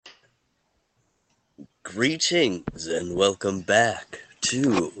Greetings and welcome back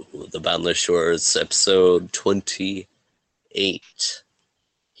to the Boundless Shores, episode 28,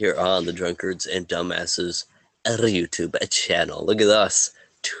 here on the Drunkards and Dumbasses YouTube channel. Look at us,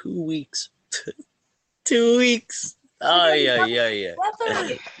 2 weeks, 2 weeks. Oh, yeah.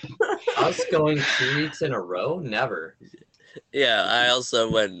 Us going 2 weeks in a row? Never. Yeah, I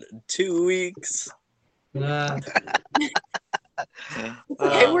also went 2 weeks. Nah.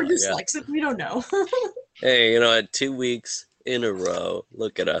 Okay, we're dyslexic. We don't know. Hey, you know what? 2 weeks in a row.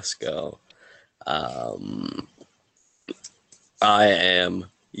 Look at us go. I am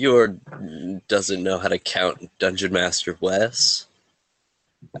your doesn't know how to count Dungeon Master Wes.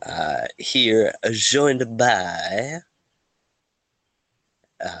 Here, joined by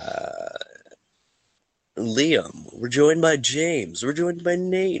Liam. We're joined by James. We're joined by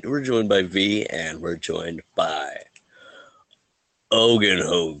Nate. We're joined by V, and we're joined by Ogan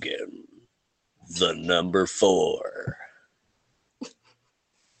Hogan, the number 4.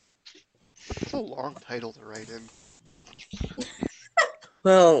 It's a long title to write in.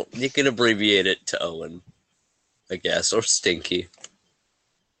 Well, you can abbreviate it to Owen, I guess, or Stinky.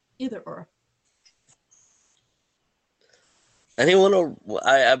 Either or.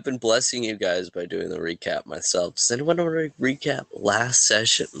 I've been blessing you guys by doing the recap myself. Does anyone want to recap last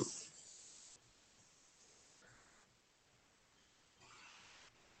session?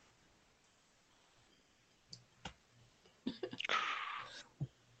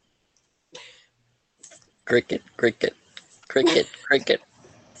 Cricket.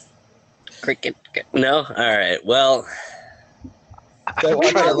 No? Alright, well.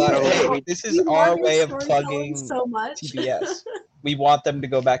 This is our way of plugging so much. TBS. We want them to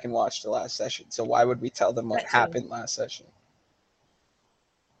go back and watch the last session, so why would we tell them what happened last session?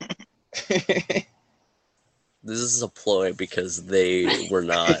 This is a ploy because they were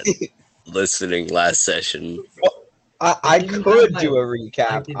not listening last session. Well, I could do a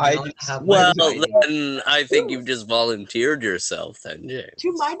recap. Then I think you've just volunteered yourself then, James.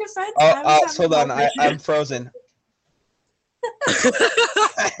 To my defense, hold on, I'm frozen.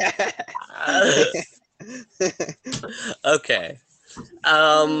 Okay.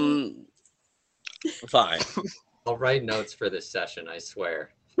 Fine. I'll write notes for this session, I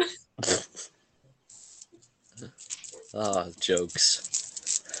swear. Oh,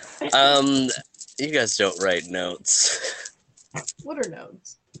 jokes. You guys don't write notes. What are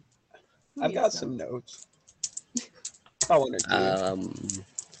notes? I've got some notes. I want to do.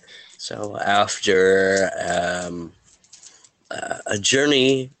 So after a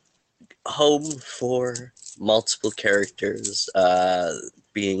journey home for multiple characters,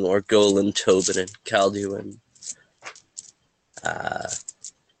 being Orgolan, Tobin, and Calduin,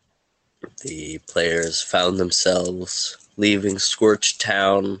 the players found themselves leaving Scorched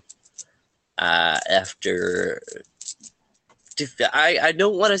Town after I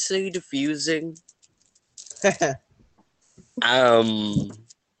don't want to say defusing.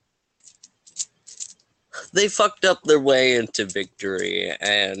 They fucked up their way into victory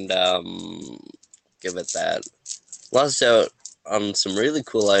and give it that. Lost out on some really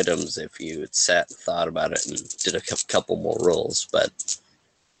cool items if you had sat and thought about it and did a couple more rolls, but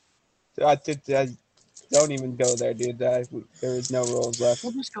don't even go there, dude. There was no rolls left.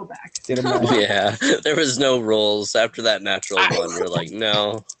 We'll just go back. Yeah, there was no rolls after that natural one. You're like,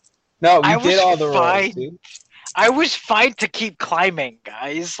 no. No, we did all the rolls, dude. I was fine to keep climbing,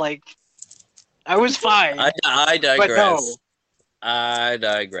 guys. Like, I was fine. I digress. But no. I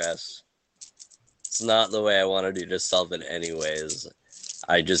digress. It's not the way I wanted you to solve it anyways.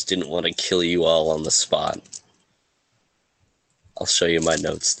 I just didn't want to kill you all on the spot. I'll show you my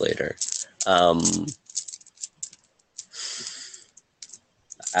notes later.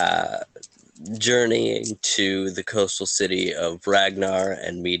 Journeying to the coastal city of Ragnar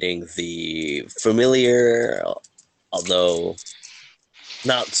and meeting the familiar, although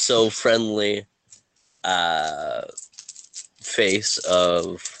not so friendly, face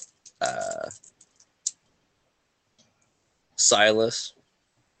of Silas,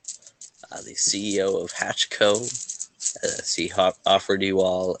 the CEO of Hatchco. He offered you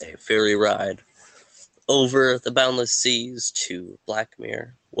all a ferry ride over the boundless seas to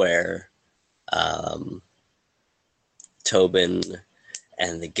Blackmere, where Tobin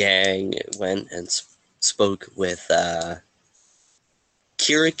and the gang went and spoke with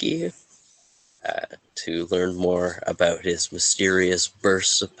Kiriki to learn more about his mysterious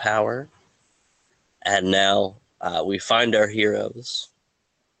bursts of power. And now we find our heroes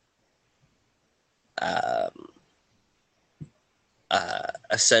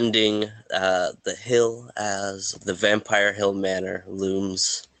ascending the hill as the Vampire Hill Manor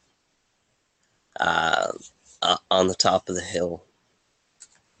looms on the top of the hill.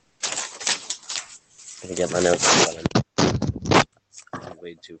 Gonna get my notes running.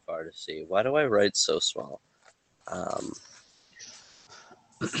 Way too far to see. Why do I write so small?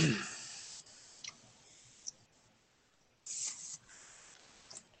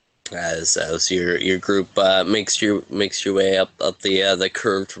 As your group makes your way up the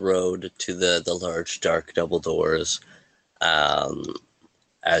curved road to the large dark double doors,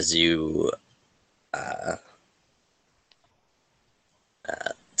 as you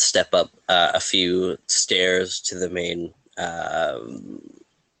step up a few stairs to the main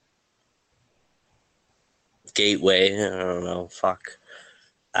gateway. I don't know, fuck.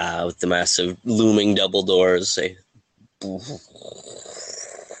 With the massive looming double doors, they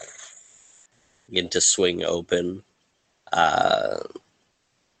begin to swing open. On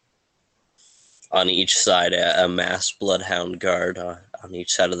each side, a masked bloodhound guard on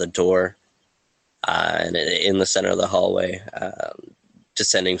each side of the door. And in the center of the hallway,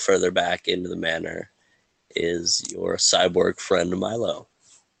 descending further back into the manor, is your cyborg friend Milo.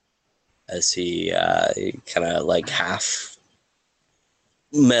 As he kind of like half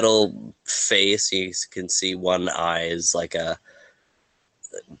metal face, you can see one eye is like a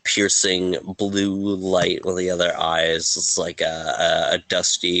piercing blue light, while the other eye is like a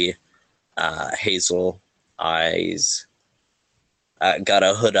dusty hazel eyes. Got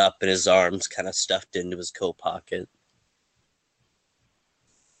a hood up and his arms kind of stuffed into his coat pocket.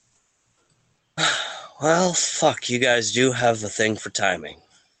 Well, fuck, you guys do have a thing for timing.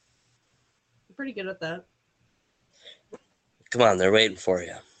 I'm pretty good at that. Come on, they're waiting for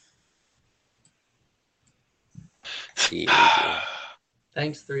you. See,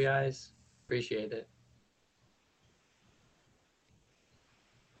 Thanks, Three Eyes. Appreciate it.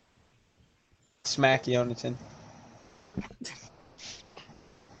 Smack Yonatan.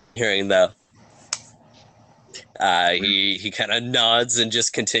 hearing though, he kind of nods and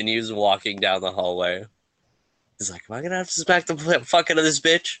just continues walking down the hallway. He's like, "Am I gonna have to smack the fuck out of this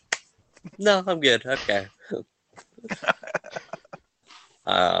bitch?" No, I'm good. Okay.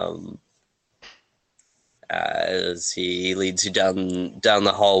 As he leads you down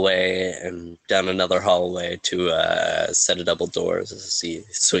the hallway and down another hallway to a set of double doors. As he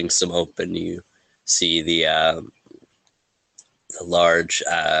swings them open, you see the large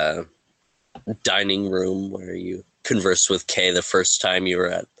dining room where you conversed with Kay the first time you were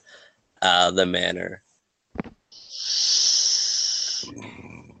at the manor.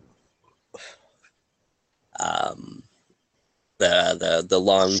 The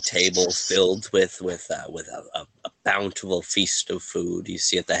long table filled with a bountiful feast of food. You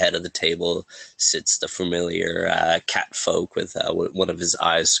see at the head of the table sits the familiar cat folk with one of his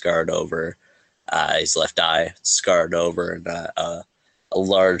eyes scarred over, his left eye scarred over, and a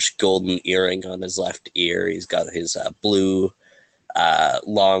large golden earring on his left ear. He's got his blue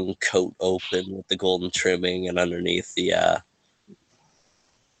long coat open with the golden trimming, and underneath the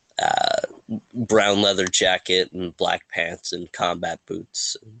brown leather jacket and black pants and combat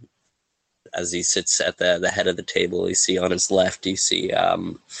boots. As he sits at the head of the table, you see on his left, you see a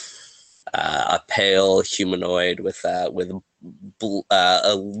pale humanoid with a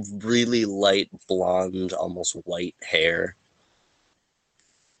really light blonde, almost white hair.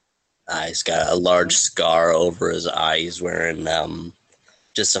 He's got a large scar over his eye. He's wearing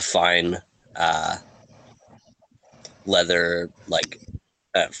just a fine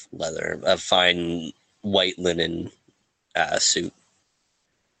a fine white linen suit.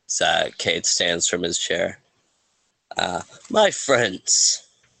 So Kate stands from his chair. My friends,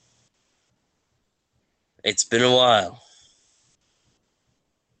 it's been a while.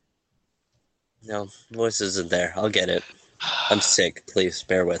 No, voice isn't there. I'll get it. I'm sick. Please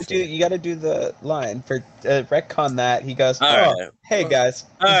bear with me. You got to do the line for retcon that. He goes, All "Oh, right. hey guys."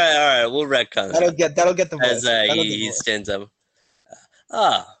 All right. We'll retcon That'll get the voice. as he stands up.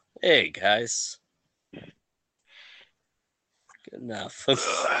 Hey guys. Good enough.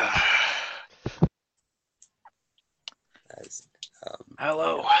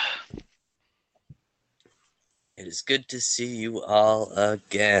 Hello. It is good to see you all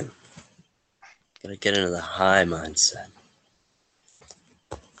again. Gotta get into the high mindset.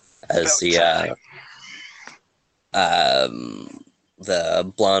 As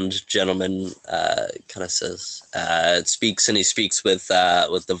the blonde gentleman kind of says, speaks, and he speaks with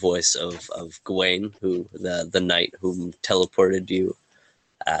the voice of Gawain, who the knight whom teleported you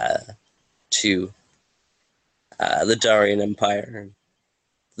to the Darian Empire,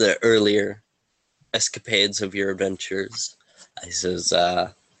 the earlier escapades of your adventures. He says,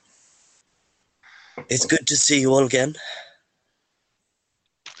 "It's good to see you all again.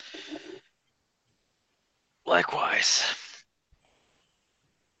 Likewise.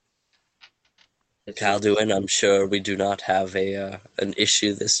 Calduin, I'm sure we do not have an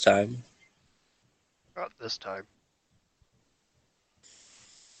issue this time. Not this time.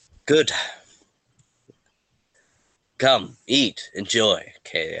 Good. Come, eat, enjoy.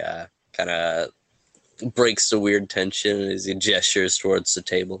 Okay, kind of breaks the weird tension as he gestures towards the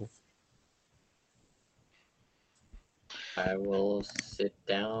table. I will sit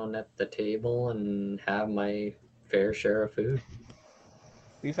down at the table and have my fair share of food.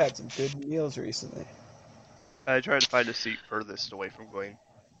 We've had some good meals recently. I try to find a seat furthest away from Gwen.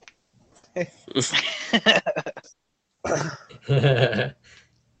 I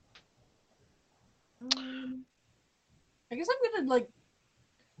guess I'm gonna like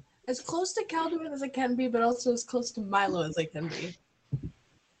as close to Calduin as I can be, but also as close to Milo as I can be.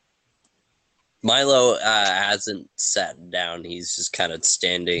 Milo hasn't sat down. He's just kind of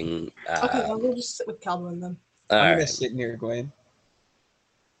standing. Okay, I'll go just sit with Calduin then. All I'm gonna right. sit near Gwen.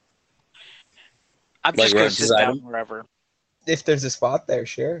 I'm Like just gonna right sit beside down him? wherever. If there's a spot there,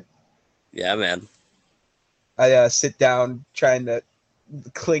 sure. Yeah, man. I sit down,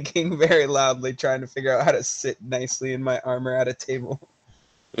 clinking very loudly, trying to figure out how to sit nicely in my armor at a table.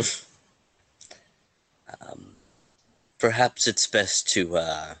 Perhaps it's best to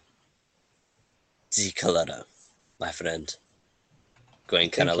decolor, my friend. Gwen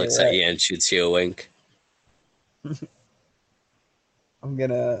kind of think looks you're at right. you and shoots you a wink. I'm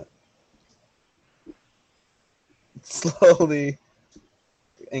gonna slowly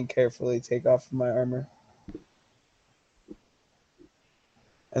and carefully take off my armor.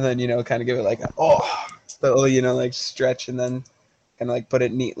 And then, kind of give it like like stretch and then kind of like put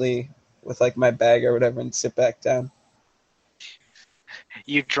it neatly with like my bag or whatever and sit back down.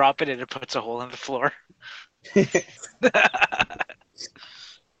 You drop it and it puts a hole in the floor. The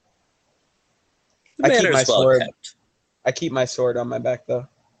I keep manner's my well sword. kept. I keep my sword on my back though.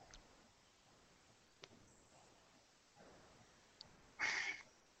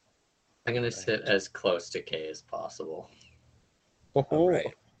 I'm gonna sit as close to Kay as possible. All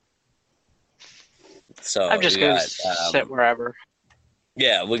right. So I'm just we gonna got sit wherever.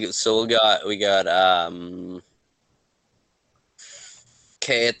 yeah. We got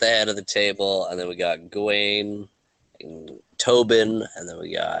Kay at the head of the table, and then we got Gawain and Tobin, and then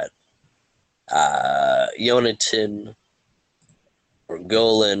we got Yonatan,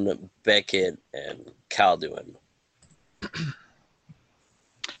 Bergolin, Beckett, and Calduin.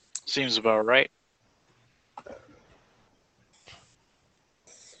 Seems about right.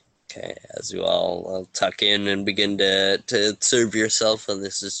 Okay, as you all tuck in and begin to serve yourself on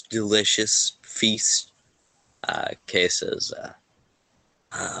this delicious feast, Kay says,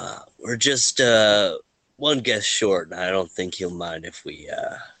 we're just one guest short, and I don't think he'll mind if we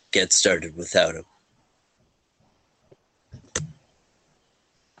get started without him.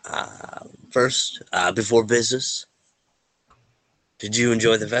 First, before business, did you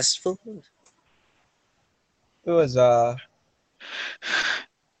enjoy the festival? It was It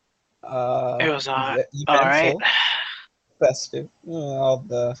was all eventful, right. festive,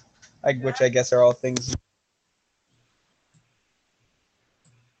 which I guess are all things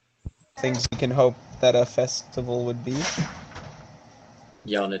you can hope that a festival would be.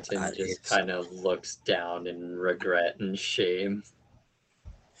 Jonathan just kind of looks down in regret and shame.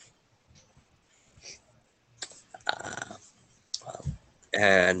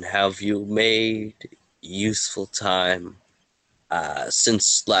 And have you made useful time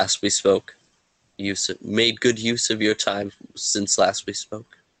since last we spoke? Made good use of your time since last we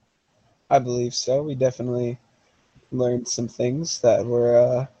spoke? I believe so. We definitely learned some things that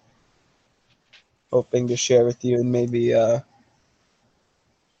we're hoping to share with you, and maybe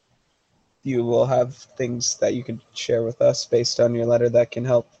you will have things that you can share with us based on your letter that can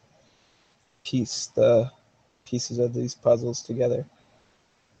help piece the pieces of these puzzles together.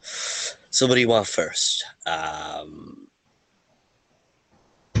 So what do you want first?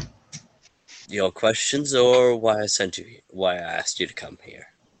 Your questions or why I asked you to come here?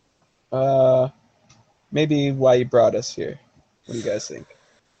 Maybe why you brought us here. What do you guys think?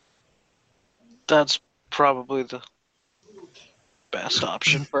 That's probably the best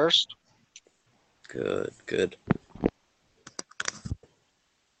option first. Good.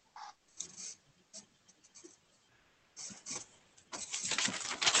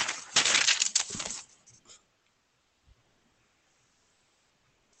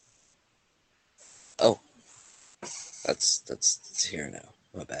 Oh, that's here now.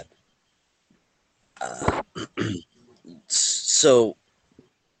 My bad. So,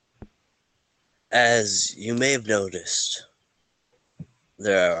 as you may have noticed,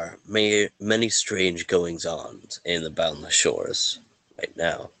 there are many strange goings-on in the Boundless Shores right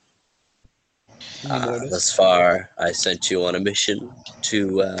now. You noticed? Thus far, I sent you on a mission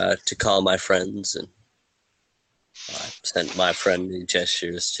to call my friends, and I sent my friendly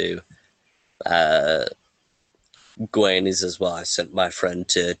gestures to Gwenny's as well. I sent my friend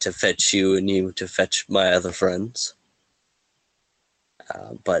to fetch you, and you to fetch my other friends.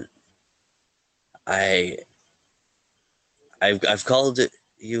 But I've called it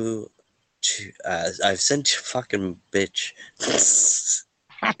you. I've sent you fucking bitch.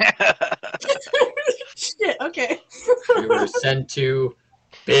 Shit. Okay. You were sent to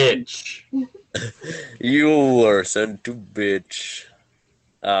bitch. You were sent to bitch.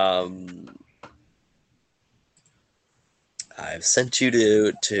 I've sent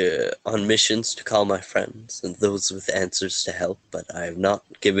you to on missions to call my friends and those with answers to help, but I have not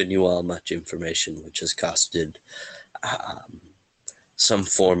given you all much information, which has costed some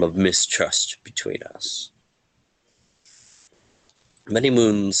form of mistrust between us. Many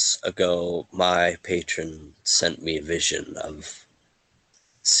moons ago, my patron sent me a vision of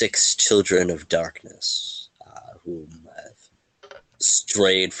 6 children of darkness whom have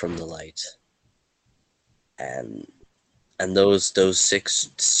strayed from the light, and those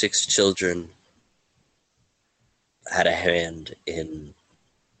six children had a hand in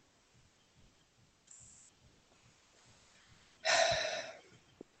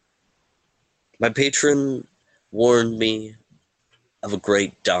my patron warned me of a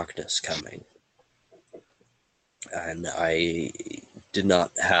great darkness coming, and I did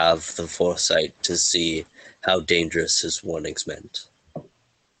not have the foresight to see how dangerous his warnings meant.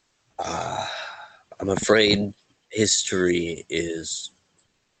 I'm afraid history is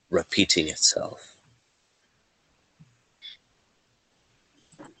repeating itself.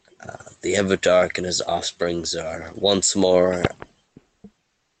 The Everdark and his offsprings are once more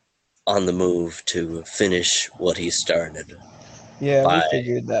on the move to finish what he started. Yeah, we By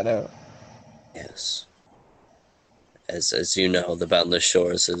figured that out. yes, as you know, the Boundless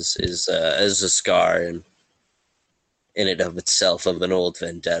Shores is a scar in and of itself of an old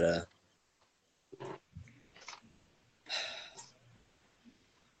vendetta.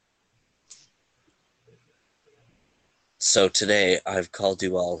 So today I've called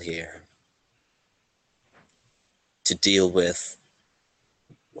you all here to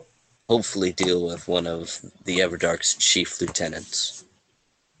hopefully deal with one of the Everdark's chief lieutenants.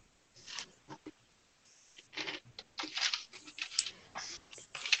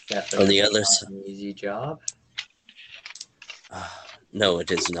 On the Definitely other not side, an easy job. no,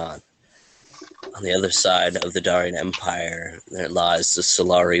 it is not. On the other side of the Darian Empire, there lies the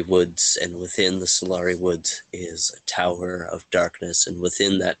Solari Woods, and within the Solari Woods is a Tower of Darkness, and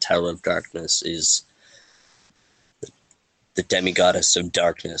within that Tower of Darkness is the demigoddess of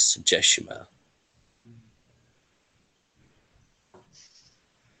darkness, Jeshima.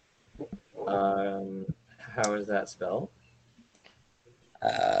 How is that spelled?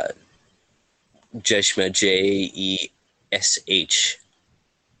 Jeshima, Jeshima.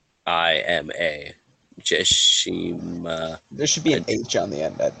 Jeshima. There should be an H on the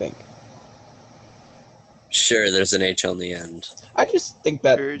end, I think. Sure, there's an H on the end. I just think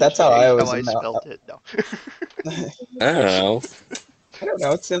Or that's just how I how always I spelled it. No. I don't know. I don't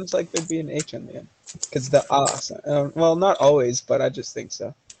know. It seems like there'd be an H on the end. Because the well, not always, but I just think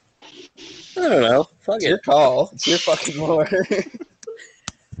so. I don't know. Fuck It's your it. call. It's your fucking lore.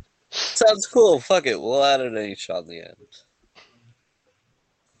 Sounds cool. Fuck it. We'll add an H on the end.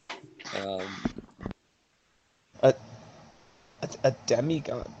 a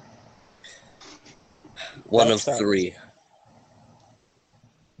demigod. One That of sounds- 3.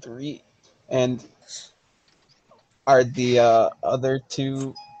 3. And are the other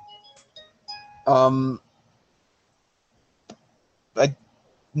 2 like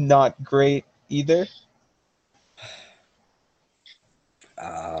not great either?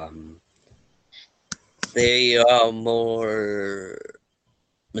 They are more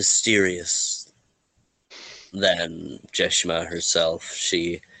mysterious than Jeshima herself.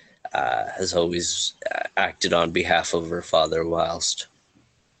 She has always acted on behalf of her father, whilst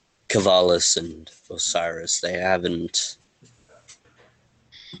Kavalis and Osiris, they haven't.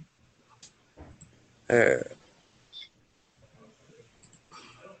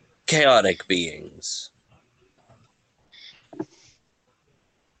 Chaotic beings. I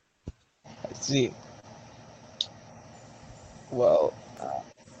see. Well,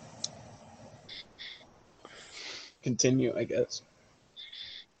 continue, I guess.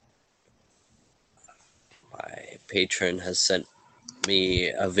 My patron has sent me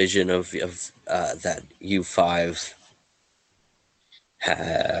a vision of that U5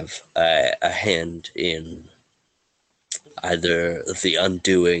 have a hand in either the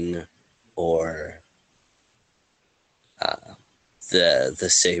undoing or the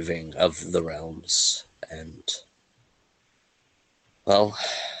saving of the realms. And, well,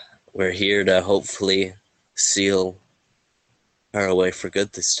 we're here to hopefully seal her away for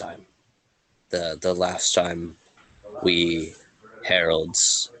good this time. The last time we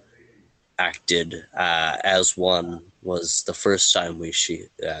heralds acted as one was the first time we sealed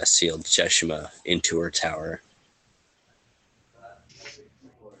Jeshima into her tower.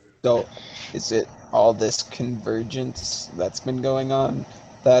 So, is it all this convergence that's been going on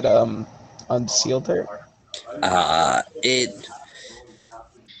that unsealed her? It,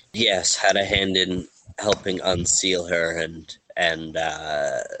 yes, had a hand in helping unseal her and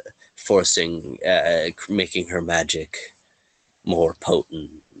forcing, making her magic more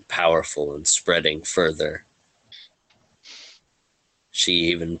potent, powerful, and spreading further. She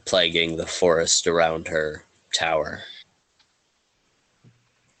even plaguing the forest around her tower.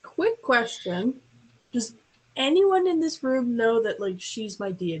 Quick question. Does anyone in this room know that, like, she's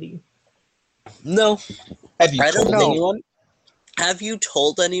my deity? No. Have you I don't told know. anyone? Have you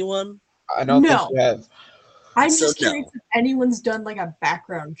told anyone? I don't think No. you have. I'm So just curious no. if anyone's done, like, a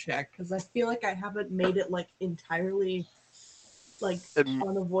background check, because I feel like I haven't made it, like, entirely, like,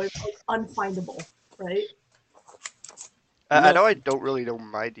 unavoidable, like, unfindable, right? I No. know I don't really know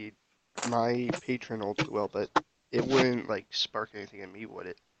my patron all too well, but it wouldn't like spark anything in me, would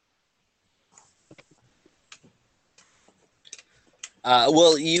it?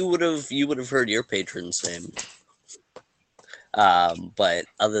 Well, you would have heard your patron's name. But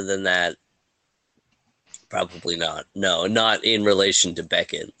other than that, probably not. No, not in relation to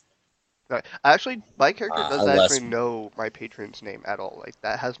Beckett. Actually, my character doesn't Unless actually know my patron's name at all. Like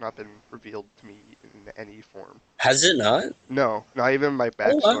that has not been revealed to me in any form. has it not? No, not even my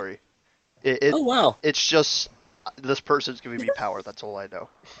Oh wow! backstory. Oh wow! It's just this person's giving me power. That's all I know.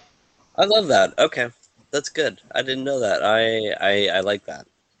 I love that. Okay, that's good. I didn't know that. I like that.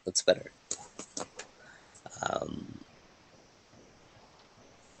 That's better. Um,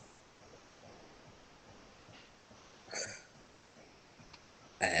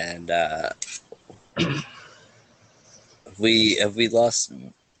 and have we lost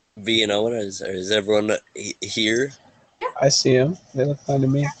V and Owen? Is everyone here? I see them. They look fine to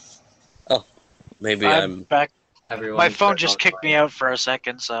me. Maybe I'm back. Everyone My phone shut just on kicked me fire. out for a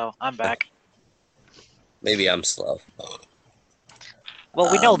second, so I'm back. maybe I'm slow.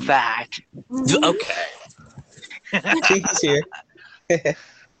 Well, we know Um, that. Okay. He's here.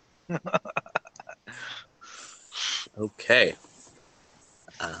 Okay.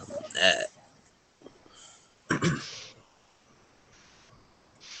 Um,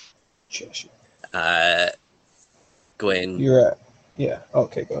 Shush. Gwen. You're at. Yeah.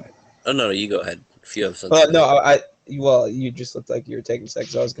 Okay. Go ahead. Oh no, you go ahead. If you have something. Well, no. Well, you just looked like you were taking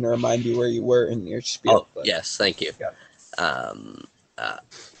seconds. I was going to remind you where you were in your spiel. Oh yes, thank you. Yeah. Uh,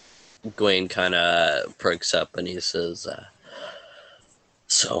 Gwen kind of perks up and he says,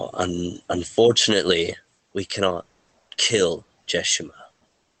 "So unfortunately, we cannot kill Jeshima,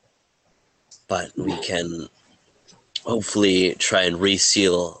 but we can hopefully try and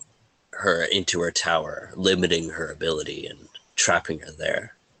reseal her into her tower, limiting her ability and trapping her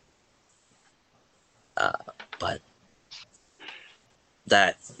there. But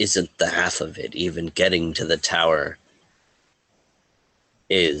that isn't the half of it. Even getting to the tower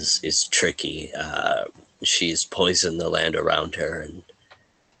is tricky. She's poisoned the land around her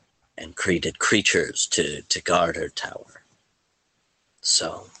and created creatures to guard her tower.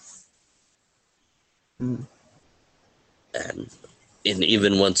 So, Mm. and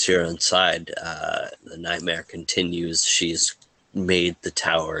even once you're inside, the nightmare continues. She's made the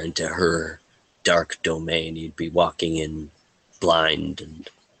tower into her dark domain. You'd be walking in blind and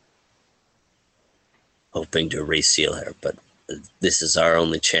hoping to reseal her, but this is our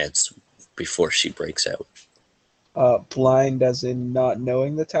only chance before she breaks out. Blind as in not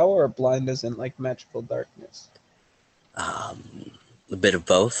knowing the tower, or blind as in like magical darkness? A bit of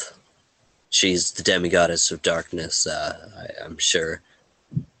both. She's the demigoddess of darkness, I'm sure.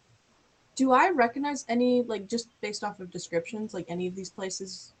 Do I recognize any, like, just based off of descriptions, like any of these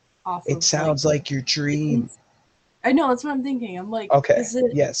places off of, It sounds like your dream. I know, that's what I'm thinking. I'm like, Okay. is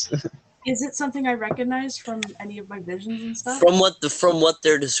Yes. it something I recognize from any of my visions and stuff? From what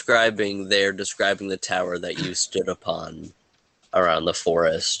they're describing the tower that you stood upon around the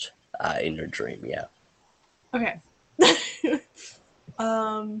forest in your dream. Yeah. Okay.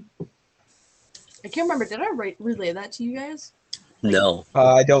 I can't remember. Did I relay that to you guys? No,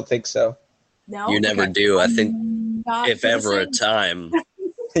 I don't think so. No. you never Okay. do. I think not if gonna ever say a time.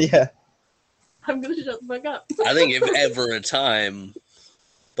 Yeah. I'm gonna shut the fuck up. I think if ever a time,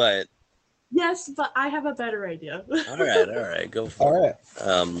 but Yes, but I have a better idea. all right, go for All it.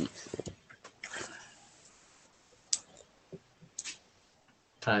 right.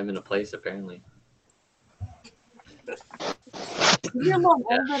 Time and a place, apparently. Leave me alone.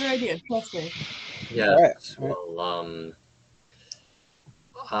 I have a better idea. Trust me. Yes. All right. Well,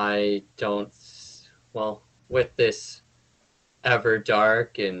 I don't. Well, with this ever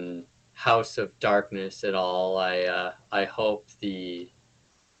dark and House of Darkness at all, I hope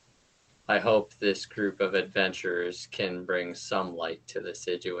this group of adventurers can bring some light to the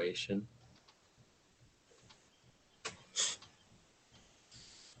situation.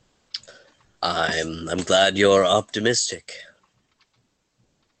 I'm glad you're optimistic.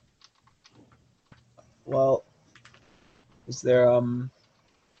 Well, is there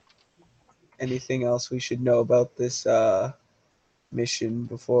anything else we should know about this mission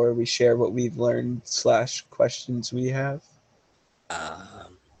before we share what we've learned / questions we have?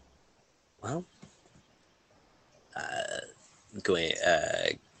 Well, going.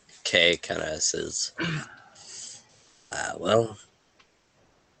 Kay kind of says, "Well,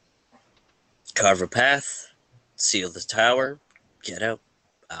 carve a path, seal the tower, get out.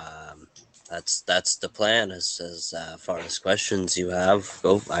 That's the plan. As far as questions you have,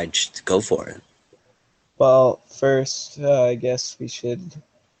 I just go for it." Well, first, I guess we should.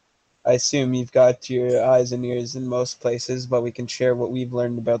 I assume you've got your eyes and ears in most places, but we can share what we've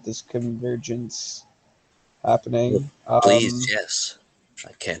learned about this convergence happening. Please, yes.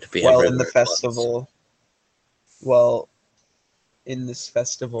 I can't be Well, in the everywhere at once. festival, well, in this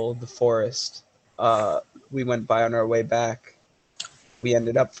festival, the forest, we went by on our way back. We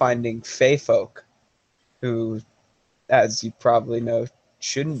ended up finding Fey folk, who, as you probably know,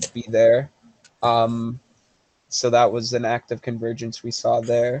 shouldn't be there. So that was an act of convergence we saw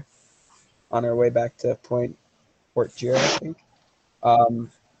there on our way back to Port Gier, I think.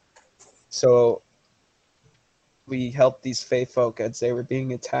 So we helped these Fey folk as they were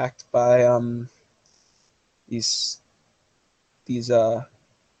being attacked by these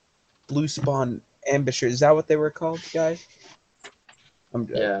blue spawn ambushers. Is that what they were called, guys? I'm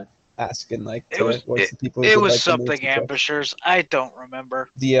Yeah. asking like It to was voice the people who it did was like the something nature check. ambushers. I don't remember.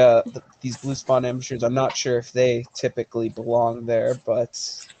 These blue spawn ambushers. I'm not sure if they typically belong there,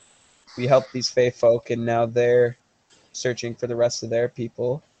 but we helped these Fey folk, and now they're searching for the rest of their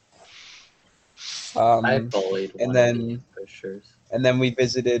people. I bullied and one then of the ambushers. and then we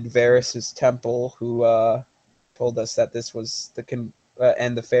visited Varys's temple, who told us that this was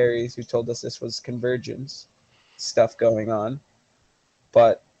and the fairies who told us this was convergence stuff going on.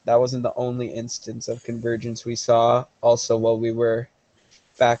 But that wasn't the only instance of convergence we saw. Also, while we were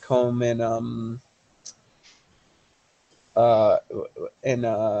back home in what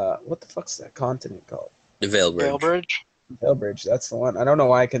the fuck's that continent called? The Veil Bridge. Railbridge. Hellbridge, that's the one. I don't know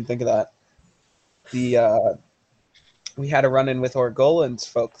why I can think of that. We had a run-in with Orgolan's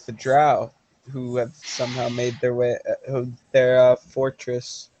folk, the Drow, who have somehow made their way, their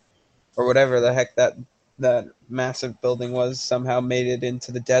fortress, or whatever the heck that massive building was, somehow made it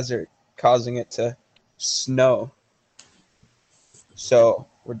into the desert, causing it to snow. So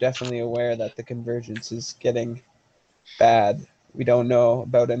we're definitely aware that the convergence is getting bad. We don't know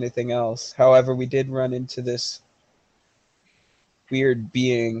about anything else. However, we did run into this weird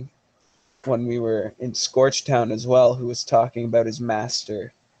being when we were in Scorchtown as well, who was talking about his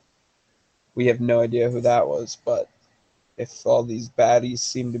master. We have no idea who that was, but if all these baddies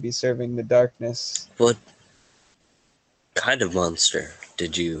seem to be serving the darkness. What kind of monster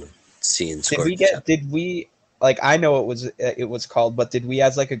did you see in Scorchtown? Did we like, I know it was called, but did we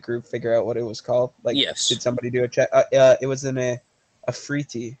as like a group figure out what it was called? Like, Yes. Did somebody do a check? It was in a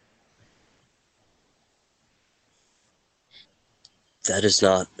Freety. That is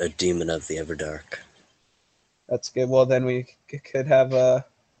not a demon of the Everdark. That's good. Well, then we could have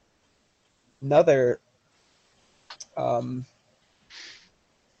another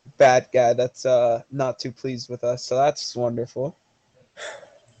bad guy that's not too pleased with us. So that's wonderful.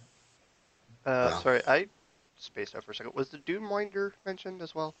 Wow. Sorry, I spaced out for a second. Was the Doomwinder mentioned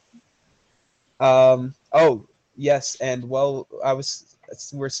as well? Oh yes, and well,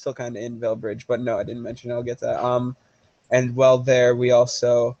 we're still kind of in Veilbridge, but no, I didn't mention it. I'll get that. And well, there we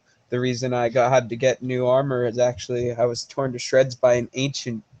also, the reason I had to get new armor is actually I was torn to shreds by an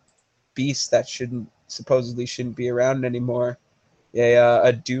ancient beast that supposedly shouldn't be around anymore.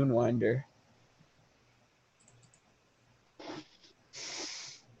 A Doomwinder.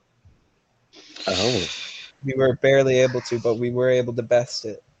 Oh. We were barely able to, but we were able to best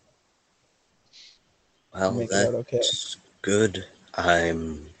it. Well, make it out okay. that's good.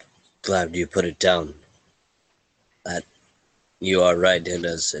 I'm glad you put it down. That you are right, it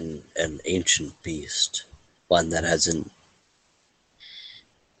is an ancient beast. One that hasn't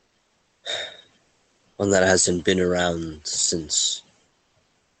been around since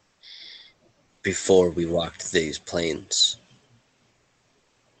before we walked these plains.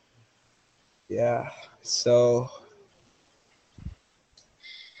 Yeah. So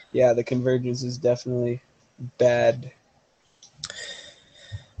yeah, the convergence is definitely bad.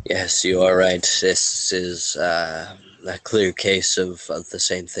 Yes, you are right. This is a clear case of the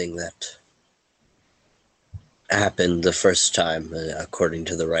same thing that happened the first time, according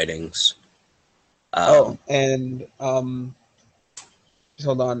to the writings. Oh, and hold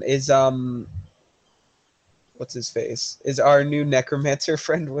on. Is what's his face? Is our new necromancer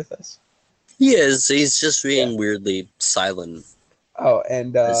friend with us? He is. He's just Yeah. being weirdly silent Oh,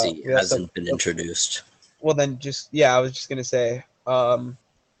 and as he we also hasn't been introduced. well then just yeah, I was just gonna say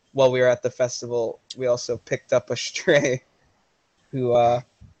while we were at the festival, we also picked up a stray who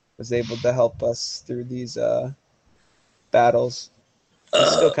was able to help us through these battles.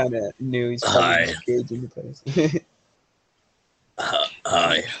 He's still kind of new. He's probably Hi. just gauging the place.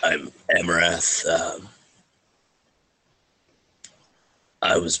 Hi, I'm Amarath.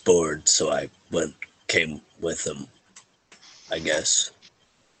 I was bored, so I came with him, I guess.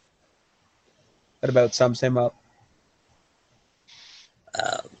 What about sums him up?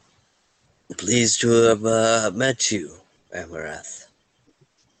 Pleased to have met you, Amarath.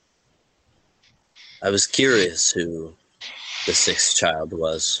 I was curious who the sixth child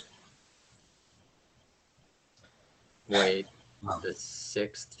was. Wait, the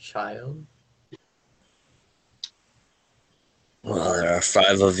sixth child? Well, there are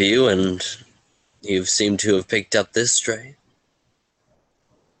 5 of you, and you seem to have picked up this stray.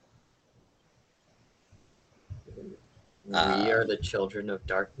 We are the children of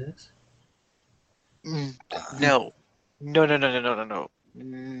darkness? No. No, no, no, no, no, no, no.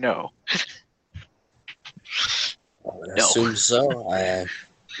 No. I would No. assume so.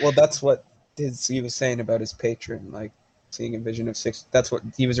 Well, that's what he was saying about his patron, like seeing a vision of 6. That's what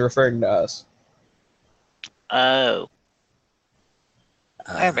he was referring to us. Oh.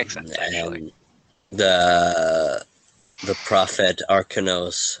 That makes sense, actually. And the prophet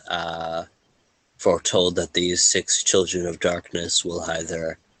Arcanos foretold that these 6 children of darkness will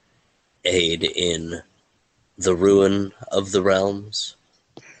either aid in the ruin of the realms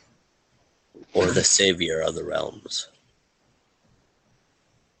or the savior of the realms.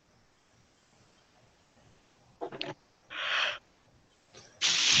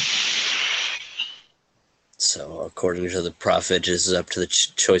 So, according to the prophet, it is up to the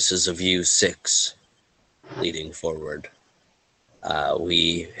choices of you 6 leading forward.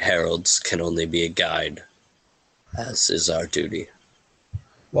 We heralds can only be a guide, as is our duty.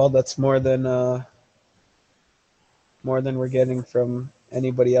 Well, that's more than we're getting from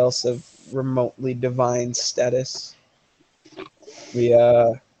anybody else of remotely divine status. We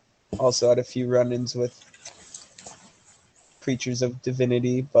also had a few run-ins with creatures of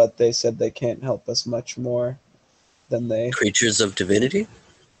divinity, but they said they can't help us much more than they. Creatures of divinity?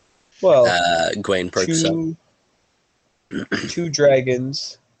 Well, Gwaine perks up. two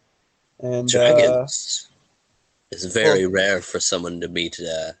dragons, and Dragons is very rare for someone to meet.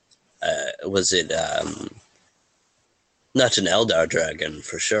 Was it not an Eldar dragon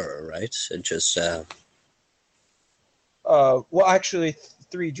for sure, right? It just well, actually,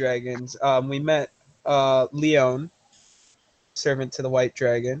 3 dragons. We met Leon, servant to the white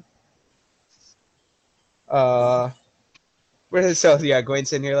dragon. So yeah,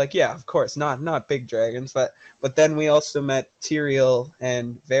 Gwen's in here like, yeah, of course, not big dragons, but then we also met Tyrael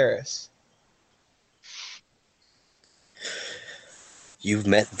and Varys. you've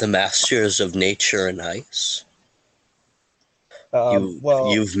met the masters of nature and ice.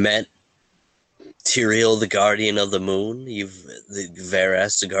 Well, You've met Tyrael, the guardian of the moon.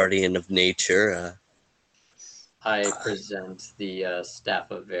 Varys, the guardian of nature. I present the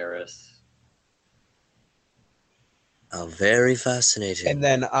staff of Varys. Oh, very fascinating. and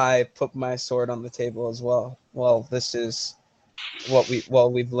then I put my sword on the table as well. Well, this is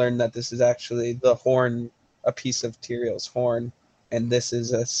we've learned that this is actually the horn, a piece of Tyrael's horn, and this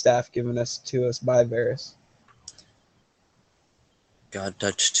is a staff given to us by Varys.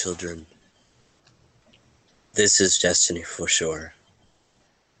 God-touched children. This is destiny for sure.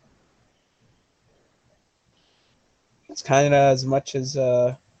 It's kind of as much as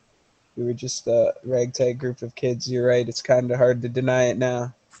we were just a ragtag group of kids. You're right. It's kind of hard to deny it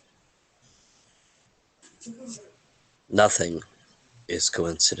now. Nothing is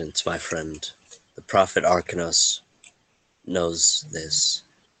coincidence, my friend. The Prophet Arcanos knows this,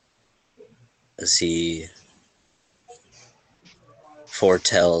 as he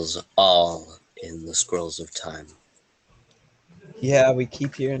foretells all in the scrolls of time. Yeah, we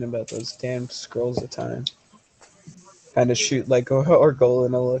keep hearing about those damn scrolls of time. Kind of shoot like or goal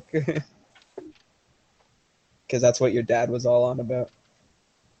in a look. Because that's what your dad was all on about.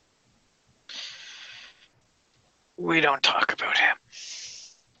 We don't talk about him.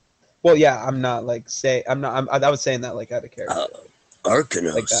 Well, yeah, I'm not like say I'm not. I was saying that like out of character,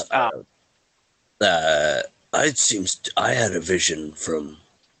 Arcanos. like that. It seems I had a vision from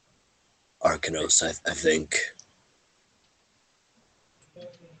Arcanos. I think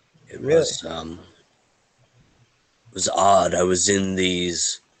it Really? was odd. I was in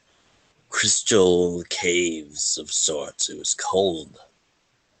these crystal caves of sorts. It was cold.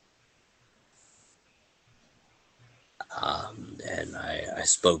 And I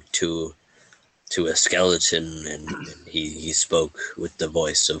spoke to a skeleton, and he spoke with the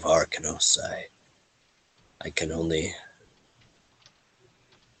voice of Arcanos. I can only...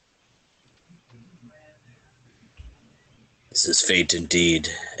 This is fate indeed,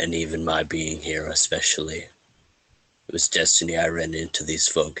 and even my being here especially. It was destiny I ran into these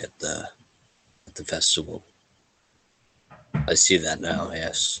folk at the festival. I see that now,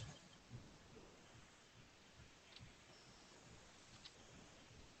 yes.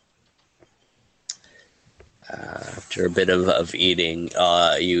 After a bit of eating,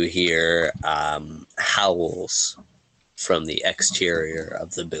 you hear howls from the exterior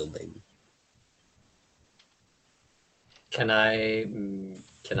of the building. Can I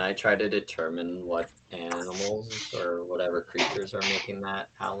try to determine what animals or whatever creatures are making that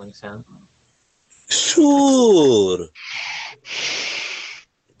howling sound? Sure.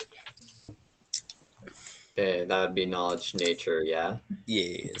 Okay, that would be knowledge nature, yeah.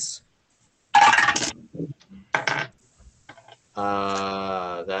 Yes.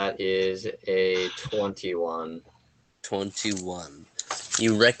 That is a 21. 21.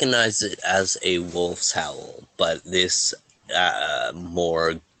 You recognize it as a wolf's howl, but this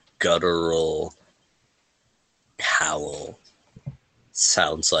more guttural howl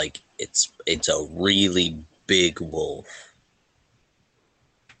sounds like it's a really big wolf,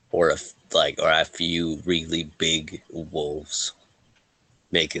 or a few really big wolves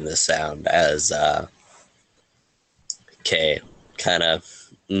making the sound. As Kay kind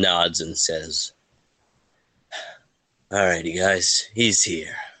of nods and says, "Alrighty, guys, he's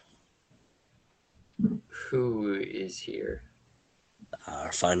here. Who is here?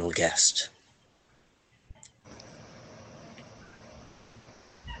 Our final guest."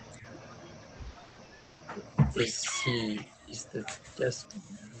 Is the just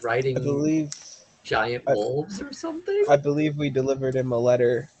riding I believe giant wolves or something? I believe we delivered him a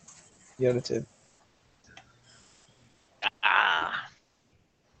letter, Yonatan. Ah,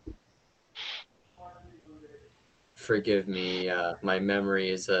 Forgive me, my memory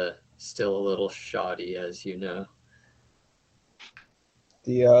is still a little shoddy, as you know.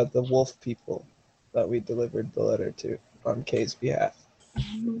 The wolf people that we delivered the letter to on Kay's behalf,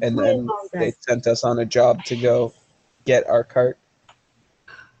 and then they sent us on a job to go get our cart.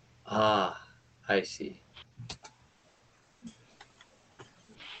 Ah, I see.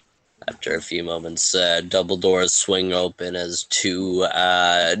 After a few moments, double doors swing open as two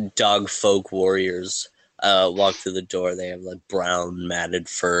dog folk warriors walk through the door. They have like brown matted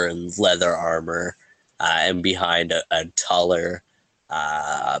fur and leather armor, and behind a taller,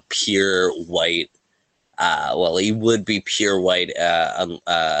 pure white. Well, he would be pure white,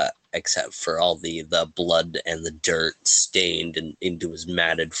 except for all the blood and the dirt stained into his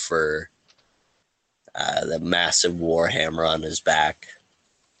matted fur. The massive warhammer on his back.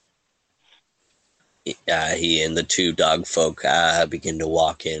 He and the two dog folk begin to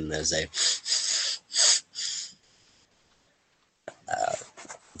walk in as they...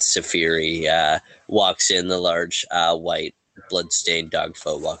 Safiri walks in, the large white blood-stained dog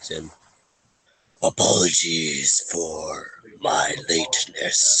folk walks in. "Apologies for my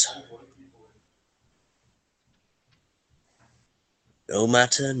lateness." No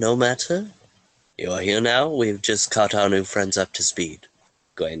matter, no matter. You are here now. We've just caught our new friends up to speed,"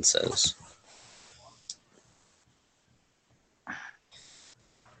 Gawain says.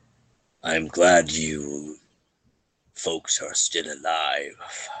 "I'm glad you folks are still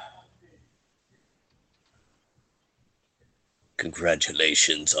alive.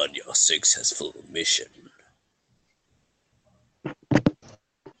 Congratulations on your successful mission."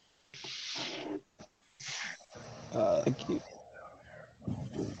 Thank you.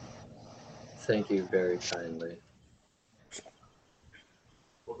 Thank you very kindly.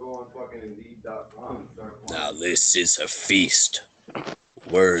 Now this is a feast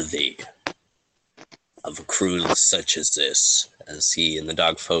worthy of a cruise such as this. As he and the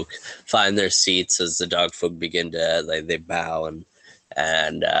dog folk find their seats, as the dog folk begin to they bow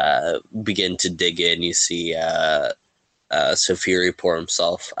and begin to dig in, you see Safiri pour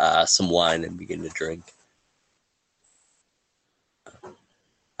himself some wine and begin to drink.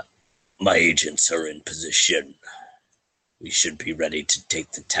 My agents are in position. We should be ready to take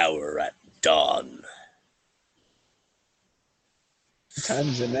the tower at dawn. What time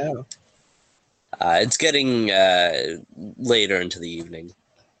is it now? It's getting later into the evening.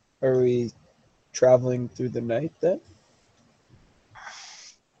 Are we traveling through the night then?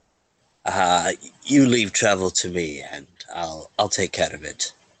 You leave travel to me, and I'll take care of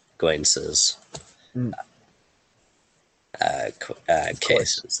it. Gawain says.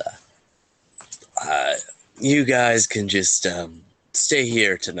 Cases. You guys can just stay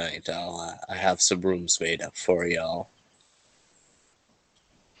here tonight. I have some rooms made up for y'all.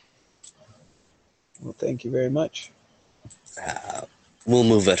 Well, thank you very much. We'll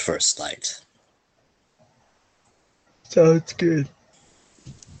move at first light. Sounds good.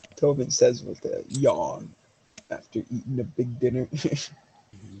 Tobin says with a yawn after eating a big dinner.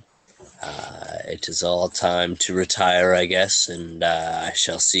 It is all time to retire, I guess, and I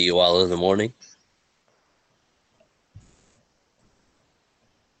shall see you all in the morning.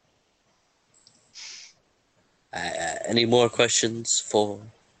 Any more questions for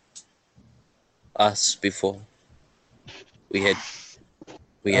us before we head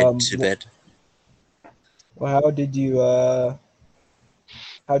to bed? Well,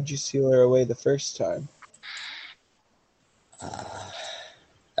 how'd you seal her away the first time?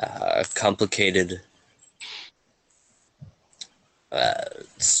 Complicated,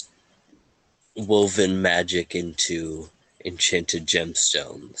 woven magic into enchanted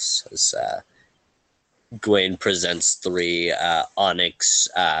gemstones. As Gawain presents 3 onyx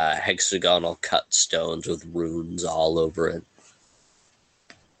hexagonal cut stones with runes all over it.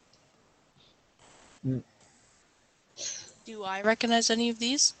 Do I recognize any of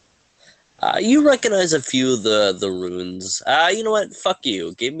these? You recognize a few of the runes. You know what? Fuck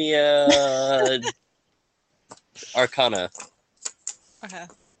you. Give me a Arcana. Okay.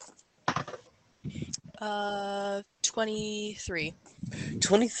 23.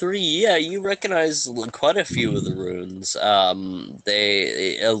 23. Yeah, you recognize quite a few of the runes. A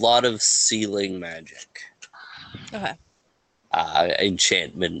lot of sealing magic. Okay.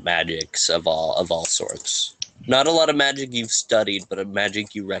 Enchantment magics of all sorts. Not a lot of magic you've studied, but a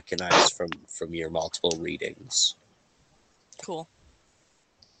magic you recognize from your multiple readings. Cool.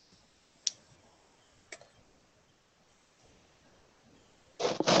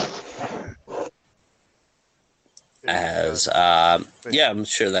 Yeah, I'm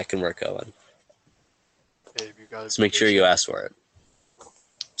sure that can work, Owen. Hey, have you got Let's make sure you ask for it.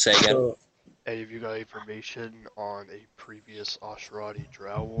 Say again. So, Hey, have you got information on a previous Oshirati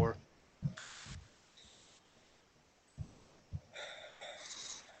Drow war?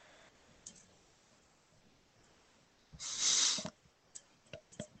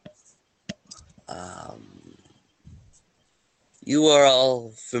 You are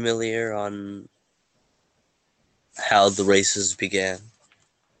all familiar on how the races began.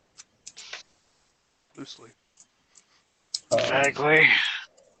 Loosely. Exactly.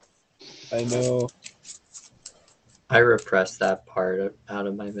 I know. I repressed that part out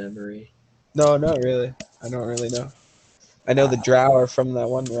of my memory. No, not really. I don't really know. I know the Drow are from that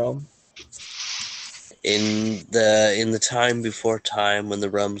one realm. In the time before time, when the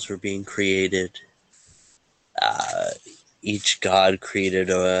realms were being created, each god created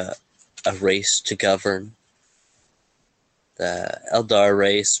a race to govern. The Eldar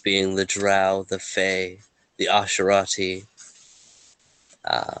race being the Drow, the Fae, the Oshirati,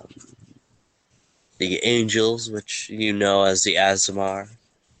 the Angels, which you know as the Azamar,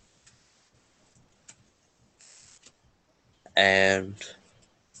 and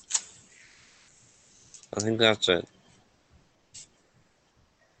I think that's it.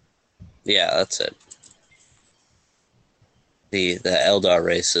 Yeah, that's it. The Eldar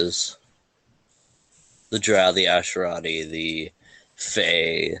races. The Drow, the Oshirati, the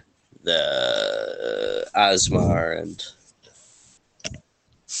Fae, the Asmar, and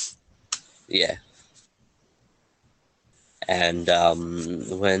yeah. And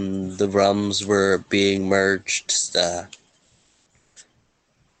when the realms were being merged, the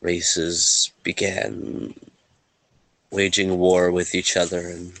races began waging war with each other,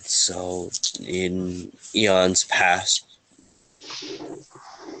 and so in eons past,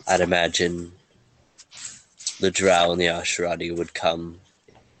 I'd imagine the Drow and the Oshirati would come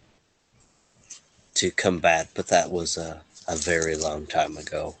to combat, but that was a very long time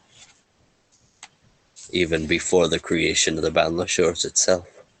ago. Even before the creation of the Boundless Shores itself.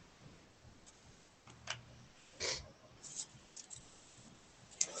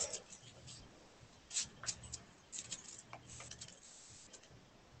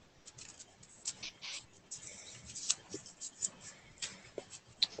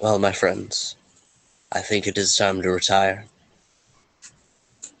 Well, my friends, I think it is time to retire.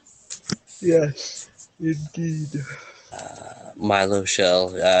 Yes, indeed. Milo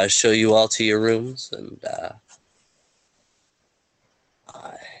shall show you all to your rooms, and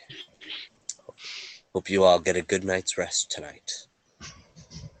I hope you all get a good night's rest tonight.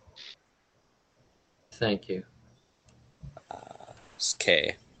 Thank you.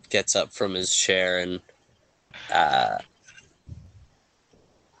 Kay gets up from his chair and I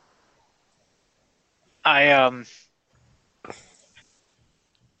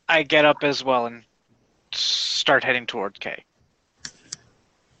get up as well and start heading towards Kay.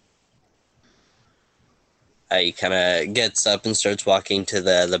 he kind of gets up and starts walking to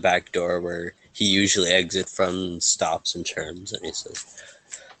the back door where he usually exits from, and stops and turns, and he says,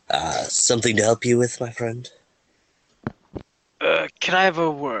 something to help you with, my friend? Can I have a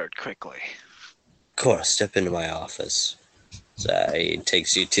word quickly? Of course, step into my office. So he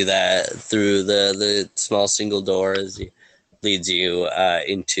takes you to through the small single door as he leads you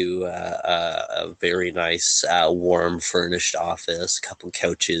into a very nice, warm, furnished office, a couple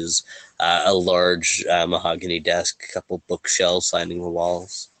couches, a large mahogany desk, a couple bookshelves lining the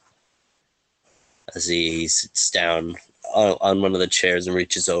walls. As he sits down on one of the chairs and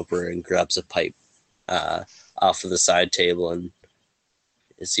reaches over and grabs a pipe off of the side table, and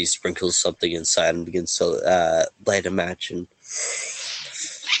as he sprinkles something inside and begins to light a match, and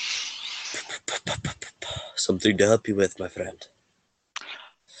something to help you with, my friend.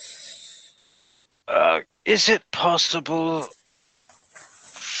 Is it possible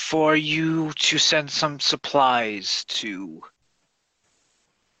for you to send some supplies to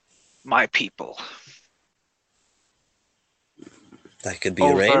my people? That could be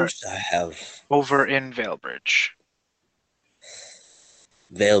arranged. I have... Over in Valebridge.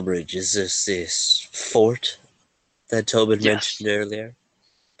 Valebridge, is this fort that Tobin Yes. mentioned earlier?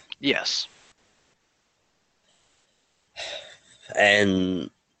 Yes.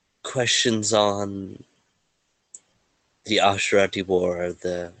 And questions on the Asherati War,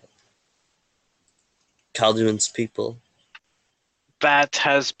 the Calduin's people? That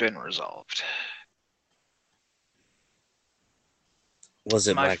has been resolved.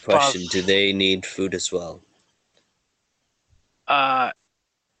 Wasn't my My question. father- Do they need food as well?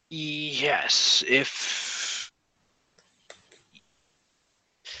 Yes, if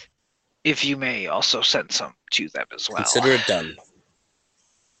you may also send some to them as well. Consider it done.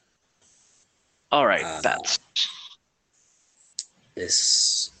 All right, that's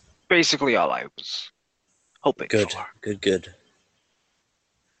This... basically all I was hoping Good, for. good.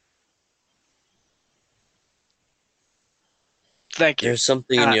 Thank you. There's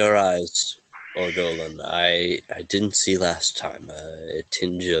something in your eyes, Orgolan, I didn't see last time. A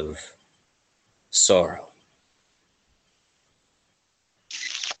tinge of sorrow.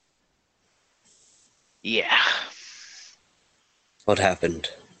 Yeah. What happened?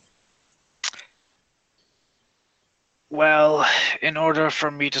 Well, in order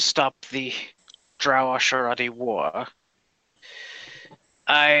for me to stop the Drow Asherati War,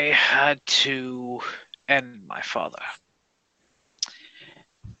 I had to end my father.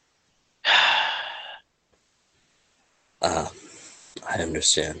 I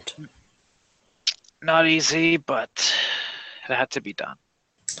understand. Not easy, but it had to be done.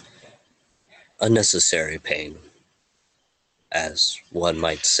 Unnecessary pain, as one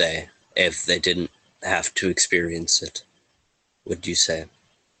might say, if they didn't have to experience it, would you say?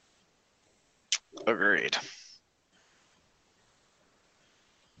 Agreed.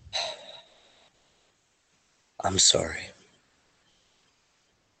 I'm sorry.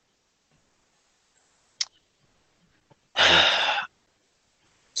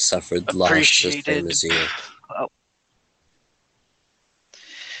 Suffered loss the same as you.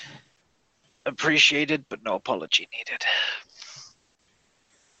 Appreciated, but no apology needed.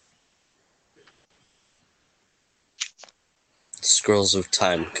 Scrolls of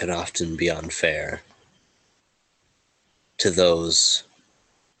time can often be unfair to those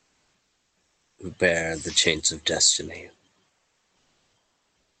who bear the chains of destiny.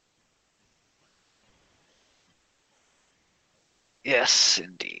 Yes,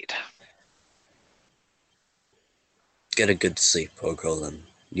 indeed. Get a good sleep, Orgolan.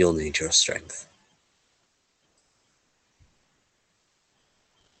 You'll need your strength.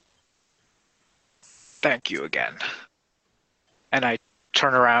 Thank you again. And I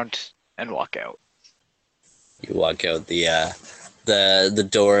turn around and walk out. You walk out the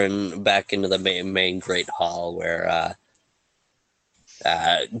door and back into the main great hall where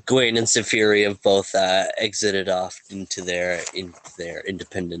Gwen and Saphiri have both exited off into their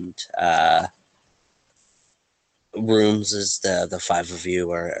independent rooms, as the five of you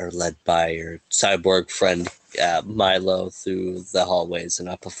are led by your cyborg friend Milo through the hallways and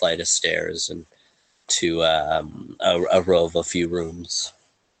up a flight of stairs and to a row of a few rooms.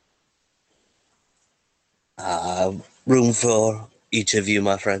 Room for each of you,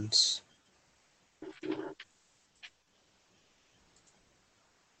 my friends.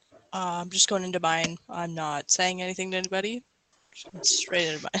 I'm just going into mine. I'm not saying anything to anybody. Just going straight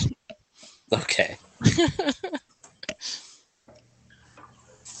into mine. Okay.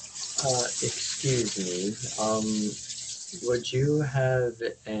 Excuse me. Would you have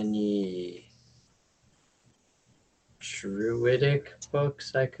any druidic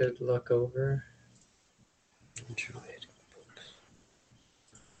books I could look over? Druid books.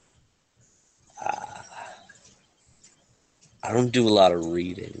 I don't do a lot of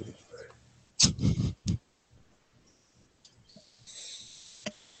reading.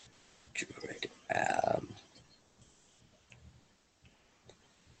 Druid.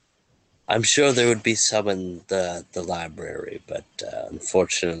 I'm sure there would be some in the library, but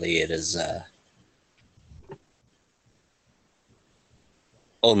unfortunately it is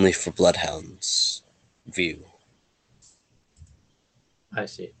only for bloodhounds' view. I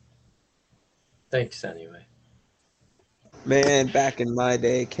see. Thanks anyway. Man, back in my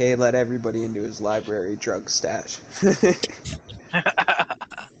day, Kay let everybody into his library drug stash.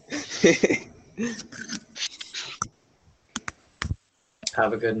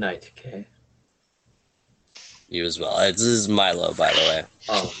 Have a good night, Kay. You as well. This is Milo, by the way.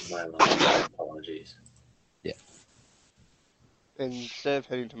 Oh, my love. Apologies. And instead of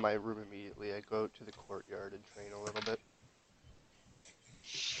heading to my room immediately, I go out to the courtyard and train a little bit.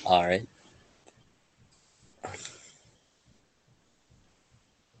 All right.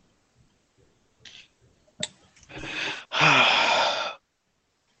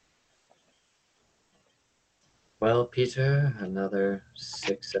 Well, Peter, another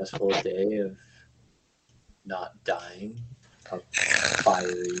successful day of not dying of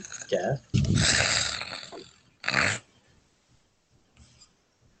fiery death.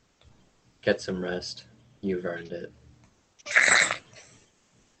 Get some rest. You've earned it.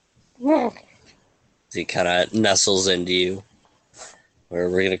 He kind of nestles into you. We're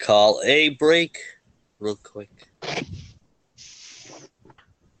going to call a break real quick.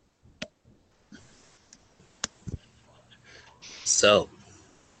 So,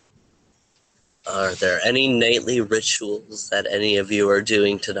 are there any nightly rituals that any of you are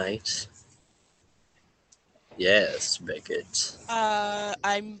doing tonight? Yes, Beckett.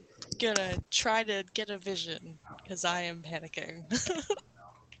 I'm gonna try to get a vision because I am panicking.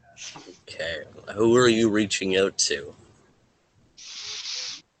 Okay. Who are you reaching out to?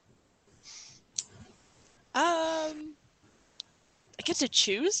 I get to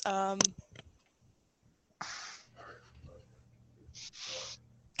choose. Can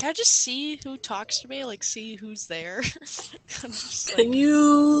I just see who talks to me? Like, see who's there? I'm just Can like,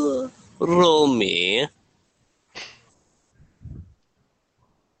 you roll me?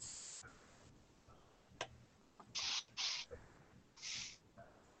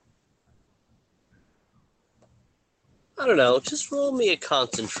 I don't know, just roll me a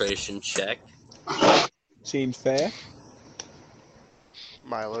concentration check. Seems fair.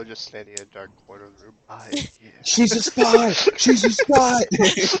 Milo just standing in a dark corner of the room. Yeah. She's a spy! She's a spy!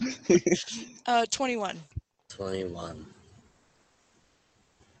 21. 21.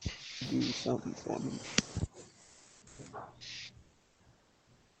 Do something for me.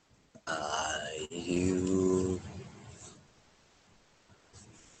 You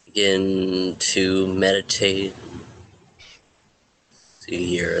begin to meditate. You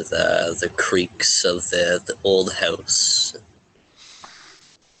hear the creaks of the old house.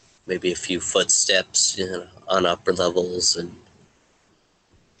 Maybe a few footsteps, on upper levels, and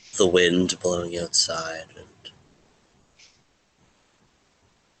the wind blowing outside. And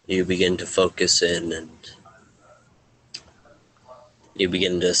you begin to focus in, and you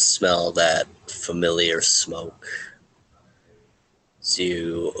begin to smell that familiar smoke. So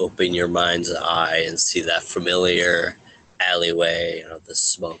you open your mind's eye and see that familiar alleyway, the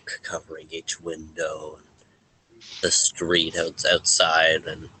smoke covering each window, and the street outside,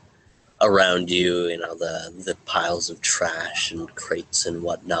 and around you, the piles of trash and crates and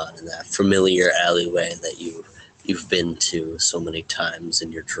whatnot, in that familiar alleyway that you've been to so many times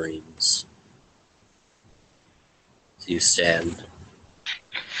in your dreams. You stand.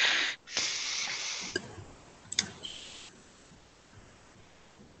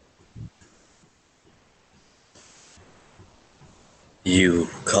 You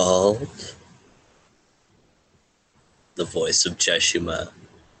called? The voice of Jeshima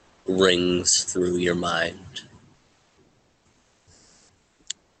rings through your mind.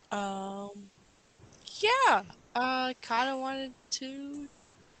 Yeah. Kind of wanted to,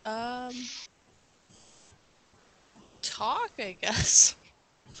 talk, I guess.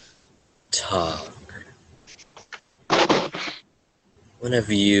 Talk. When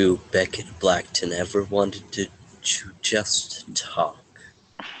have you, Beckett Blackton, ever wanted to just talk?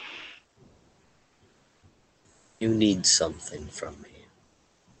 You need something from me.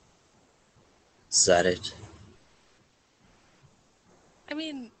 Is that it? I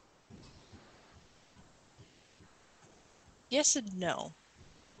mean, yes and no.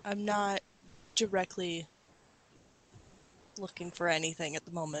 I'm not directly looking for anything at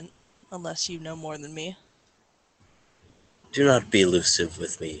the moment, unless you know more than me. Do not be elusive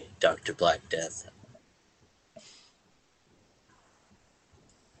with me, Dr. Black Death.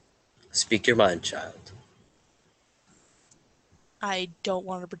 Speak your mind, child. I don't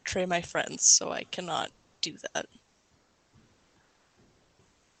want to betray my friends, so I cannot do that.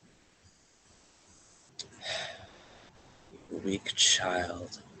 Weak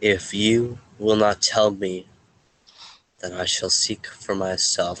child. If you will not tell me, then I shall seek for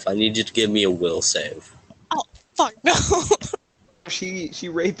myself. I need you to give me a will save. Oh, fuck, no! She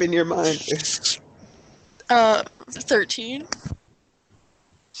raping your mind. 13?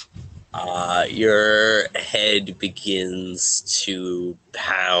 Your head begins to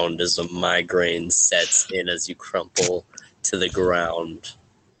pound as a migraine sets in as you crumple to the ground.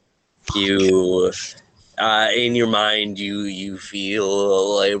 You, in your mind, you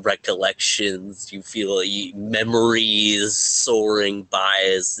feel like recollections. You feel memories soaring by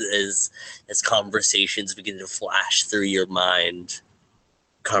as conversations begin to flash through your mind.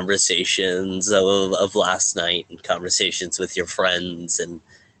 Conversations of last night and conversations with your friends and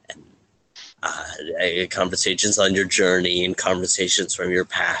conversations on your journey and conversations from your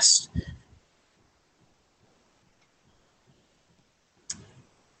past.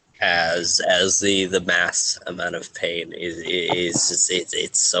 As the mass amount of pain is just,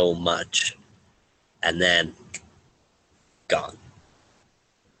 it's so much, and then gone.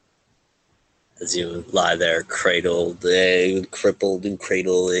 As you lie there, cradled, crippled, and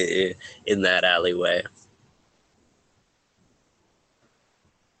cradled in that alleyway.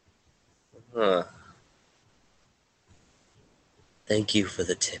 Huh. Thank you for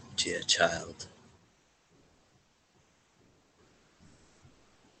the tip, dear child.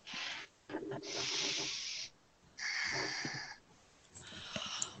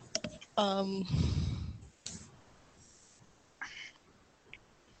 Um...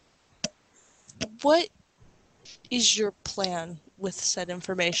 What is your plan with said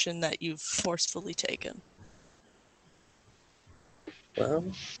information that you've forcefully taken? Well,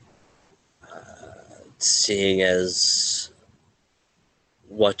 seeing as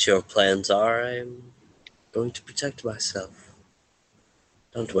what your plans are, I'm going to protect myself.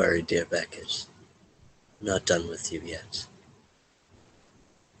 Don't worry, dear Beckett. I'm not done with you yet.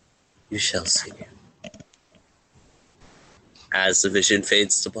 You shall see. As the vision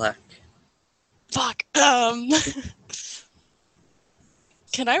fades to black. Fuck! Can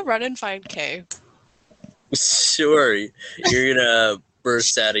I run and find Kay? Sure, you're gonna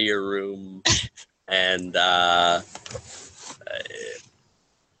burst out of your room and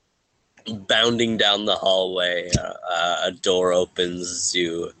bounding down the hallway, a door opens as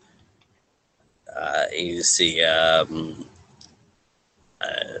you see a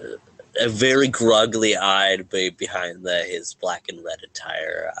very groggly-eyed, but behind his black and red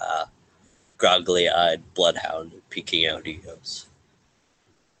attire, groggly-eyed bloodhound peeking out. He goes,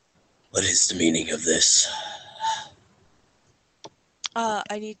 "What is the meaning of this?"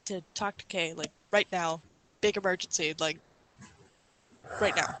 I need to talk to Kay, like, right now. Big emergency, like,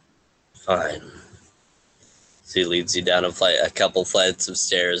 right now. Fine. So he leads you down a couple flights of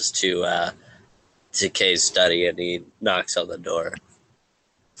stairs to Kay's study, and he knocks on the door.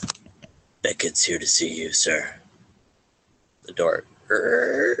 "Beckett's here to see you, sir." The door.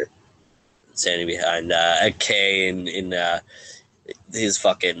 Standing behind Kay in his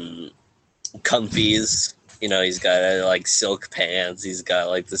fucking comfies. You know, he's got like silk pants. He's got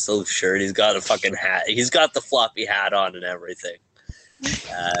like the silk shirt. He's got a fucking hat. He's got the floppy hat on and everything.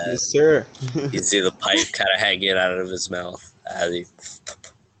 Yes, sir. You see the pipe kind of hanging out of his mouth.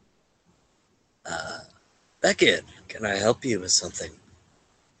 Beckett, can I help you with something?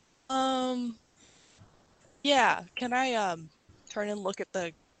 Yeah, can I turn and look at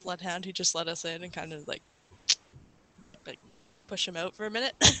the bloodhound who just let us in and kind of like push him out for a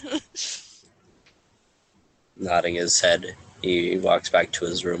minute? Nodding his head, he walks back to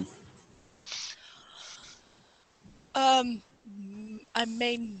his room. I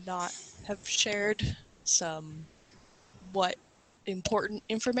may not have shared some important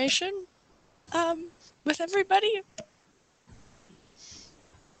information with everybody.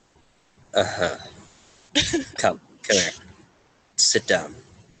 Uh-huh. Come here. Sit down.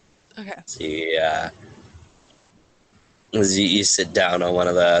 Okay. So you sit down on one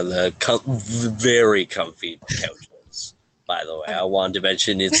of the very comfy couches, by the way. Okay. I wanted to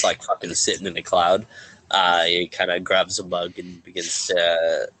mention it's like fucking sitting in a cloud. He kind of grabs a mug and begins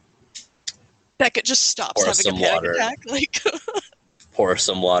to Beckett just stops pour having a some panic water. attack. Like, Pour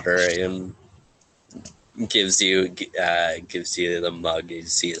some water and gives you the mug. You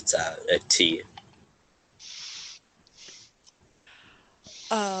see it's a tea.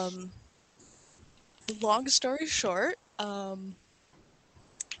 long story short,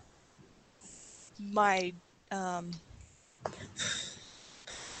 my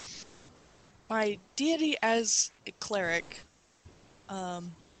my deity as a cleric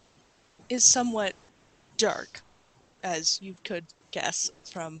is somewhat dark, as you could guess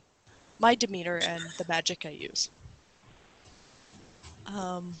from my demeanor and the magic I use.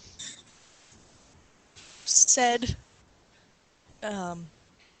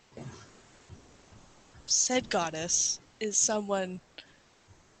 Said goddess is someone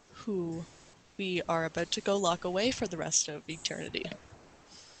who we are about to go lock away for the rest of eternity.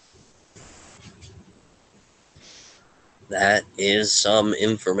 That is some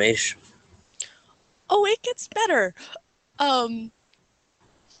information. Oh, it gets better.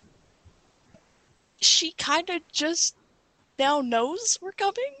 She kind of just now knows we're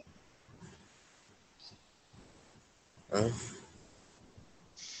coming. Well,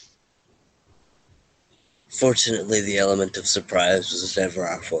 fortunately, the element of surprise was never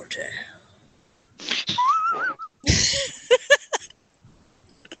our forte.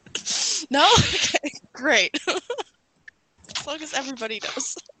 No? Okay, great. As long as everybody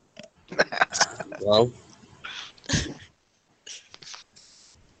knows. Well,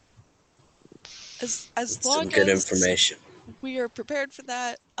 As some long good as information. we are prepared for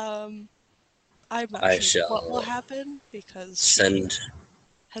that, I'm not I sure what will shall happen because she send.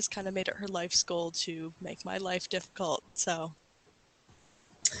 has kind of made it her life's goal to make my life difficult, so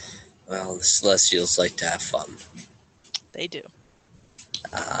Well, the Celestials like to have fun. they do.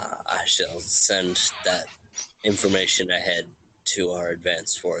 I shall send that information ahead to our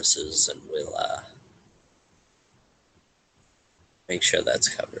advanced forces, and we'll make sure that's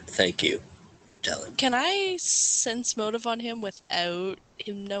covered. Thank you for telling me. Can I sense motive on him without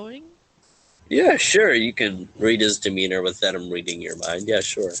him knowing? Yeah, sure. You can read his demeanor without him reading your mind. Yeah,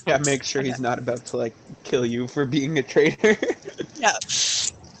 sure. Yeah, make sure he's not about to like kill you for being a traitor. Yeah.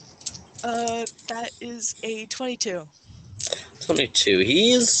 That is a 22. 22.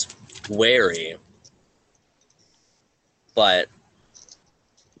 He's wary, but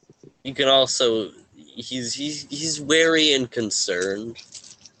you can also he's wary and concerned,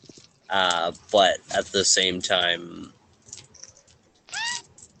 but at the same time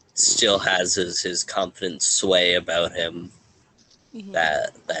still has his confident sway about him Mm-hmm.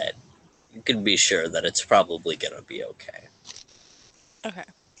 that you can be sure that it's probably gonna be okay. Okay.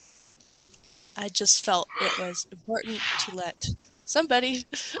 I just felt it was important to let somebody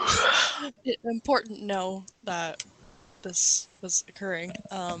important know that this was occurring.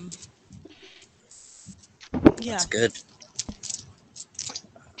 Yeah. That's good.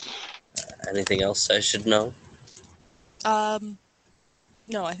 Anything else I should know?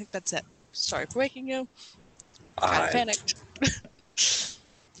 No, I think that's it. Sorry for waking you. Kind of I've panicked.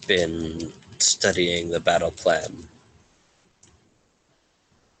 been studying the battle plan.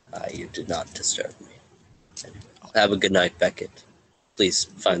 You did not disturb me. Anyway, have a good night, Beckett. Please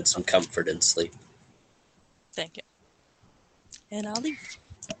find some comfort and sleep. Thank you. And I'll leave.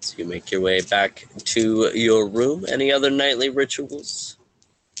 So you make your way back to your room. Any other nightly rituals?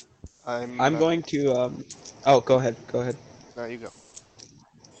 I'm going to. Oh, go ahead. Go ahead. No, you go.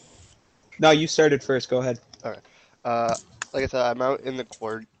 No, you started first. Go ahead. All right. Like I said, I'm out in the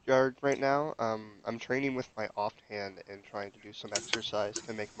courtyard right now. I'm training with my offhand and trying to do some exercise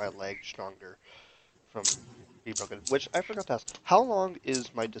to make my legs stronger from being broken. Which I forgot to ask. How long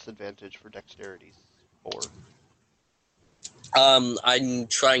is my disadvantage for dexterity for? I'm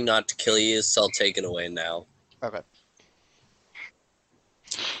trying not to kill you. It's all taken away now. Okay.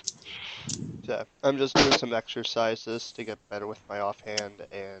 So I'm just doing some exercises to get better with my offhand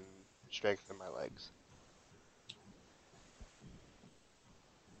and strengthen my legs.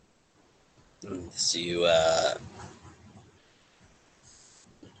 So you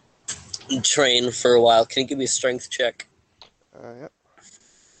train for a while. Can you give me a strength check? Yep.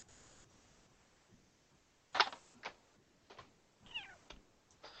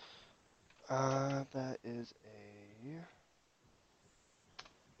 That is a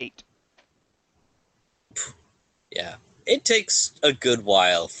 8. Yeah. It takes a good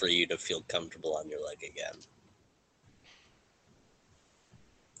while for you to feel comfortable on your leg again.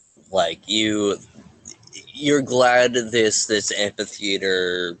 Like you're glad this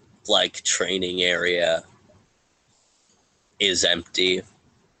amphitheater like training area is empty,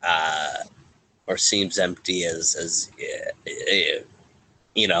 or seems empty as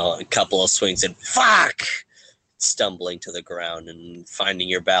you know, a couple of swings and fuck, stumbling to the ground and finding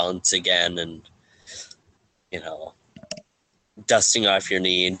your balance again, and you know, dusting off your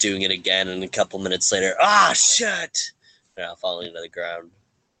knee and doing it again, and a couple minutes later, shit, falling to the ground.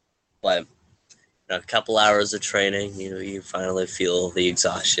 But a couple hours of training, you finally feel the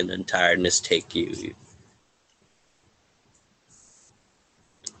exhaustion and tiredness take you.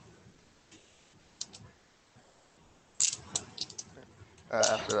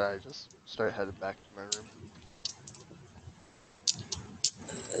 After that, I just start headed back to my room.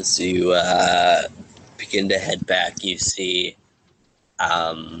 As you begin to head back, you see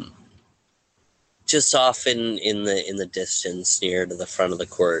just off in the distance, near to the front of the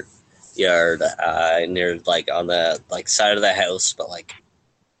courtyard, near like on the like side of the house, but like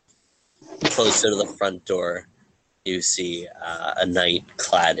closer to the front door, you see a knight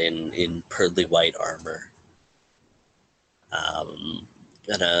clad in pearly white armor,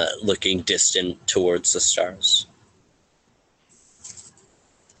 kind of looking distant towards the stars.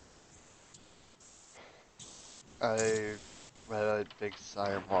 I let a big sigh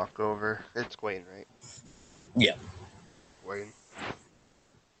and walk over. It's Gwen, right? Yeah. Gwen.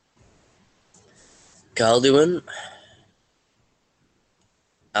 Galduin,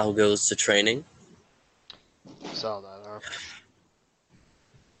 how goes the training? Saw that, huh?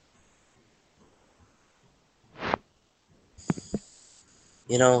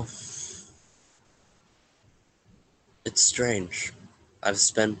 You know, it's strange. I've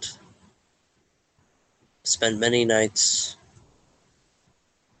spent many nights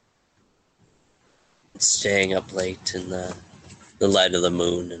staying up late in the light of the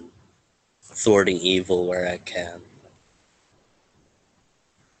moon and thwarting evil where I can.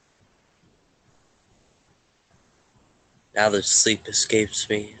 Now that sleep escapes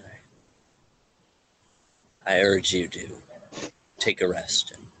me, I urge you to take a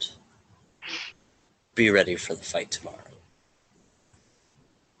rest and be ready for the fight tomorrow.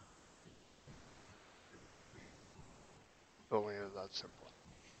 If only it was that simple.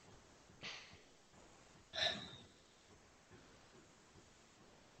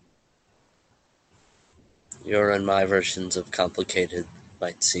 Your and my versions of complicated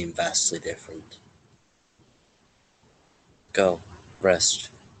might seem vastly different. Go, rest.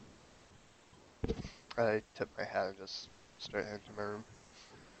 I tip my hat and just start heading to my room.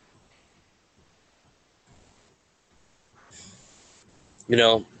 You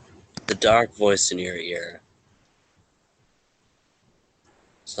know, the dark voice in your ear,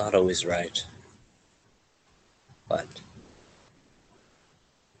 it's not always right. But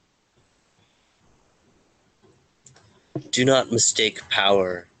do not mistake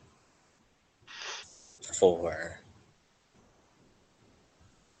power for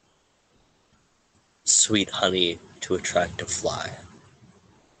sweet honey to attract a fly.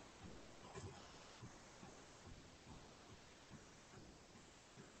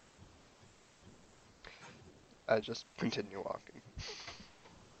 I just continue walking.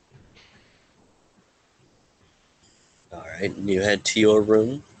 Alright, and you head to your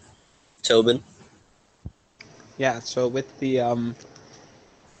room, Tobin? Yeah, so with the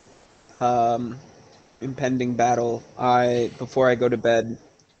impending battle, before I go to bed,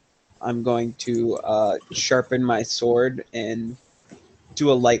 I'm going to sharpen my sword and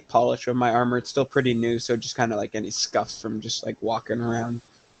do a light polish of my armor. It's still pretty new, so just kind of like any scuffs from just like walking around.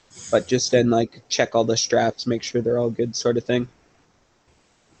 But just then, like, check all the straps, make sure they're all good, sort of thing.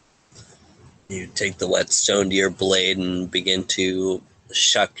 You take the whetstone to your blade and begin to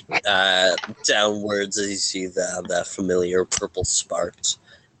shuck downwards as you see the familiar purple sparks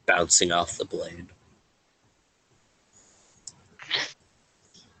bouncing off the blade.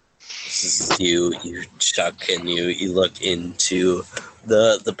 This is you chuck and you look into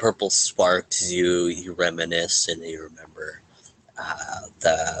the purple sparks. You reminisce and you remember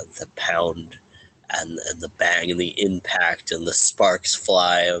the pound and the bang and the impact and the sparks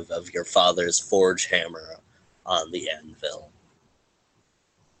fly of your father's forge hammer on the anvil.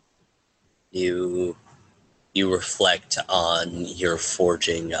 You reflect on your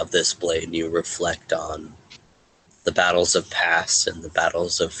forging of this blade. You reflect on the battles of past and the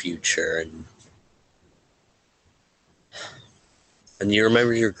battles of future, and you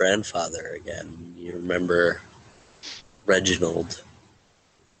remember your grandfather again. You remember Reginald.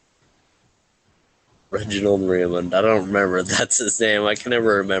 Reginald Raymond. I don't remember if that's his name. I can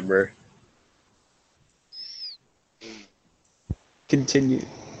never remember. Continue.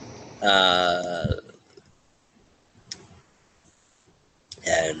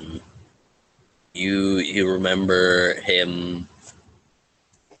 And you remember him,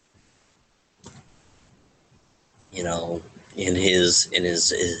 you know, in his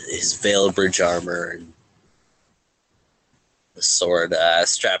veiled bridge armor and the sword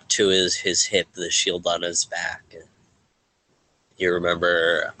strapped to his hip, the shield on his back. You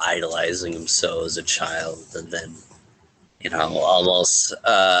remember idolizing him so as a child, and then, you know, almost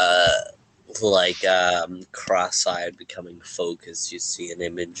like cross-eyed becoming focused. You see an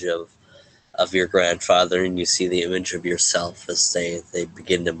image of your grandfather, and you see the image of yourself as they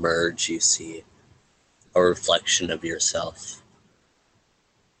begin to merge. You see a reflection of yourself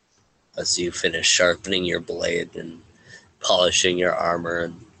as you finish sharpening your blade and polishing your armor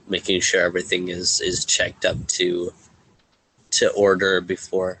and making sure everything is checked up to order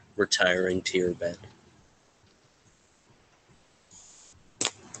before retiring to your bed.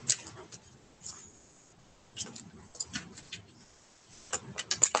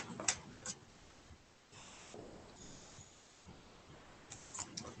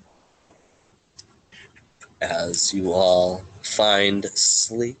 As you all find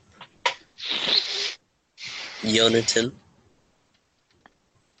sleep, Yonatan,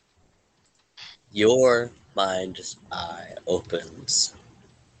 your mind's eye opens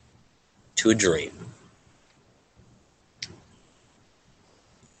to a dream. Do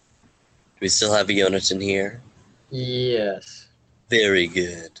we still have a Yonatan here? Yes. Very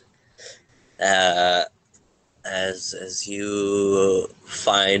good. As you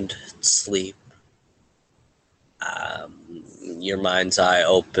find sleep, your mind's eye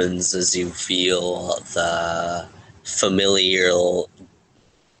opens as you feel the familial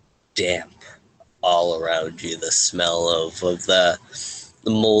damp all around you, the smell of the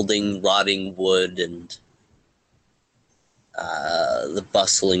molding, rotting wood and the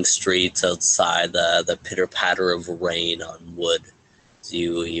bustling streets outside, the pitter-patter of rain on wood. As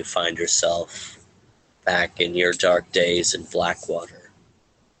you find yourself back in your dark days in Blackwater.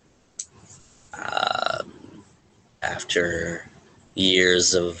 After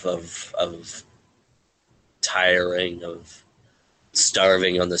years of tiring, of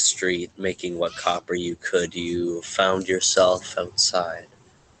starving on the street, making what copper you could, you found yourself outside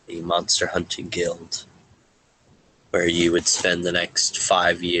the Monster Hunting Guild, where you would spend the next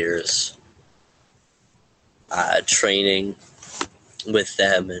 5 years training with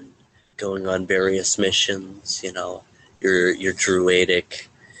them and going on various missions. You know, your druidic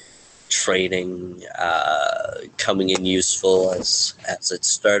training coming in useful as it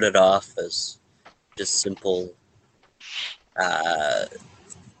started off as just simple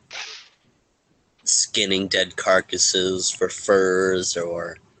skinning dead carcasses for furs,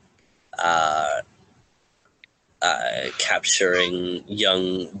 or capturing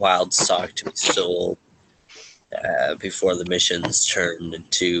young wild stock to be sold, before the missions turned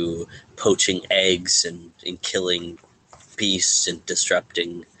into poaching eggs and killing beasts and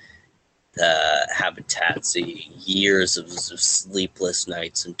disrupting the habitats. Years of sleepless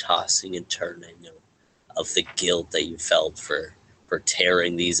nights and tossing and turning of the guilt that you felt for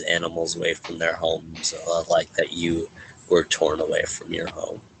tearing these animals away from their homes, like that you were torn away from your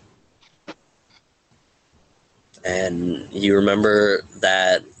home. And you remember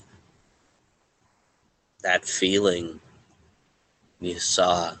that feeling. You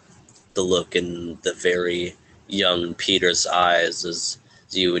saw the look in the very young Peter's eyes as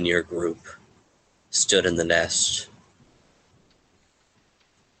you and your group stood in the nest.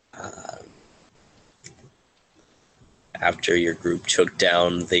 After your group took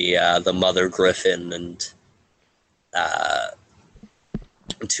down the mother griffin and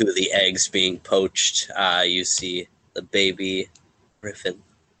two of the eggs being poached, you see the baby griffin,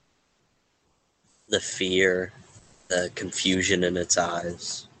 the fear, the confusion in its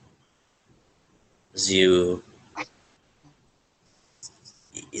eyes. As you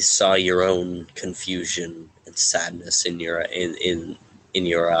saw your own confusion and sadness in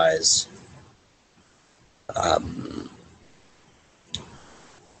your eyes.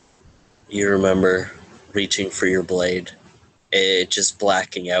 You remember reaching for your blade, it just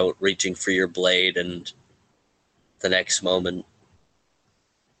blacking out, reaching for your blade, and the next moment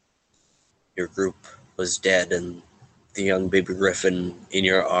your group was dead and the young baby griffin in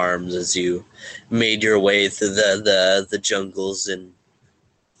your arms as you made your way through the jungles in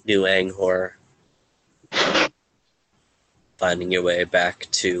New Angkor, finding your way back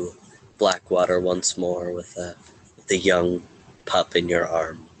to Blackwater once more with the young pup in your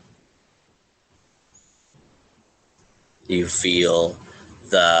arm. You feel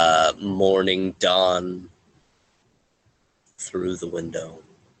the morning dawn through the window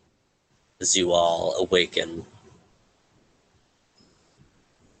as you all awaken.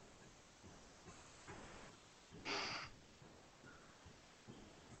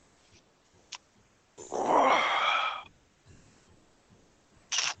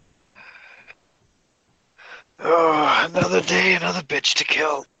 Oh, another day, another bitch to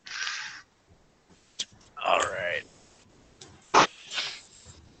kill. Alright.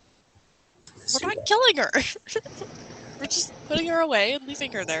 We're not killing her. We're just putting her away and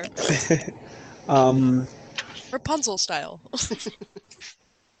leaving her there. Rapunzel style.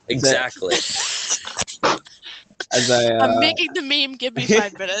 Exactly. As I I'm making the meme. Give me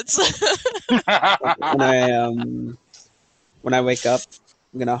 5 minutes. when I wake up,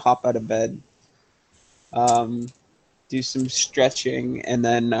 I'm gonna hop out of bed, do some stretching, and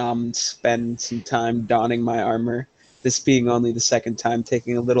then spend some time donning my armor. This being only the second time,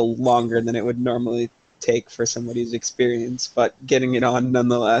 taking a little longer than it would normally take for somebody's experience, but getting it on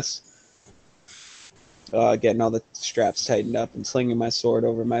nonetheless. Getting all the straps tightened up and slinging my sword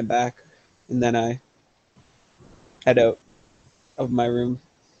over my back, and then I head out of my room.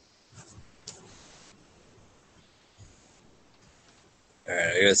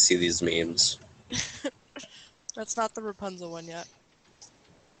 Alright, I gotta see these memes. That's not the Rapunzel one yet.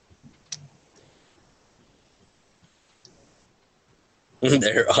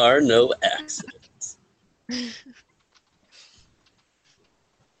 There are no accidents.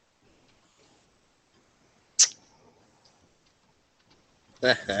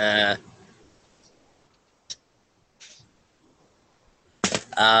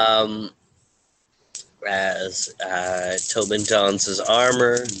 As Tobin dons his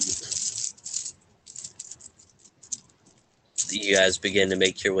armor, you guys begin to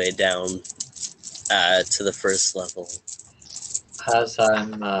make your way down to the first level. As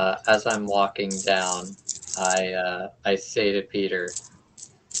I'm walking down, I say to Peter,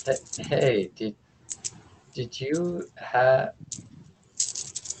 "Hey, did you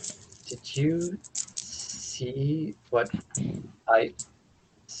see what I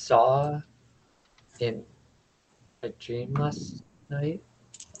saw in a dream last night?"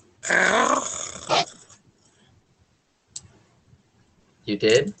 You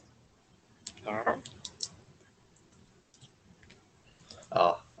did?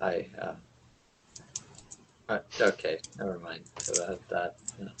 Oh, okay, never mind about that.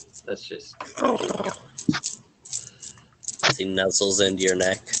 No, that's just. As he nuzzles into your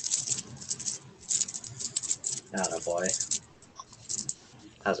neck. Attaboy.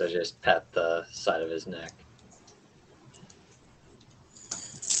 As I just pet the side of his neck.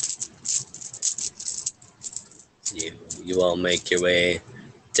 You all make your way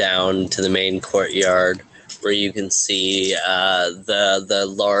down to the main courtyard, where you can see the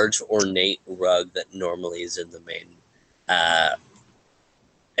large ornate rug that normally is in the main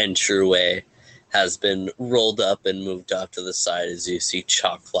entryway has been rolled up and moved off to the side as you see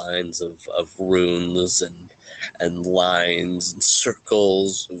chalk lines of runes and lines and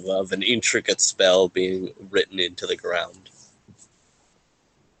circles of an intricate spell being written into the ground.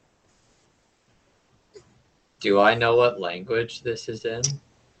 Do I know what language this is in?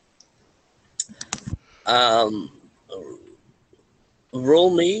 Roll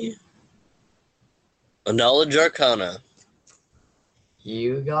me a knowledge arcana.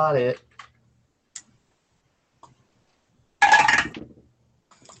 You got it.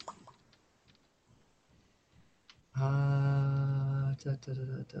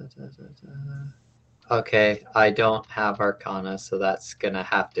 Okay, I don't have Arcana, so that's gonna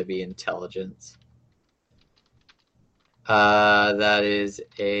have to be Intelligence. That is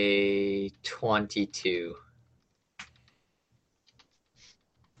a 22.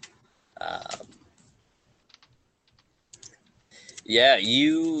 Yeah,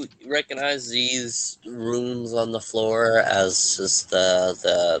 you recognize these runes on the floor as just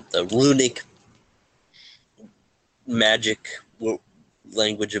the runic magic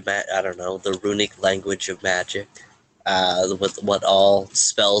language of I don't know, the runic language of magic. With what all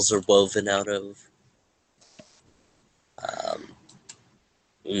spells are woven out of.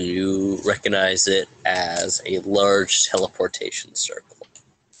 You recognize it as a large teleportation circle.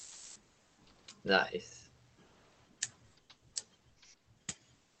 Nice.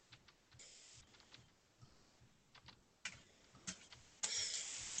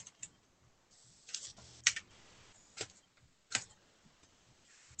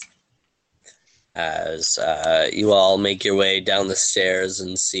 as you all make your way down the stairs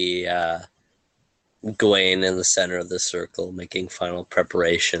and see Gawain in the center of the circle making final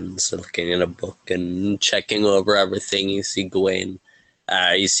preparations, looking at a book and checking over everything. You see Gawain,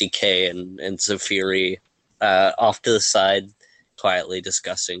 you see Kay and Zafiri off to the side, quietly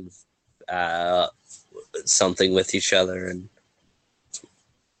discussing something with each other, and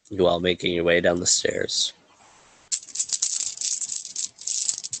you all making your way down the stairs.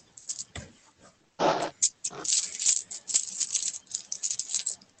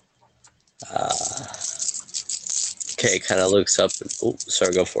 Kay kind of looks up and, oh,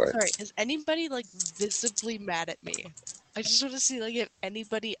 sorry, go for it. Sorry, is anybody like visibly mad at me? I just want to see like if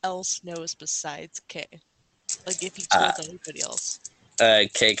anybody else knows besides Kay. Like if he told anybody else.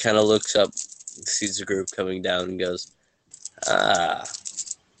 Kay kind of looks up, sees the group coming down, and goes, "Ah,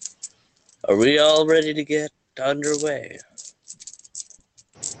 are we all ready to get underway?"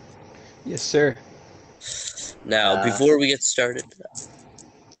 Yes, sir. Now, before we get started,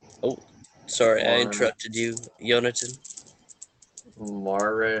 oh, sorry, I interrupted you, Yonatan.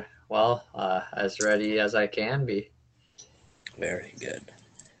 As ready as I can be. Very good.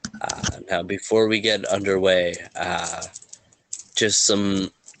 Now, before we get underway, just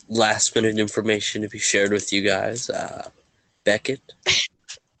some last-minute information to be shared with you guys. Beckett,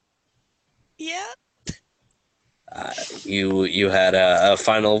 Yeah. you had a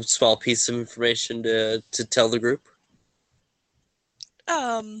final small piece of information to tell the group.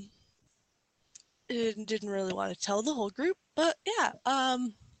 Didn't really want to tell the whole group, but yeah.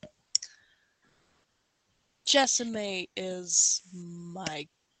 Jessame is my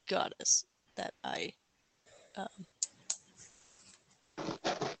goddess that I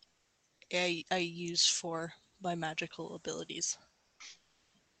use for my magical abilities.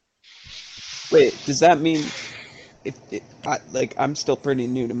 Wait, does that mean I'm still pretty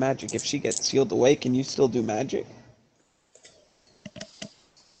new to magic? If she gets sealed away, can you still do magic?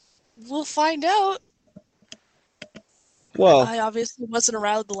 We'll find out. Well, I obviously wasn't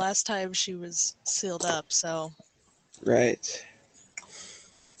around the last time she was sealed up, so. right.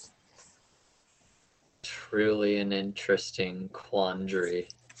 Truly an interesting quandary.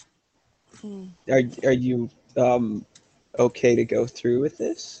 Are you okay to go through with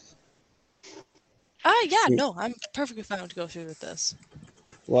this? Yeah, no, I'm perfectly fine to go through with this.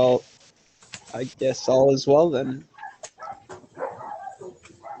 Well, I guess all is well then.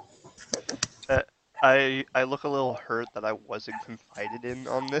 I look a little hurt that I wasn't confided in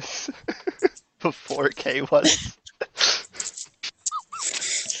on this before Kay was.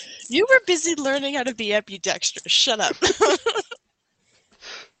 You were busy learning how to be ambidextrous. Shut up.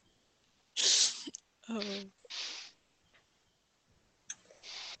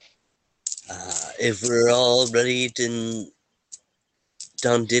 If we're all ready and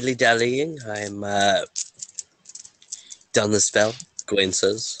done dilly-dallying, I'm done the spell, Gawain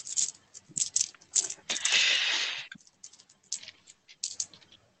says.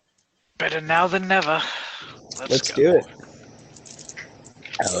 Better now than never. Let's go. do it.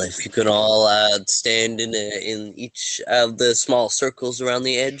 Well, if you can all stand in each of the small circles around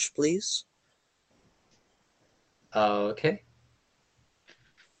the edge, please. Okay.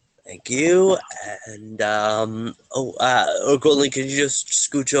 Thank you. And, Golden, could you just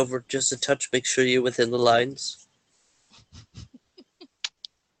scooch over just a touch, make sure you're within the lines?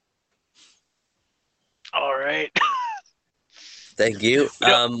 All right. Thank you.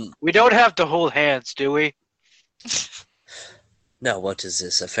 We don't have to hold hands, do we? Now, what is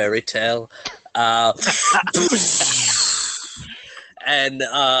this, a fairy tale? And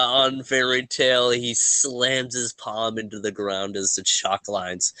on Fairy Tale, he slams his palm into the ground as the chalk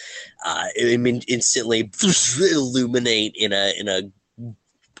lines instantly illuminate in a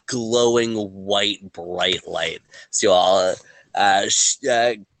glowing white bright light. So you all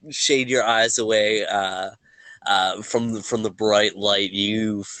shade your eyes away from the bright light.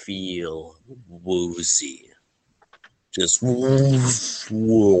 You feel woozy. Just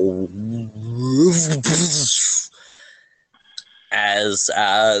as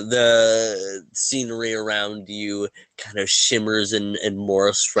the scenery around you kind of shimmers and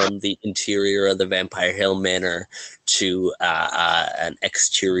morphs from the interior of the Vampire Hill Manor to an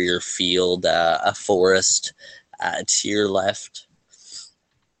exterior field, a forest to your left.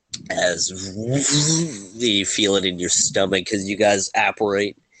 As you feel it in your stomach as you guys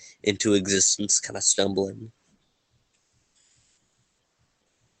apparate into existence, kind of stumbling.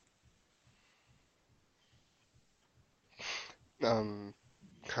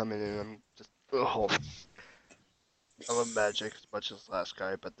 Coming in, I'm just I'm a magic as much as last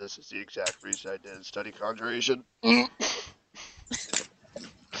guy, but this is the exact reason I didn't study conjuration.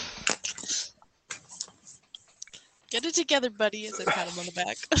 Get it together, buddy, as I pat him on the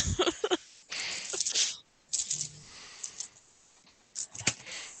back.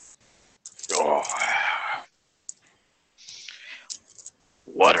 Oh,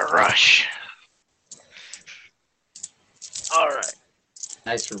 what a rush. All right.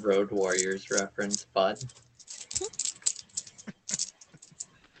 Nice Road Warriors reference, bud.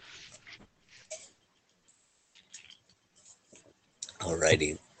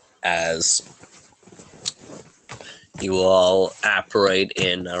 Alrighty. As you all apparate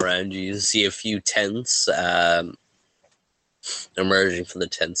in around you, see a few tents. Emerging from the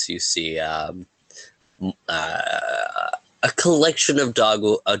tents, you see a collection of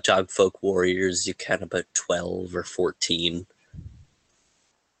dog folk warriors. You count about 12 or 14.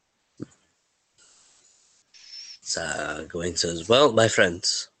 Gawain says, "Well, my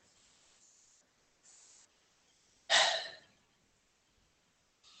friends,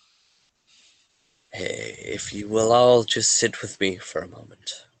 hey, if you will all just sit with me for a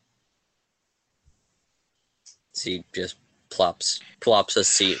moment." So he just plops a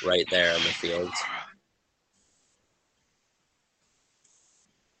seat right there in the fields.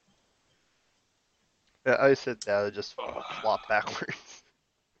 Yeah, I sit down and just flop backwards.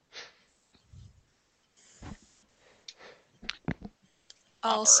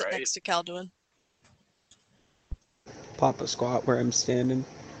 I'll sit Alright. next to Calduin. Pop a squat where I'm standing.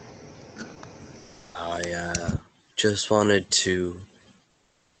 I just wanted to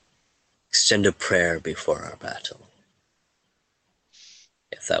extend a prayer before our battle.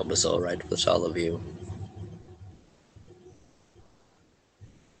 If that was all right with all of you.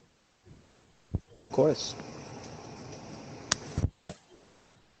 Of course.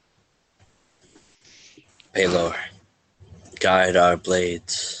 Paylor, guide our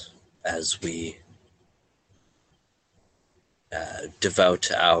blades as we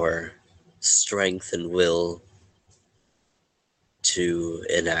devote our strength and will to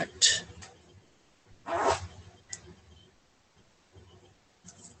enact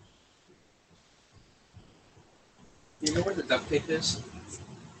You know where the duct tape is?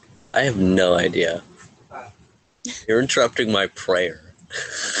 I have no idea. You're interrupting my prayer.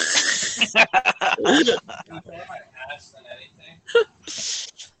 More my ass than anything.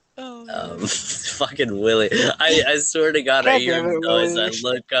 Oh, Fucking Willie. I swear to God, I God hear damn a it, noise, Willie. I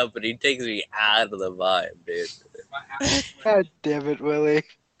look up, and he takes me out of the vibe, dude. My ass. God damn it, Willie.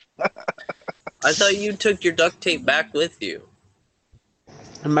 I thought you took your duct tape back with you.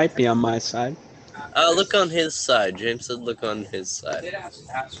 It might be on my side. Look on his side. James said look on his I side. did ask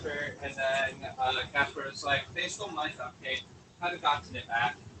Casper, and then Casper was like, they stole my duct tape. Haven't gotten it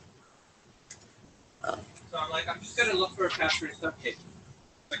back. Oh. So I'm like, I'm just gonna look for Casper's duct tape.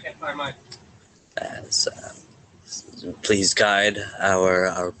 I can't find mine. As, please guide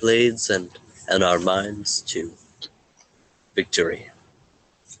our blades and our minds to victory.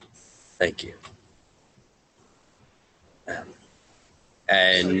 Thank you. So you're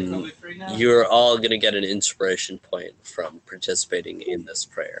And totally free now? you're all going to get an inspiration point from participating in this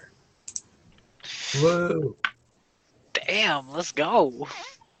prayer. Woo! Damn, let's go.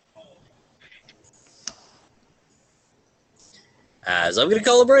 As I'm going to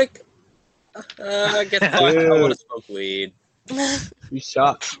call a break. Get fucked. I want to smoke weed. You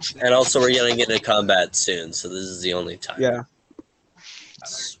suck. And also, we're going to get into combat soon, so this is the only time. Yeah.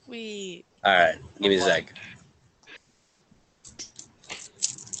 sweet. Alright, give me a sec.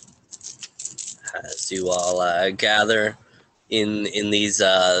 As you all gather in these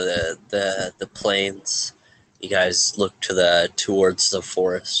the plains, you guys look towards the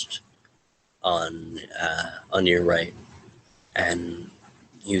forest on your right, and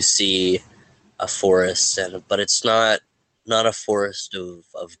you see a forest, but it's not a forest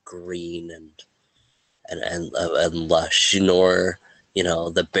of green and lush, nor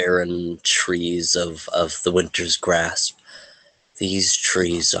the barren trees of the winter's grasp. These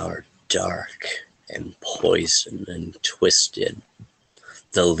trees are dark and poisoned and twisted.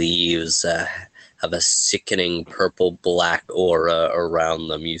 The leaves have a sickening purple-black aura around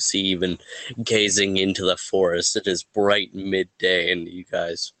them. You see, even gazing into the forest, it is bright midday, and you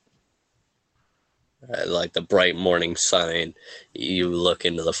guys, like the bright morning sun, and you look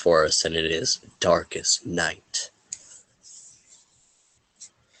into the forest, and it is dark as night.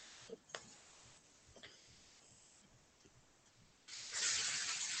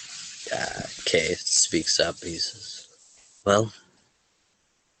 Kay speaks up. He says, "Well,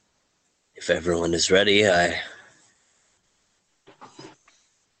 if everyone is ready, I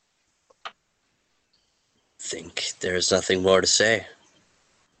think there's nothing more to say.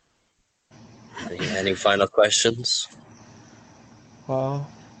 Any final questions?" Well,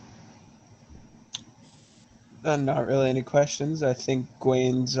 Not really any questions. I think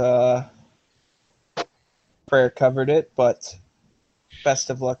Gwen's prayer covered it, but best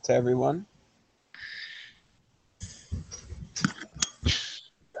of luck to everyone.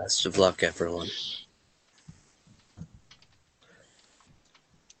 Best of luck, everyone.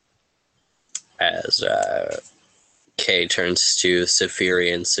 As Kay turns to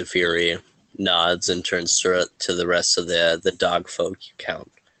Saphiri, and Saphiri nods and turns to the rest of the dog folk. You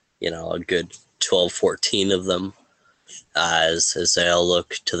count, a good 12, 14 of them, as they all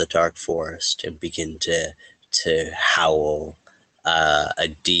look to the dark forest and begin to howl a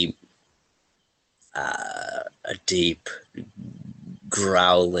deep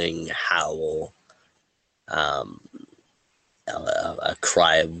growling howl, a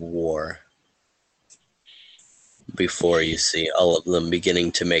cry of war. Before you see all of them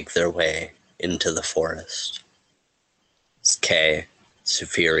beginning to make their way into the forest. As Kay,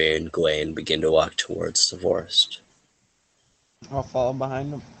 Saphiri, and Gwaine begin to walk towards the forest. I'll follow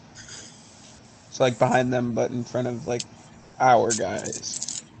behind them. It's like behind them, but in front of like our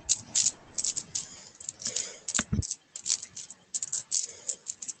guys.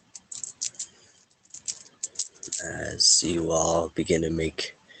 As you all begin to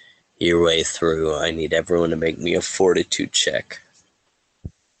make your way through, I need everyone to make me a fortitude check.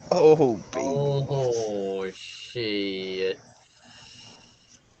 Oh, baby. Oh shit!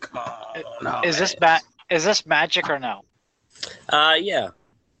 No. Is this magic or no? Yeah.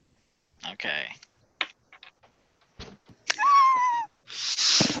 Okay.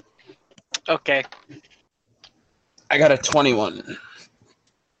 Okay. I got a 21.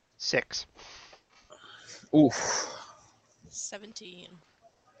 6. Oof. 17.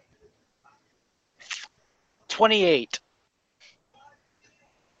 28.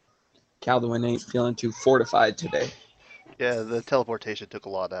 Calduin ain't feeling too fortified today. Yeah, the teleportation took a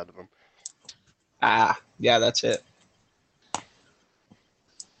lot out of him. Ah, yeah, that's it.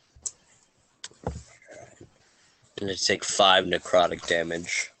 I'm going to take 5 necrotic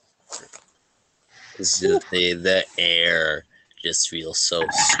damage. The air just feels so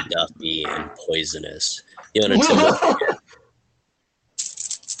stuffy and poisonous. You want to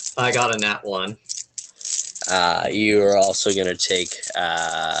I got a nat 1. you are also going to take,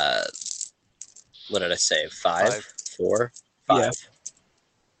 what did I say, 5? 4? 5.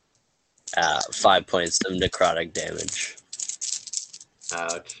 Yeah. 5 points of necrotic damage.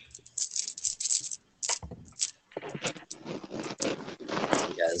 Ouch.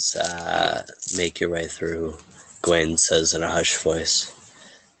 You guys make your way through. Gwen says in a hushed voice,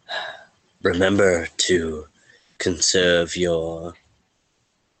 remember to conserve your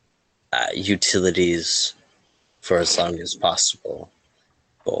utilities for as long as possible.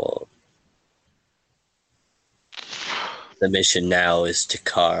 For the mission now is to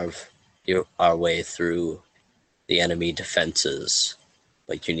carve our way through the enemy defenses,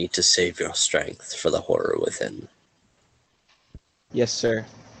 but you need to save your strength for the horror within. Yes, sir.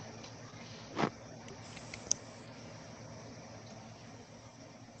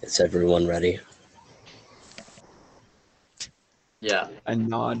 Is everyone ready? Yeah. I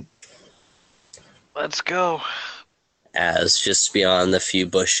nod. Let's go. As just beyond the few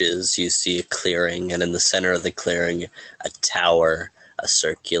bushes, you see a clearing, and in the center of the clearing, a tower, a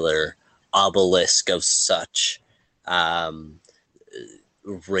circular obelisk of such,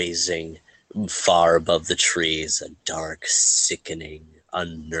 raising far above the trees, a dark, sickening,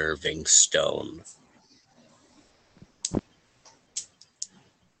 unnerving stone.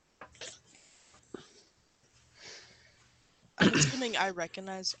 I'm assuming I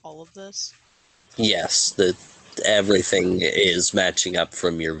recognize all of this. Yes, everything is matching up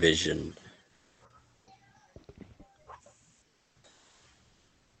from your vision.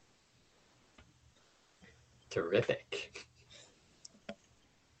 Terrific.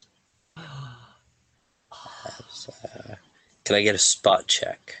 Can I get a spot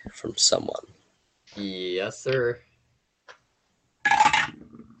check from someone? Yes, sir.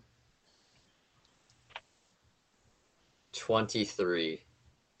 $23.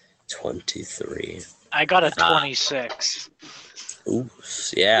 23. I got a 26. Ooh,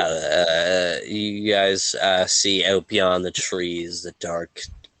 yeah. You guys see out beyond the trees, the dark,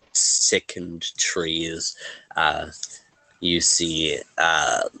 sickened trees. You see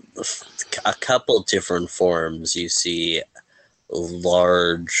a couple different forms. You see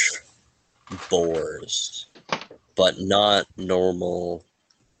large boars, but not normal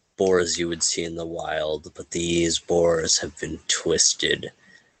boars you would see in the wild. But these boars have been twisted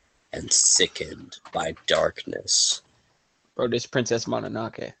and sickened by darkness. Bro, this Princess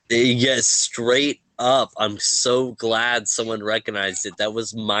Mononoke. They get straight up. I'm so glad someone recognized it. That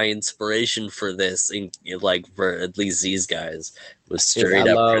was my inspiration for this, like for at least these guys, was Dude, I straight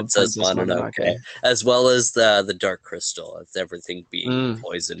up love Princess Princess Mononoke, Mononoke. as well as the Dark Crystal, as everything being Mm,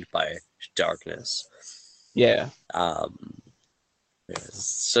 poisoned by darkness. yeah. Yeah,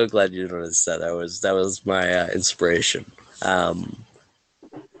 so glad you noticed that. That was my inspiration. Um,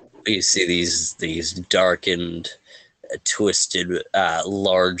 you see these darkened, twisted,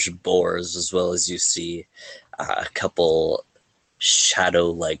 large boars, as well as you see a couple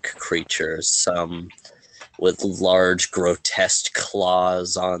shadow-like creatures, some with large, grotesque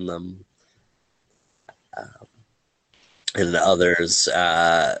claws on them, and others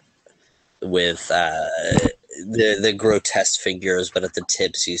with the grotesque figures, but at the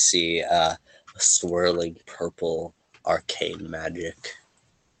tips you see a swirling purple arcane magic.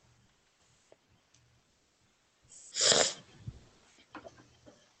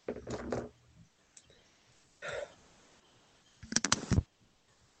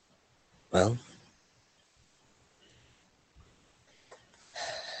 Well,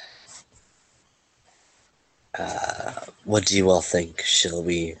 what do you all think? Shall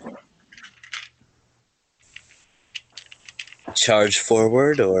we charge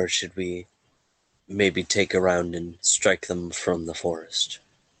forward, or should we maybe take a round and strike them from the forest?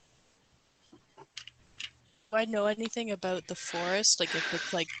 Do I know anything about the forest? Like if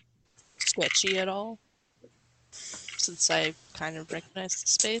it's like sketchy at all? Since I kind of recognize the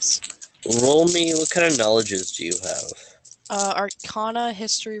space. Roll me. What kind of knowledges do you have? Arcana,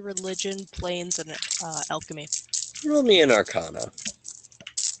 history, religion, planes, and alchemy. Roll me an Arcana.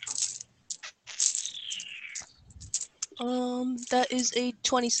 That is a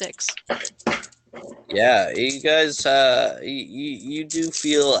 26. Yeah, you guys, you do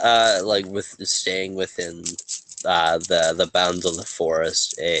feel like with staying within the bounds of the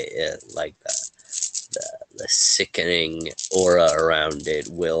forest, like the sickening aura around it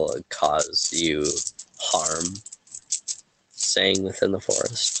will cause you harm. Staying within the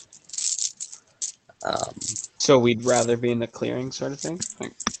forest. So we'd rather be in the clearing, sort of thing.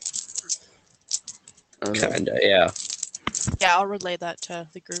 Like, Kinda, yeah. Yeah, I'll relay that to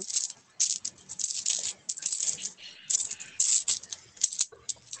the group.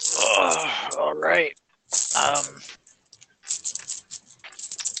 All right.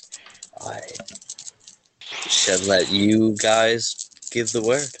 I shall let you guys give the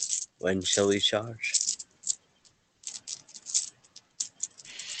word. When shall we charge?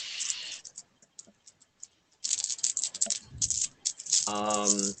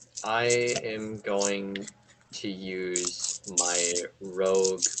 I am going to use my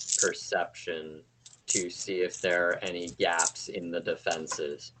rogue perception to see if there are any gaps in the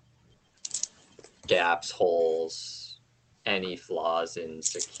defenses. Gaps, holes, any flaws in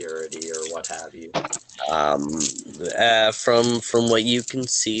security or what have you. From what you can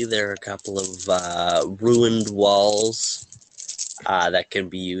see, there are a couple of ruined walls that can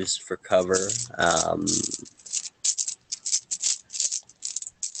be used for cover.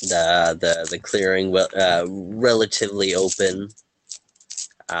 The clearing relatively open.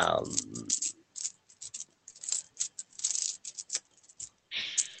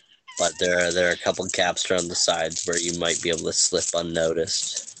 But there are a couple gaps around the sides where you might be able to slip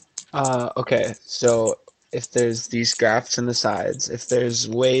unnoticed. Okay, so if there's these gaps in the sides, if there's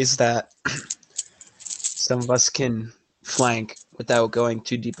ways that some of us can flank without going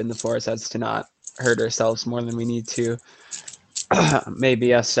too deep in the forest as to not hurt ourselves more than we need to,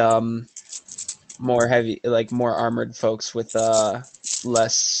 maybe us more heavy, like more armored folks with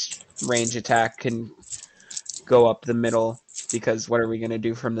less range attack can go up the middle, because what are we going to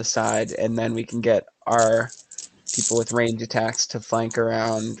do from the side? And then we can get our people with range attacks to flank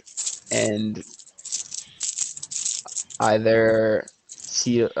around and either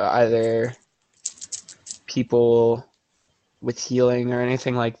people with healing or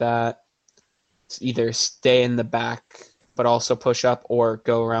anything like that either stay in the back but also push up, or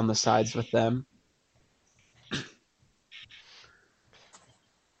go around the sides with them.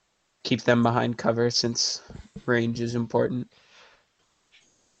 Keep them behind cover since range is important.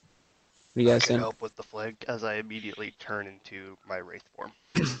 What do you I guys can think? help with the flank as I immediately turn into my wraith form.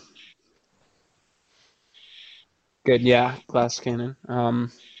 Good, yeah, glass cannon.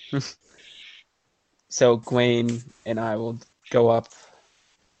 So Gwaine and I will go up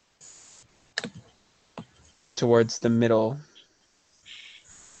towards the middle.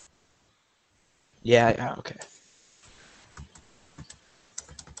 Yeah, okay.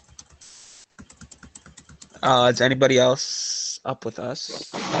 Is anybody else up with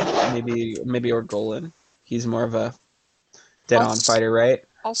us? Maybe Orgolan. He's more of a dead-on fighter, right?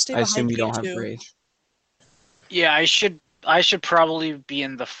 I'll stay I assume behind you you don't have too. rage. Yeah, I should probably be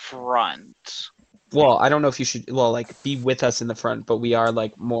in the front. Well, I don't know if you should, well, like, be with us in the front, but we are,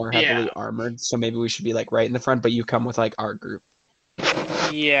 like, more heavily Yeah. armored, so maybe we should be, like, right in the front, but you come with, like, our group.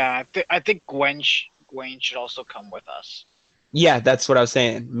 Yeah, I think Gwen should also come with us. Yeah, that's what I was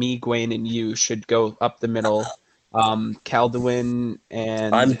saying. Me, Gwen, and you should go up the middle. Calduin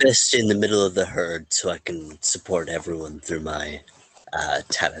and... I'm best in the middle of the herd, so I can support everyone through my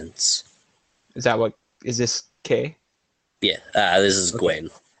talents. Is that what... Is this Kay? Yeah, this is Okay. Gwen.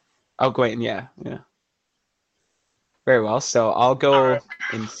 Oh, Gwen, yeah. Very well, so I'll go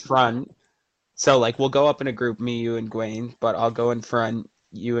in front. So, like, we'll go up in a group, me, you, and Gwen, but I'll go in front,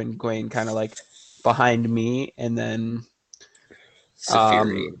 you and Gwen kind of, like, behind me, and then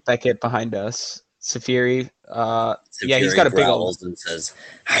Safiri. Beckett behind us. Safiri, yeah, he's Safiri got a big old... growls and says,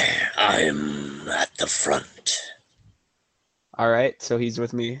 I am at the front. Alright, so he's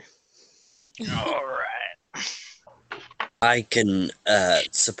with me. All right. I can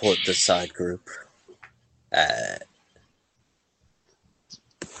support the side group.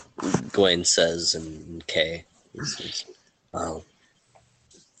 Gwen says, and Kay says, well,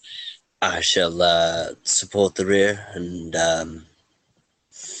 I shall support the rear and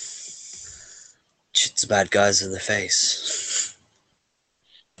shoot the bad guys in the face.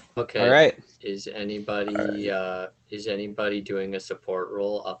 Okay. Alright. Is anybody doing a support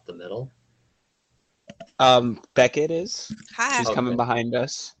roll up the middle? Beckett is. Hi. She's coming behind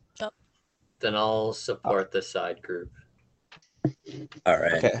us. Then I'll support the side group. All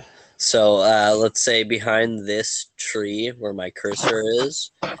right. Okay. So let's say behind this tree where my cursor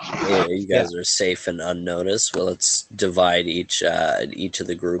is, you guys are safe and unnoticed. Well, let's divide each of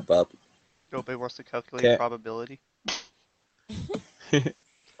the group up. Nobody wants to calculate probability.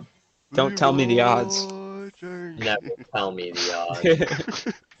 Don't tell me the odds. Never tell me the odds.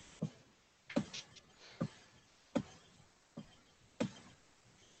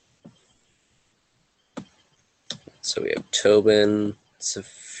 So we have Tobin,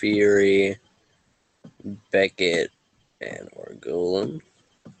 Safiri, Beckett, and Orgolan.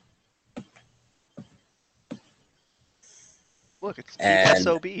 Look, it's And-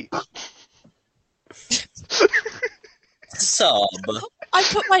 SOB. Sub. I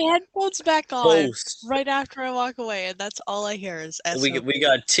put my headphones back on Boast. right after I walk away, and that's all I hear is SOB. We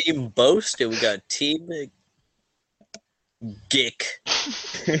got Team Boast and we got Team Gick.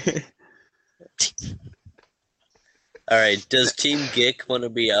 All right, does Team Gick want to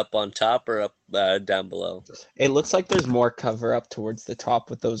be up on top or up down below? It looks like there's more cover up towards the top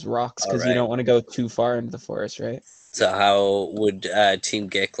with those rocks because you Alright. don't want to go too far into the forest, right? So how would Team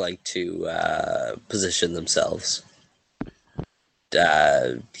Gick like to position themselves?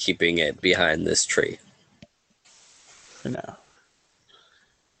 Keeping it behind this tree. For now.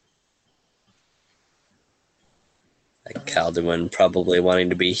 Like Calduin probably wanting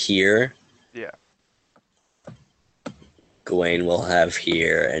to be here. Yeah. Gawain will have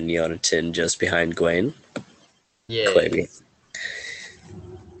here, and Yonatan just behind Gawain. Yeah. Quavy.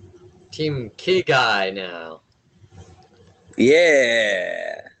 Team Key Guy now.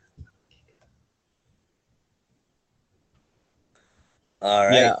 Yeah. All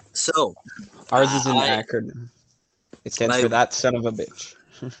right. Yeah. So Ours is an I- acronym. It stands I- for that son of a bitch.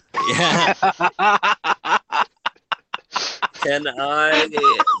 yeah. Can I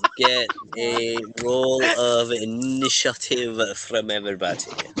get a roll of initiative from everybody?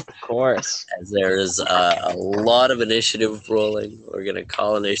 Of course. As there is a lot of initiative rolling. We're going to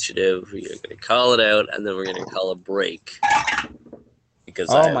call initiative, you're going to call it out, and then we're going to call a break. Because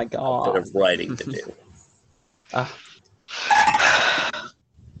I have my a bit god. of writing to do.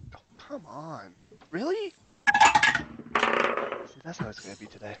 Come on. Really? See, that's how it's going to be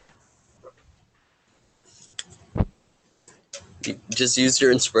today. You just use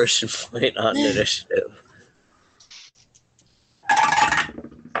your inspiration point on initiative.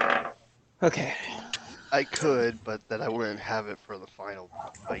 Okay. I could, but then I wouldn't have it for the final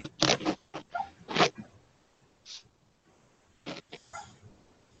fight.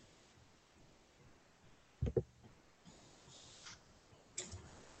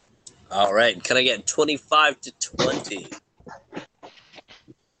 All right, can I get 25 to 20?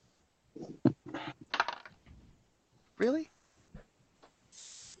 Really?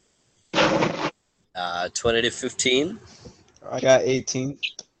 20 to 15? I got 18.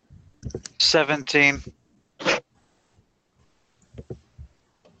 17.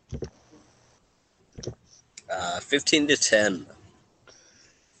 15 to 10.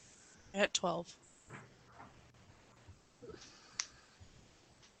 At 12.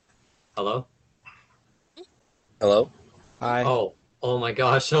 Hello? Hello? Hi. Oh, Oh my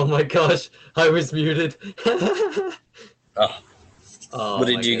gosh, I was muted. Oh, Oh what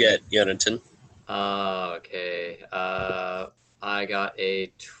my did you goodness. get, Yonatan? Okay. I got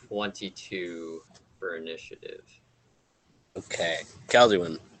a 22 for initiative. Okay.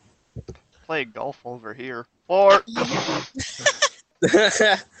 Calduin. Playing golf over here. 4.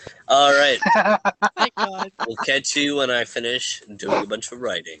 All right. My God. We'll catch you when I finish doing a bunch of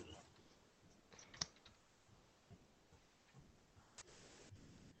writing.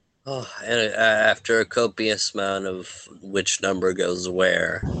 Oh, and after a copious amount of which number goes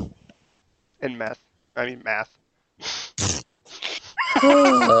where. In math.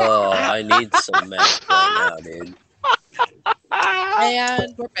 Oh, I need some math right now, dude.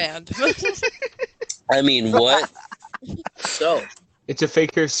 And we're banned. I mean, what? So, It's a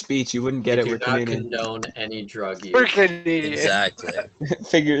figure of speech. You wouldn't get I it. do We're not Canadian. condone any drug use. We're Canadian. exactly.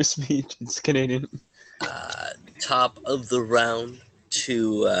 Figure of speech. It's Canadian. Top of the round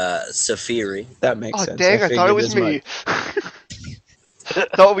to Safiri. That makes Oh sense. dang! I thought it figured was as me. much.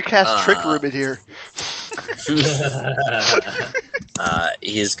 Thought we cast Trick Room in here.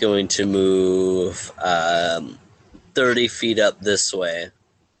 He's going to move 30 feet up this way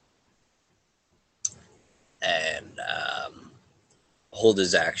and hold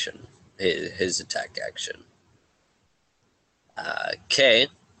his action, his attack action. K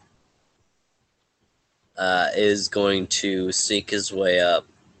is going to sneak his way up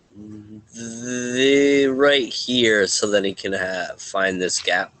right here so that he can find this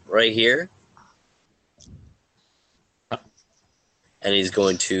gap right here. And he's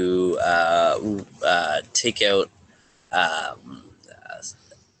going to take out a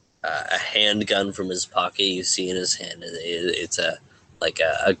handgun from his pocket. You see in his hand, it's a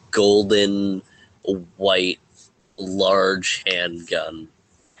golden white large handgun.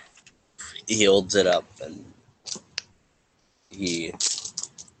 He holds it up and he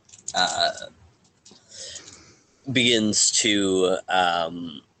begins to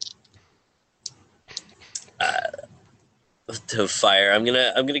fire. I'm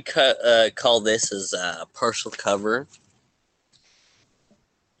gonna call this as partial cover.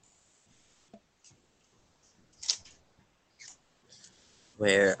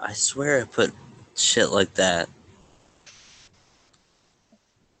 Where I swear I put shit like that.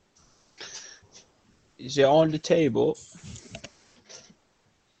 Is it on the table?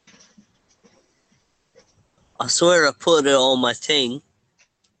 I swear I put it on my thing.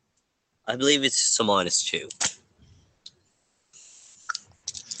 I believe it's just a -2.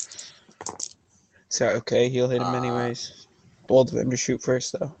 So okay, he'll hit him anyways. Bold of him to shoot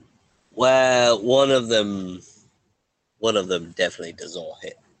first, though. Well, one of them definitely does all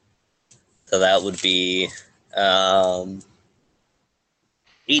hit. So that would be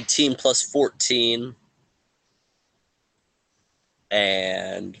 18 plus 14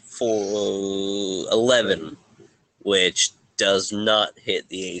 and 11, which does not hit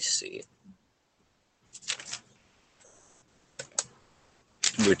the AC.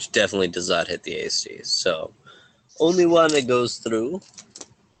 Which definitely does not hit the AC. So only one that goes through.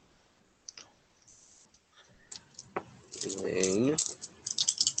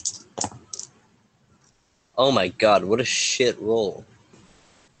 Oh my god, what a shit roll.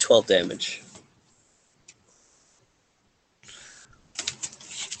 12 damage.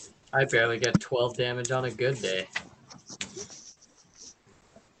 I barely get 12 damage on a good day.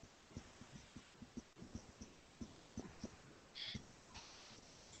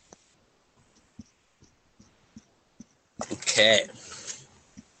 Okay.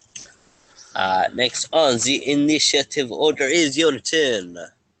 Next on the initiative order is your turn.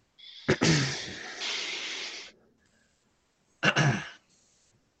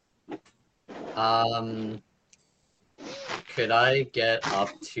 Could I get up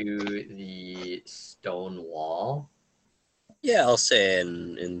to the stone wall? Yeah, I'll say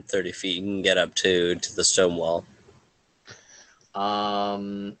in 30 feet you can get up to the stone wall.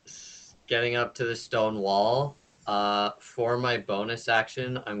 Getting up to the stone wall. For my bonus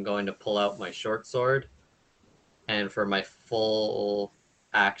action, I'm going to pull out my short sword. And for my full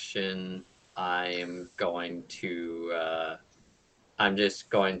action, I'm going to I'm just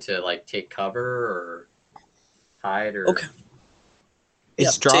going to like take cover or hide or Okay.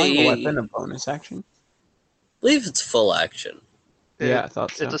 Is Yep, drawing a take- weapon a bonus action? I believe it's full action. Yeah, I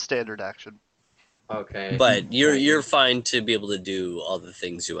thought so. It's a standard action. Okay. But you're fine to be able to do all the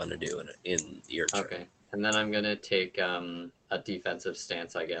things you want to do in your turn. Okay. And then I'm gonna take a defensive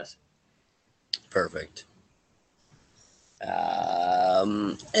stance, I guess. Perfect.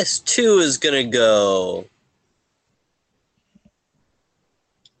 S2 is gonna go.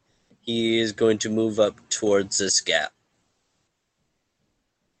 He is going to move up towards this gap.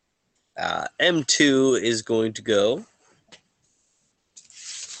 M2 is going to go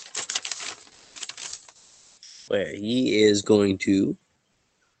where he is going to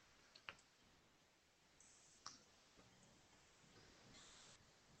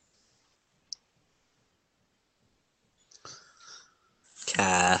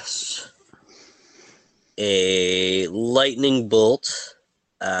cast a lightning bolt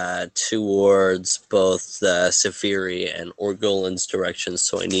towards both Safiri and Orgolan's direction.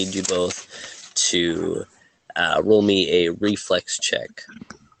 So I need you both to roll me a reflex check.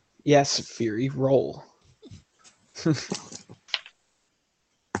 Yes, Fury, roll.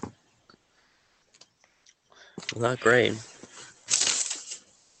 Not great.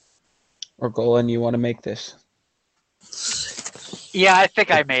 Orgolan, you want to make this? Yeah, I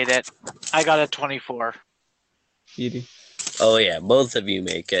think I made it. I got a 24. Beauty. Oh yeah, both of you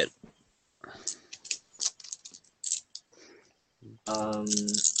make it.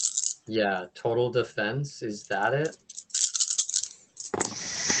 Yeah, total defense, is that it?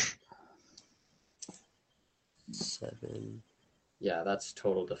 7. Yeah, that's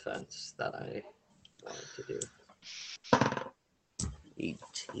total defense that I wanted to do.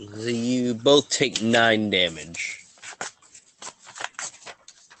 18. So you both take 9 damage.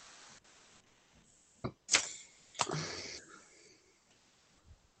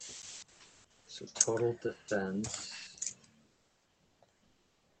 So total defense.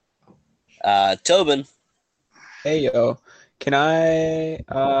 Tobin. Hey yo, can I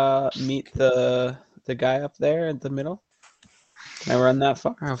meet the guy up there in the middle? Can I run that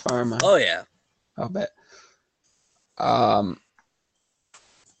far? How far am I? Oh yeah. I'll bet.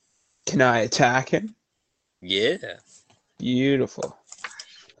 Can I attack him? Yeah. Beautiful.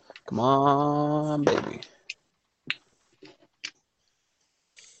 Come on, baby.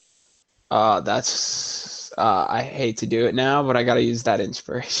 That's I hate to do it now, but I gotta use that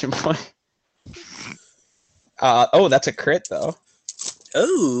inspiration point. Oh, that's a crit though.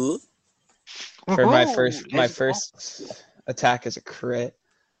 Oh. For my Woohoo! first attack is a crit.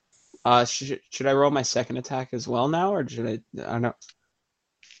 Should I roll my second attack as well now, or should I don't know.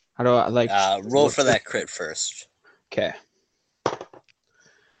 How do I like Roll for that crit first. Okay.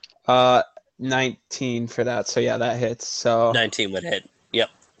 19 for that. So yeah, that hits. So 19 would hit. Yep.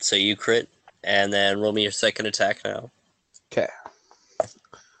 So you crit, and then roll me your second attack now. okay.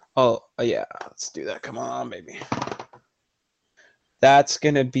 Oh yeah, let's do that. Come on, baby. That's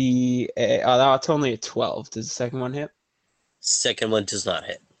gonna be a. Oh, that's only a 12. Does the second one hit? Second one does not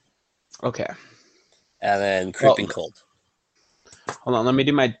hit. Okay. And then creeping cold. Hold on. Let me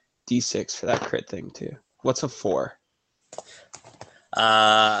do my d6 for that crit thing too. What's a 4?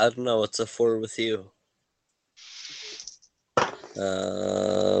 I don't know. What's a 4 with you? Give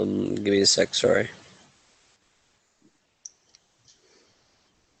me a sec. Sorry.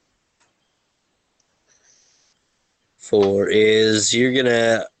 Four is you're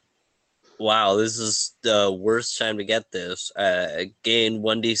gonna. Wow, this is the worst time to get this. Gain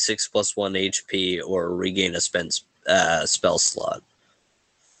 1d6 plus 1 HP or regain a spell slot.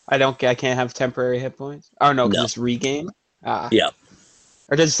 I can't have temporary hit points. Oh no, because No. it's regain. Yeah.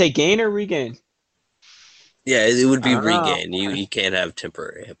 Or does it say gain or regain? Yeah, it would be I don't know. regain. You can't have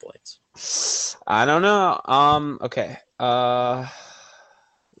temporary hit points. I don't know. Okay. I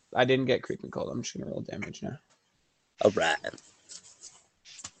didn't get creeping cold. I'm just gonna roll damage now. Alright.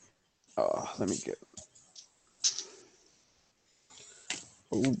 Oh, let me get.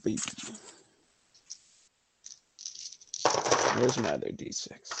 Oh baby. Where's my other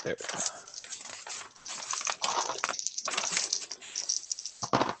d6? There we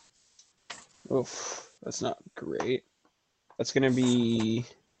go. Oof, that's not great. That's gonna be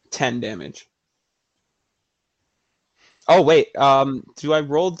 10 damage. Oh wait, do I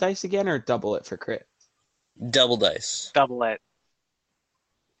roll dice again or double it for crit? Double dice. Double it.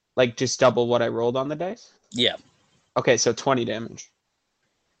 Like just double what I rolled on the dice? Yeah. Okay, so 20 damage.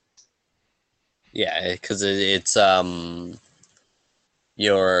 Yeah, because it's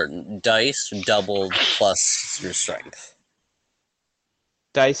your dice doubled plus your strength.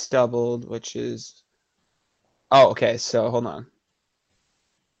 Dice doubled, which is. Oh, okay, so hold on.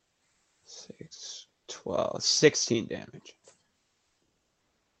 6, 12, 16 damage.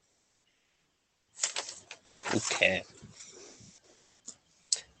 Okay.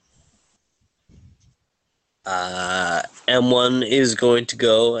 M1 is going to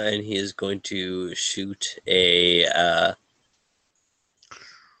go and he is going to shoot a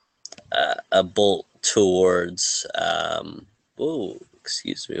bolt towards whoa,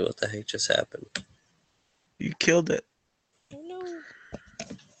 excuse me, what the heck just happened? You killed it. Oh no.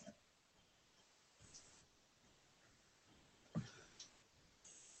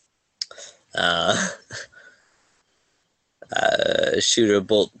 shoot a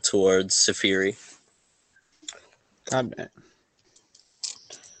bolt towards Safiri. God damn.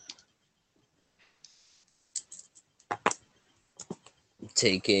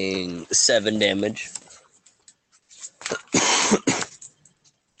 Taking 7 damage.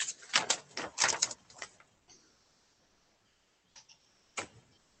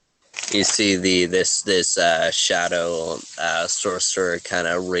 You see this shadow sorcerer kind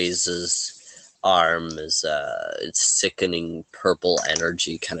of raises arm as its sickening purple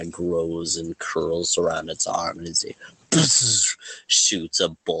energy kind of grows and curls around its arm, and as it shoots a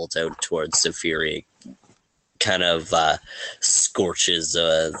bolt out towards Safiri, kind of scorches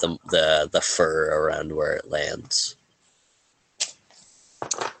the fur around where it lands.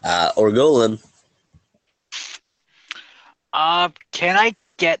 Orgolan. Can I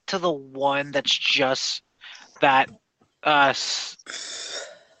get to the one that's just that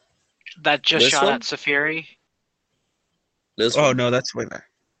that just This shot one? at Safiri? This Oh one? no, that's way back.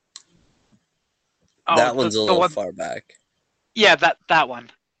 Oh, That one's a the little one. far back. Yeah, that one.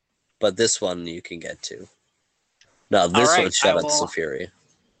 But this one you can get to. No, this Alright, one shot I at will- Safiri.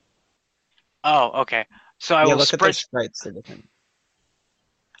 Oh, okay. So I Yeah, will look at their sprint. sprites. They're different.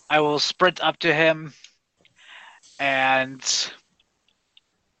 I will sprint up to him and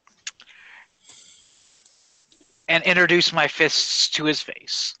introduce my fists to his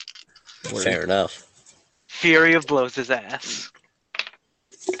face. Fair enough. Fury of blows his ass.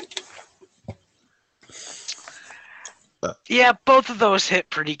 Yeah, both of those hit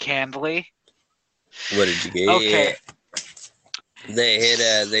pretty candidly. What did you get? Okay. They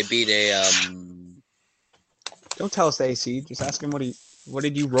hit they beat a Don't tell us the AC. Just ask him what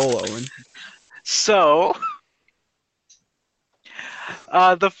did you roll, Owen? So,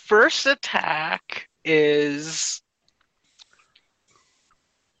 the first attack is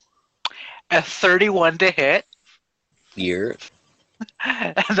a 31 to hit, year.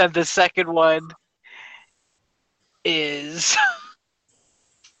 and then the second one is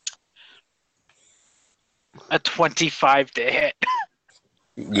a 25 to hit.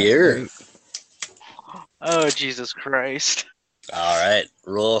 Year. Oh, Jesus Christ. Alright.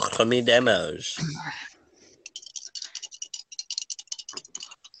 Roll for me damage.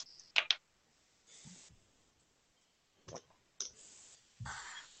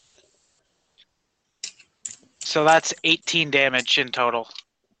 So that's 18 damage in total.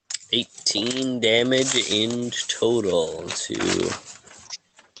 18 damage in total to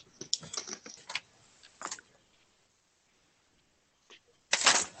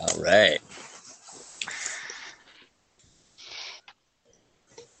alright.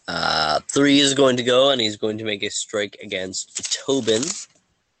 3 is going to go, and he's going to make a strike against Tobin.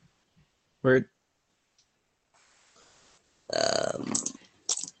 Where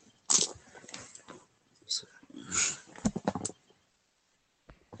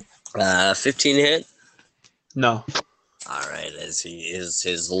 15 hit. no. Alright, as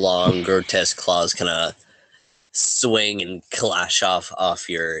his long grotesque claws kind of swing and clash off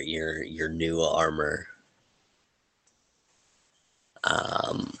your new armor.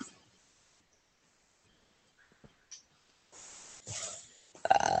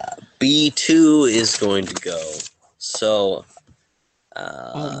 B2 is going to go. So,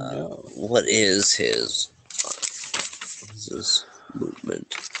 Oh no. what is his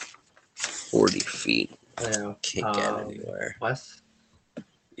movement? 40 feet. Yeah. Can't get anywhere. Wes,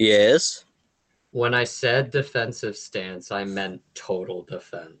 Yes? when I said defensive stance, I meant total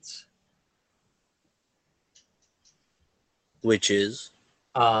defense. Which is?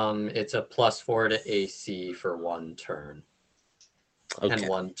 It's a +4 to AC for 1 turn. Okay. And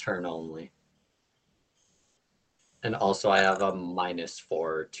 1 turn only. And also I have a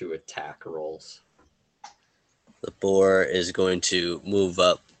 -4 to attack rolls. The boar is going to move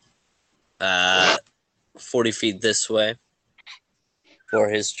up 40 feet this way for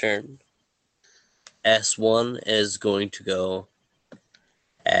his turn. S1 is going to go,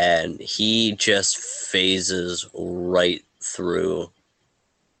 and he just phases right through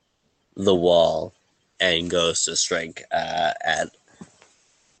the wall and goes to strike at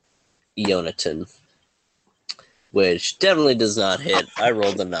Yonatan, which definitely does not hit. I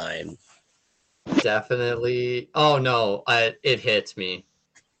rolled a 9. Definitely. Oh no, it hits me.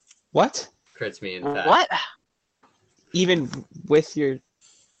 What? Crits me in fact. What? Even with your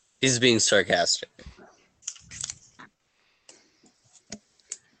He's being sarcastic.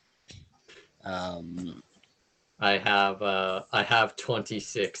 I have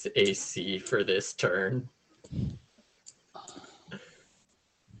 26 AC for this turn.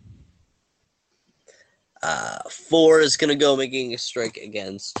 Four is gonna go making a strike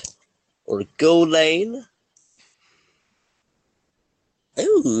against or Go Lane.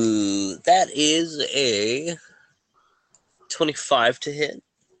 Ooh, that is a 25 to hit.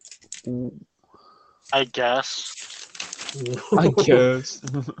 I guess. I guess.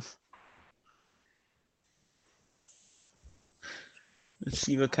 Let's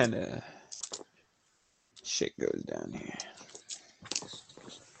see what kind of shit goes down here.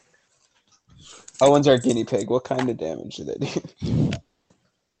 Owen's our guinea pig. What kind of damage do they do?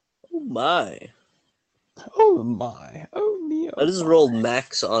 Oh my. Oh my. Oh me. I just rolled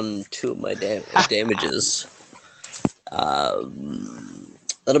max on 2 of my damages.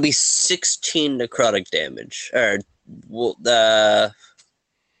 That'll be 16 necrotic damage. Or, well,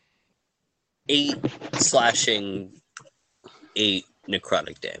 8 slashing, 8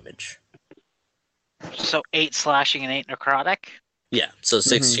 necrotic damage. So 8 slashing and 8 necrotic? Yeah, so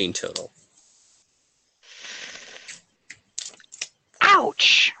 16 total.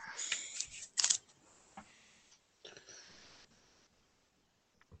 Ouch!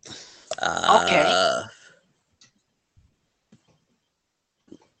 Okay.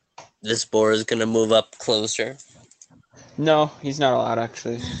 This boar is gonna move up closer. No, he's not allowed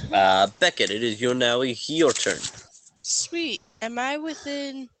actually. Beckett, it is your turn. Sweet. Am I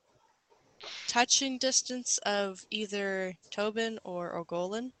within touching distance of either Tobin or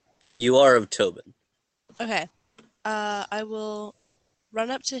Ogolin? You are of Tobin. Okay. I will run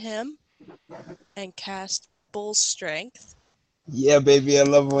up to him and cast Bull Strength. Yeah, baby, I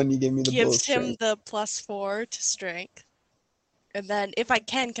love when you give me the Gives bullshit. him the +4 to strength. And then, if I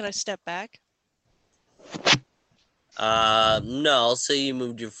can I step back? No, I'll say you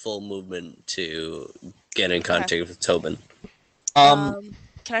moved your full movement to get in contact with Tobin. Can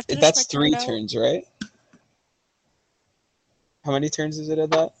I finish That's my 3 turn out? turns, right? How many turns is it at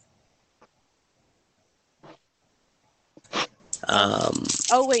that?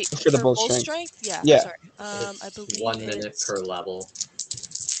 Oh wait, for the bull strength. strength? Yeah. Yeah. Sorry. I It's believe 1 minute it's... per level.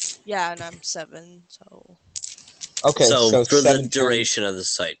 Yeah, and I'm 7, so Okay, so for the 7 duration turns. of the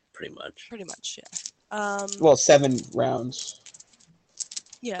site, pretty much. pretty much, yeah. Well, 7 rounds.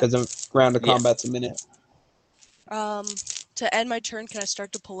 Yeah. Because a round of combat's a minute. To end my turn, can I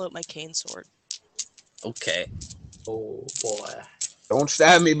start to pull out my cane sword? Okay. Oh boy. Don't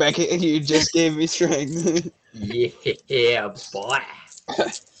stab me, Becky. You just gave me strength. Yeah, boy.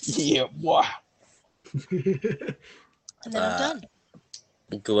 Yeah, boy. And then I'm done.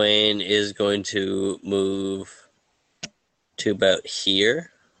 Gwen is going to move to about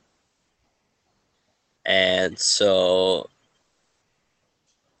here. And so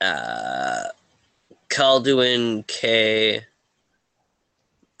Calduin, Kay,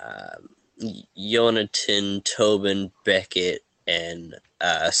 Yonatan, Tobin, Beckett, and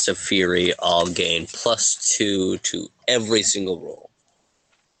Safiri all gain +2 to every single roll.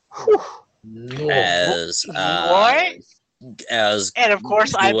 As What? as And of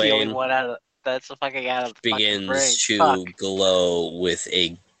course, I'm the only Gwen one out of that's fucking out of the fucking begins brain. to Fuck. glow with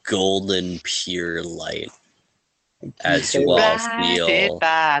a golden pure light. As say you all Blinded feel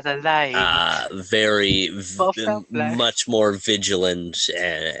by the light. much more vigilant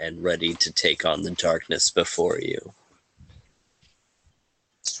and ready to take on the darkness before you.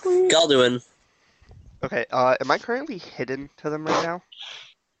 Sweet. Galduin. Okay, am I currently hidden to them right now?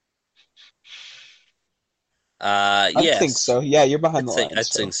 I Yes. think so. Yeah, you're behind the lines. I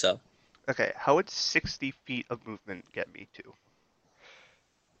think so. Okay, how would 60 feet of movement get me to?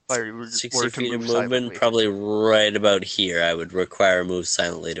 If I were 60 to feet of move movement, silently. probably right about here. I would require move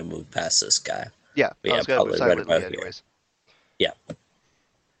silently to move past this guy. Yeah, But I was gonna move silently about anyways. here. Yeah.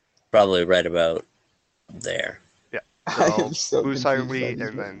 Probably right about there. Yeah, I so am so move confused silently by and these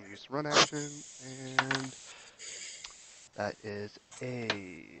then buttons. use run action, and that is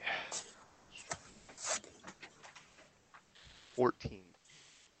a 14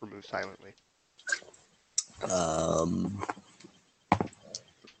 for move silently.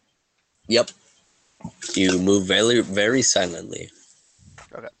 Yep. You move very, very silently.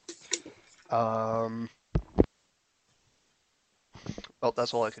 Okay. Well,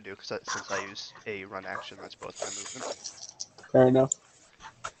 that's all I can do because since I use a run action, that's both my movement. Fair enough.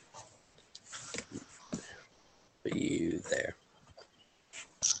 Put you there.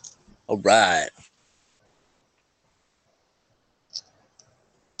 All right.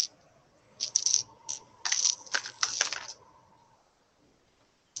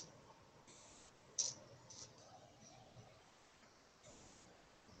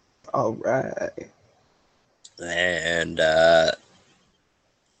 All right. And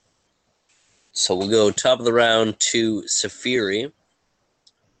so we'll go top of the round to Safiri.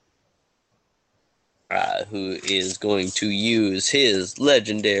 who is going to use his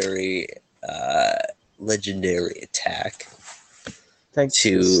legendary attack Thanks for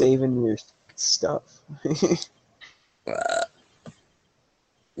to saving your stuff.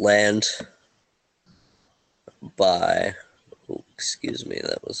 land by. Oh, excuse me,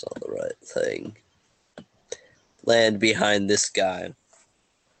 that was not the right thing. Land behind this guy,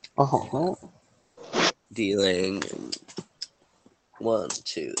 Oh, dealing 1,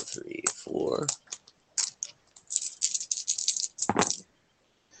 2, 3, 4.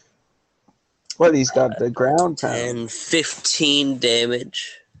 what? He's got the ground pound. 10, 15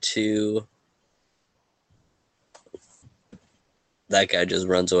 damage to. That guy just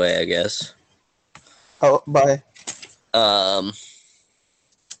runs away, I guess. Oh, bye.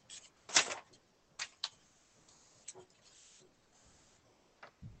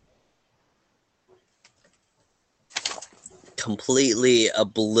 Completely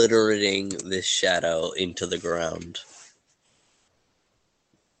obliterating this shadow into the ground.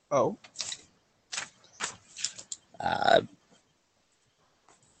 Oh,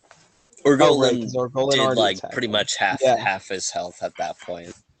 Orgolin because Orgolin did already like attacked pretty him. much Yeah. half his health at that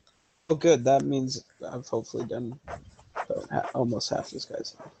point. Oh, good. That means I've hopefully done almost half this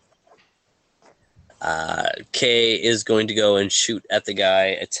guy's health. Kay is going to go and shoot at the guy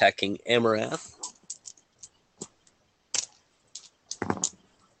attacking Amarath.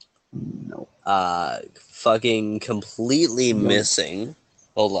 No. Fucking completely No. missing.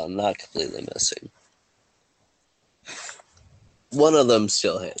 Hold on, not completely missing. One of them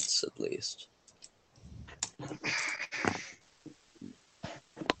still hits, at least.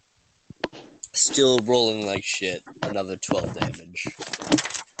 Still rolling like shit. Another 12 damage.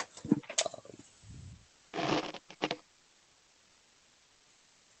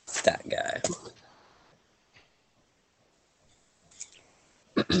 That guy.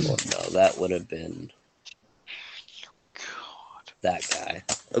 Well, no, that would have been God. that guy.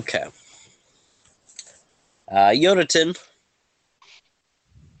 Okay. Yonaton.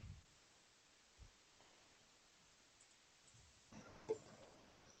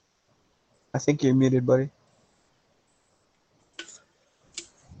 I think you're muted, buddy.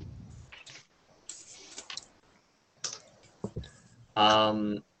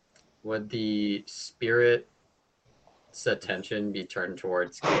 Would the spirit's attention be turned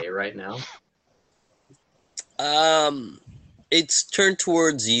towards Kay right now? It's turned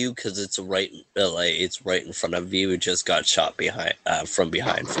towards you because it's right in front of you. It just got shot from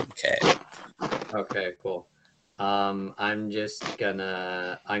behind from Kay. Okay, cool. I'm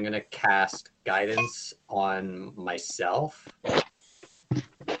gonna cast guidance on myself.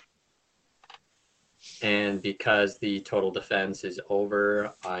 And because the total defense is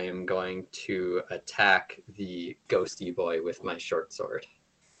over, I am going to attack the ghosty boy with my short sword.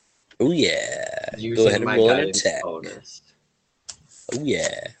 Oh yeah. Go Using ahead and my roll an guidance attack. bonus. Oh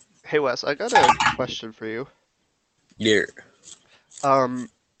yeah. Hey Wes, I got a question for you. Yeah.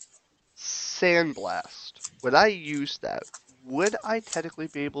 Sandblast. When I use that, would I technically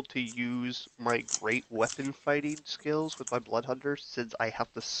be able to use my great weapon fighting skills with my blood hunter since I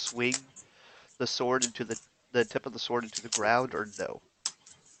have to swing the sword into the tip of the sword into the ground, or no?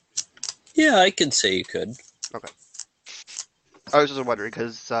 Yeah, I could say you could. Okay. I was just wondering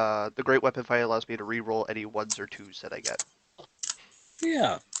because the great weapon fight allows me to reroll any ones or twos that I get.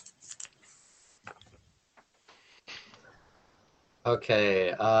 Yeah.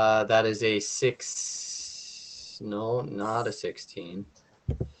 Okay, that is a 6. No, not a 16.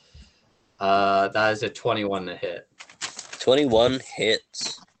 That is a 21 to hit. 21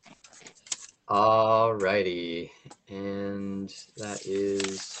 hits. Alrighty, and that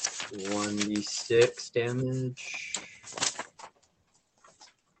is 1d6 damage.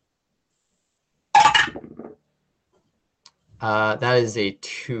 That is a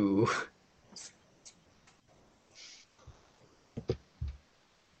 2.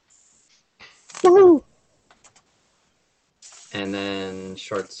 Woohoo! And then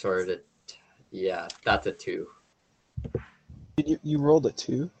short sword, yeah, that's a 2. You rolled a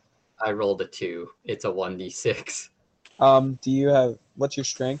 2? I rolled a 2. It's a 1d6. Do you have what's your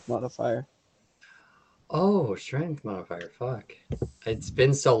strength modifier? Oh, strength modifier, fuck. It's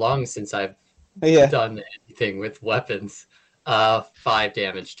been so long since I've Yeah. done anything with weapons. 5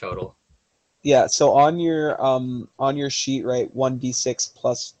 damage total. Yeah, so on your sheet, write 1d6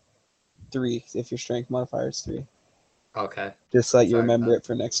 plus 3 if your strength modifier is 3. Okay. Just so that you Sorry remember about it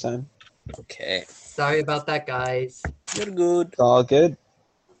for next time. Okay. Sorry about that, guys. You're good. It's all good.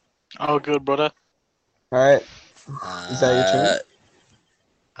 Oh, good, brother. Alright. Is that your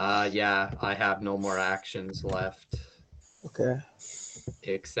turn? Yeah, I have no more actions left Okay.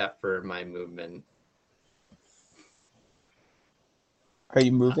 except for my movement. Are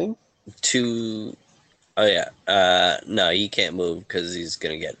you moving? To... Oh, yeah. No, he can't move because he's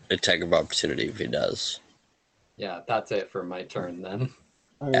going to get attack of opportunity if he does. Yeah, that's it for my turn then.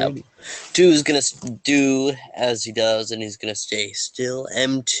 Alrighty. 2 is going to do as he does, and he's going to stay still.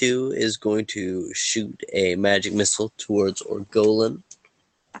 M2 is going to shoot a magic missile towards Orgolan.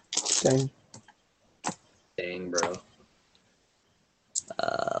 Dang. Dang, bro.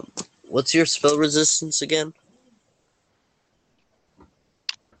 What's your spell resistance again?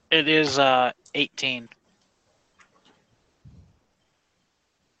 It is 18.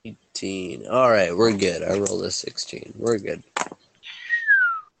 18. Alright, we're good. I rolled a 16. We're good.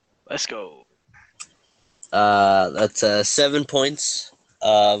 Let's go. That's 7 points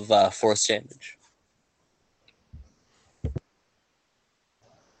of force damage.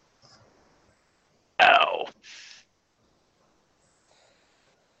 Ow.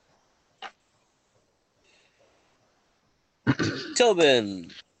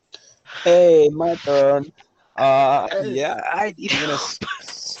 Tobin! Hey, my turn. Yeah. I need I'm gonna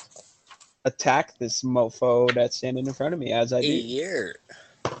attack this mofo that's standing in front of me as I do. Here.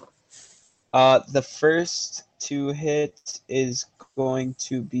 The first 2 hit is going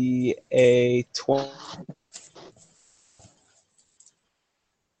to be a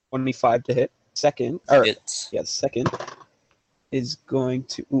 25 to hit. Second, or Hits. yeah, second is going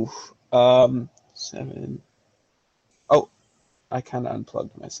to 7. Oh, I kind of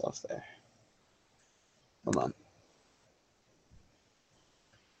unplugged myself there. Hold on.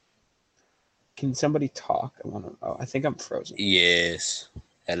 Can somebody talk? I want to. Oh, I think I'm frozen. Yes.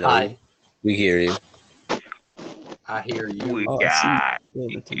 Hello. Hi, We hear you. I hear you. Oh, I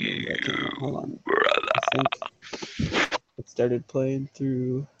see. Hold on. I think it started playing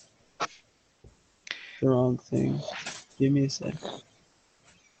through the wrong thing. Give me a sec.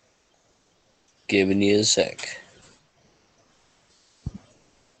 Giving you a sec.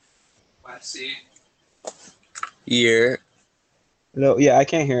 Let's see. Here. No, yeah, I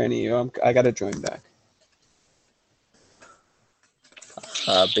can't hear any of you. I gotta join back.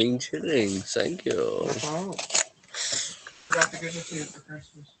 Hopping chilling. Thank you. Oh. Forgot to give it to you for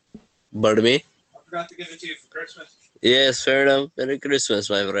Christmas. Pardon me? I forgot to give it to you for Christmas. Yes, fair enough. Merry Christmas,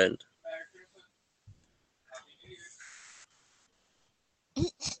 my friend. Merry Christmas. Happy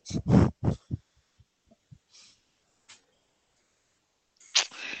New Year.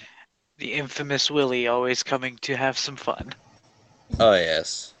 The infamous Willie always coming to have some fun. Oh,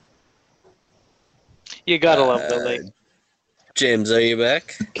 yes. You gotta love Willie. James, are you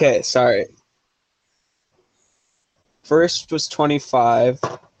back? Okay, sorry. First was 25.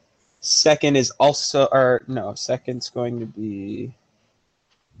 Second is also, or no, second's going to be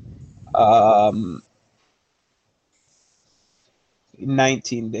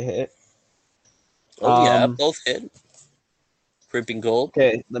 19 to hit. Oh, yeah, both hit. Creeping Cold.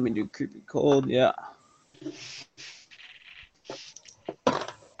 Okay, let me do creepy cold. Yeah.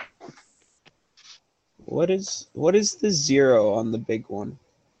 What is the 0 on the big one?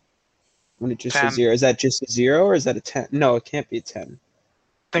 When it just 10. says 0, is that just a 0 or is that a 10? No, it can't be a 10. I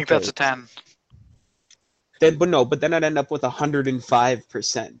think that's a 10. But then I'd end up with 105%.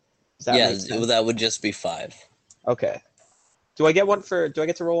 Does that Yeah, make sense? that would just be 5. Okay. Do I get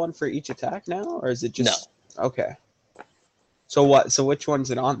to roll one for each attack now, or is it just No? Okay. So what? So which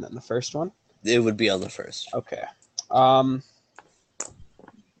one's it on then? The first one? It would be on the first. Okay. All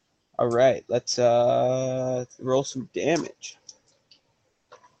right. Let's roll some damage.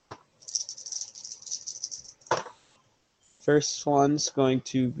 First one's going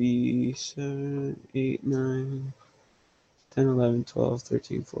to be 7, 8, 9, 10, 11, 12,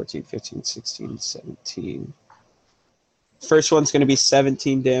 13, 14, 15, 16, 17. First one's going to be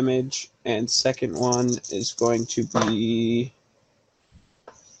 17 damage, and second one is going to be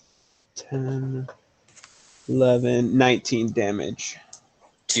 10, 11, 19 damage.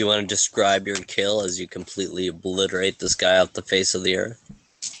 Do you want to describe your kill as you completely obliterate this guy off the face of the earth?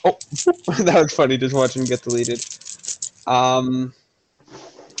 Oh, that was funny. Just watching him get deleted. Yeah.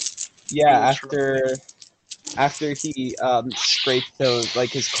 After he scraped those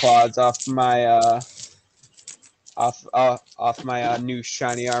his claws off my off my new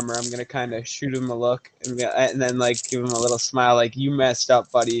shiny armor, I'm gonna kind of shoot him a look and then give him a little smile, like, you messed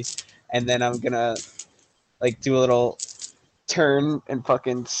up, buddy. And then I'm gonna do a little turn and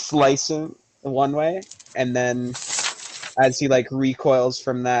fucking slice him one way, and then as he recoils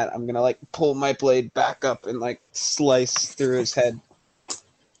from that, I'm gonna pull my blade back up and slice through his head.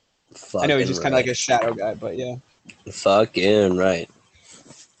 I know he's just kind of like a shadow guy, but yeah. Fucking right.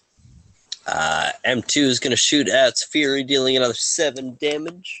 M2 is going to shoot at Fury, dealing another 7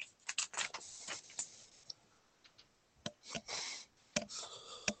 damage.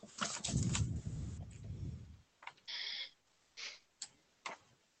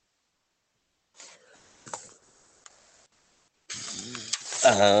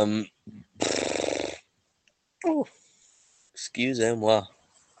 Um. Oh, excusez-moi.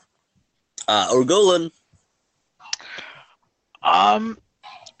 Orgolan.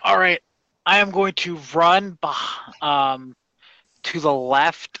 All right. I am going to run to the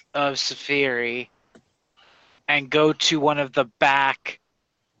left of Safiri and go to one of the back.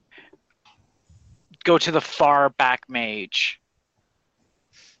 Go to the far back mage.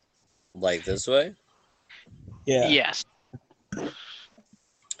 Like this way? Yeah. Yes.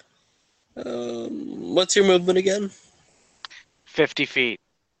 What's your movement again? 50 feet.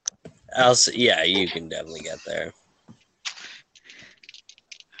 Yeah, you can definitely get there.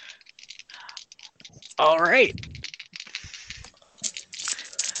 All right.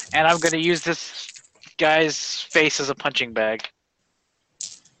 And I'm going to use this guy's face as a punching bag.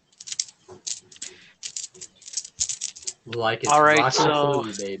 Like it's All right, Rocky so-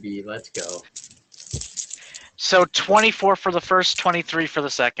 Flu, baby. Let's go. So 24 for the first, 23 for the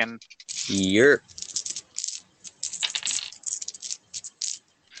second. You're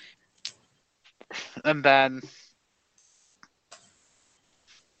 'And then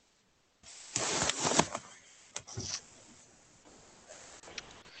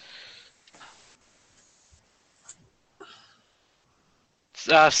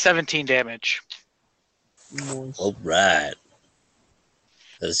 17 damage. Nice. all right.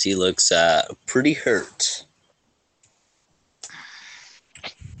 As he looks pretty hurt.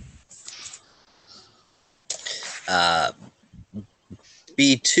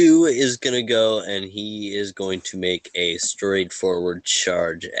 B2 is going to go and he is going to make a straightforward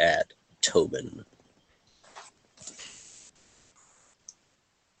charge at Tobin.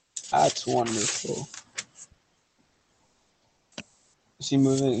 That's wonderful. Is he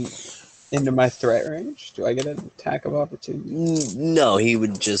moving into my threat range? Do I get an attack of opportunity? No, he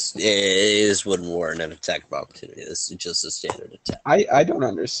would just. This wouldn't warrant an attack of opportunity. This is just a standard attack. I don't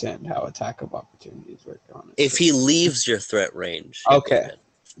understand how attack of opportunities work, honestly. If he leaves your threat range. Okay.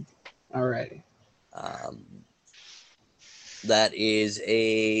 Alrighty. That is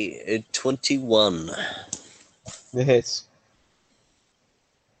a 21. It hits.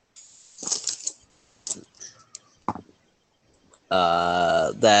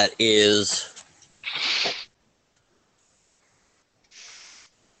 That is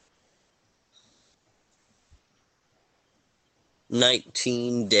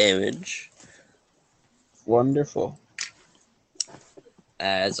 19 damage. Wonderful.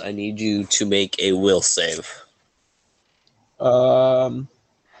 As I need you to make a will save.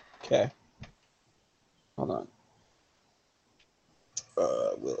 Okay. Hold on.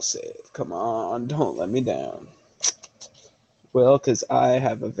 Will save. Come on, don't let me down. Will, because I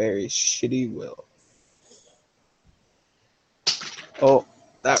have a very shitty will. Oh,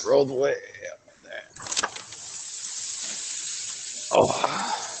 that rolled way up there.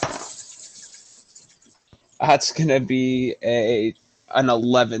 Oh. That's gonna be an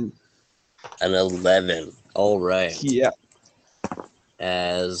 11. An 11. All right. Yeah.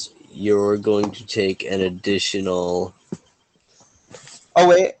 As you're going to take an additional. Oh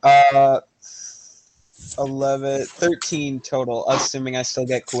wait, 11, 13 total, assuming I still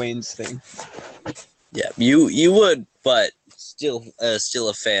get Quain's thing. Yeah, you would, but still a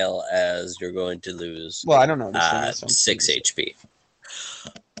fail, as you're going to lose Well, I don't know. This thing is so 6 crazy. HP.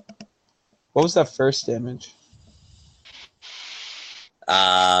 What was that first damage?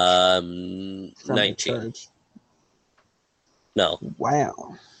 From the 19. charge? No.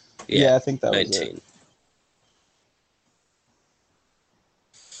 Wow. Yeah, Yeah, I think that was 19. it.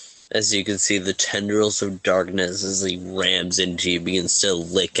 As you can see, the tendrils of darkness as he rams into you begins to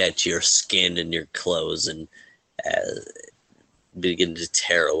lick at your skin and your clothes and begin to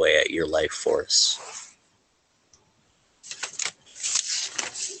tear away at your life force.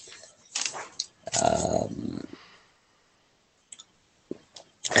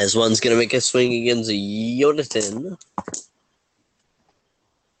 As one's going to make a swing against Yonatan.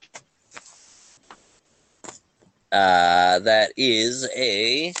 That is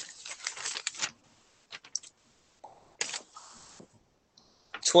a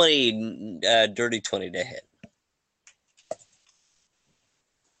 20, dirty 20 to hit.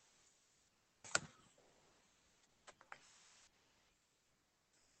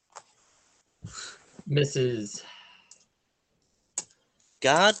 Misses.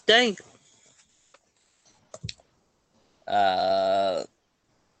 God dang.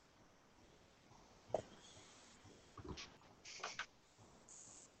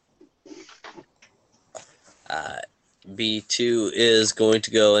 B2 is going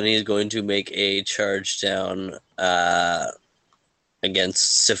to go and he's going to make a charge down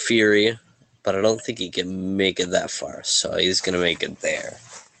against Safiri but I don't think he can make it that far, so he's gonna make it there.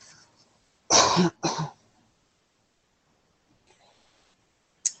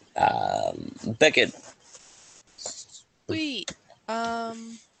 Beckett. Sweet.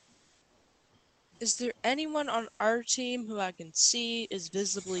 Is there anyone on our team who I can see is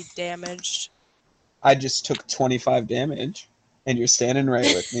visibly damaged? I just took 25 damage, and you're standing right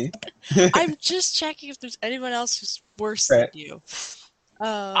with me. I'm just checking if there's anyone else who's worse Right. than you.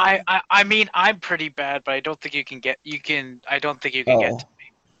 I mean, I'm pretty bad, but I don't think you can get. I don't think you can Oh. get.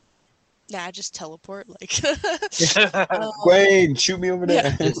 Nah, just teleport. Like. Gwen, shoot me over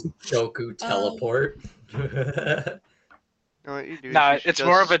Yeah. there. Just Joku teleport. No, what you do is No, you should it's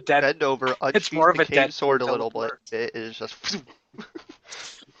more of a just dead- bend over, it's unsheath more of the a cane Deadpool sword a little teleport. bit. It is just.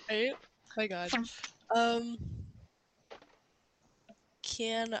 Right? My God.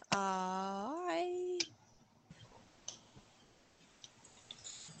 Can I?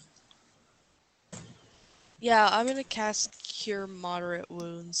 Yeah, I'm gonna cast Cure Moderate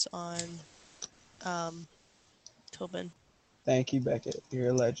Wounds on, Tobin. Thank you, Beckett. You're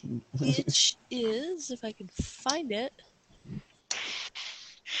a legend. Which is, if I can find it.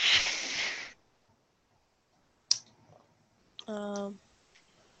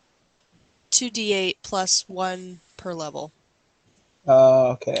 2d8 plus 1 per level.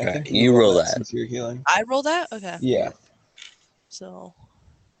 Okay. I Alright, think you roll that. since you're healing. I roll that? Okay. Yeah. So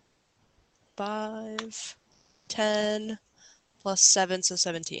 5, 10, plus 7, so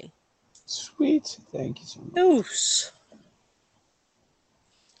 17. Sweet. Thank you so much. Deuce.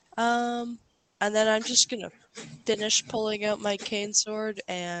 And then I'm just gonna finish pulling out my cane sword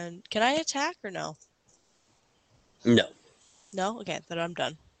and can I attack or no? No. No? Okay, then I'm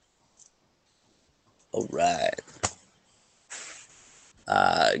done. Alright.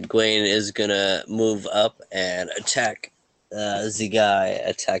 Gwen is gonna move up and attack the guy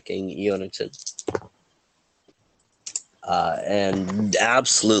attacking Yonatan. And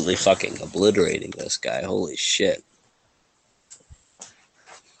absolutely fucking obliterating this guy. Holy shit.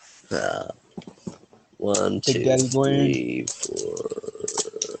 1, Big 2, Daddy Gwen. 3, 4.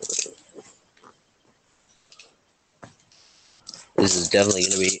 This is definitely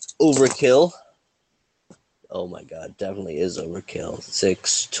gonna be overkill. Oh my god, definitely is overkill.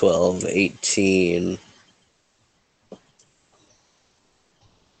 6, 12, 18,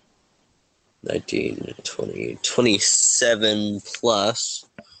 19, 20, 27 plus.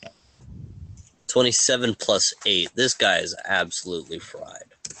 27 plus 8. This guy is absolutely fried.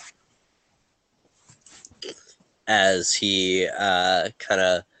 As he kind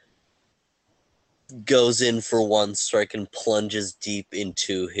of goes in for one strike and plunges deep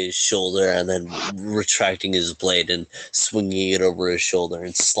into his shoulder and then retracting his blade and swinging it over his shoulder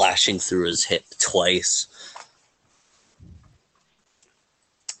and slashing through his hip twice.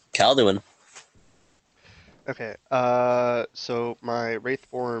 Calduin. Okay. So my Wraith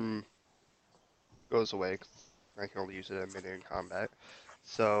form goes away 'cause I can only use it a minute in combat.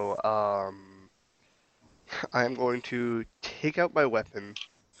 So I am going to take out my weapon,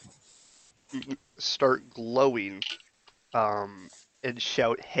 start glowing, and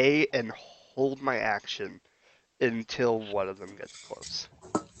shout "Hey!" and hold my action until one of them gets close.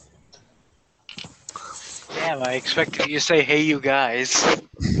 Damn, I expected you to say, "Hey, you guys."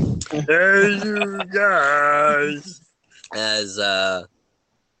 Hey, you guys! As,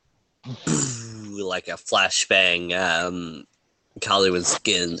 like a flashbang, Calduin's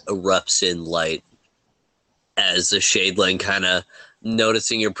skin erupts in light as the Shadeling kind of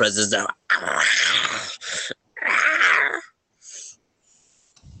noticing your presence now.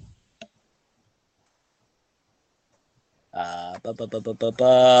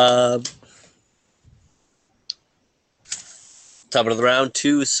 Top of the round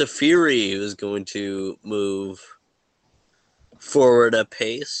to Safiri, who's going to move forward a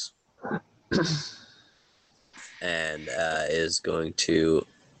pace and is going to,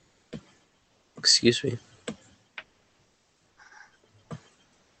 excuse me,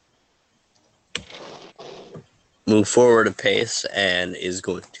 move forward a pace and is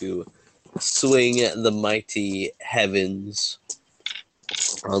going to swing the mighty heavens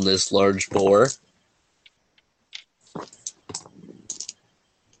on this large boar.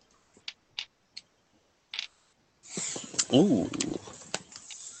 Ooh.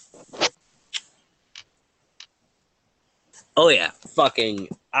 Oh yeah, fucking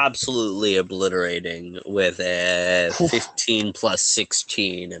absolutely obliterating with a 15 plus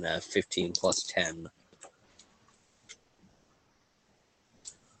 16 and a 15 plus 10.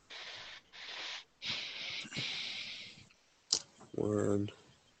 One,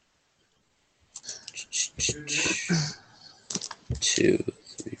 2,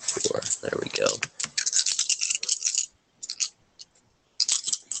 3, 4. There we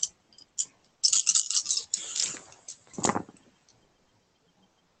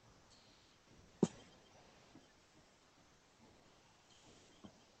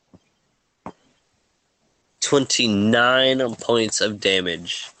 29 points of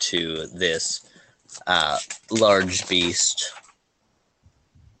damage to this large beast.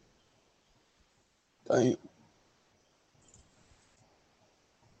 Damn.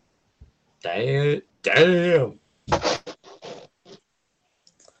 Damn.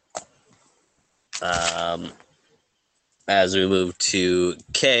 As we move to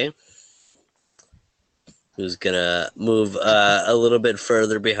K, who's gonna move a little bit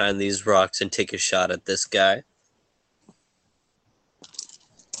further behind these rocks and take a shot at this guy.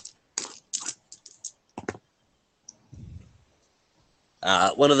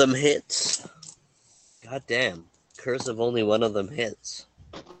 One of them hits. God damn. Curse of only one of them hits.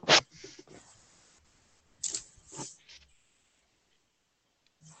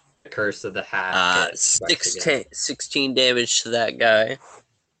 The curse of the hat. hits twice again. 16 damage to that guy.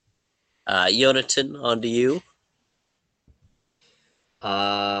 Yonatan, on to you.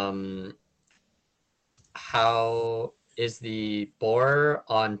 How is the boar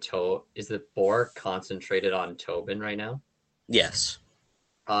on is the boar concentrated on Tobin right now? Yes.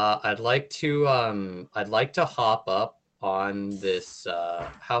 I'd like to hop up on this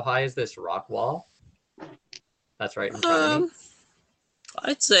how high is this rock wall? That's right in front of me.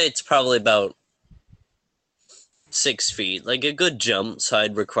 I'd say it's probably about 6 feet. Like a good jump, so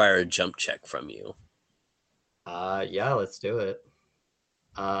I'd require a jump check from you. Yeah, let's do it.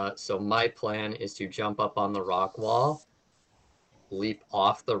 So my plan is to jump up on the rock wall, leap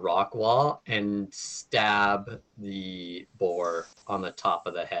off the rock wall, and stab the boar on the top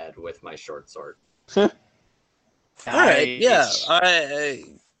of the head with my short sword. Alright, yeah. Nice.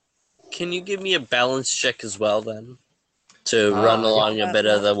 Can you give me a balance check as well, then? To run Yeah. along a bit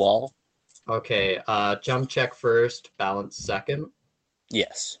of the wall? Okay, jump check first, balance second.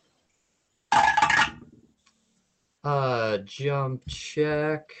 Yes. Jump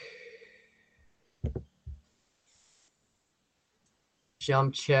check.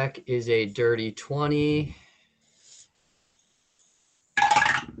 Jump check is a dirty 20.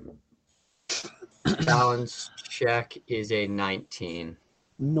 Balance check is a 19.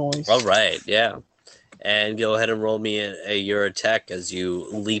 Nice. Alright, yeah. And go ahead and roll me your attack as you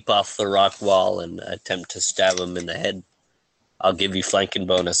leap off the rock wall and attempt to stab him in the head. I'll give you flanking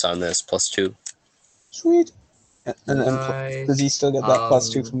bonus on this, +2. Sweet. And then Nice. does he still get that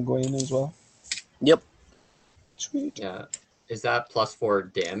 +2 from Gwen as well? Yep. Sweet. Yeah. Is that +4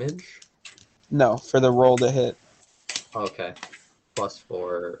 damage? No, for the roll to hit. Okay.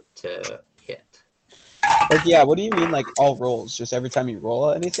 +4 to hit. Like, yeah, what do you mean, like, all rolls? Just every time you roll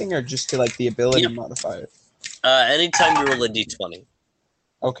anything, or just to, like, the ability modifier? Anytime you roll a d20.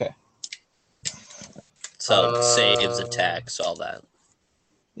 Okay. So, saves, attacks, all that.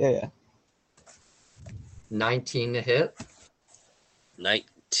 Yeah. 19 to hit.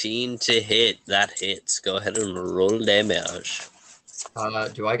 19 to hit. That hits. Go ahead and roll damage.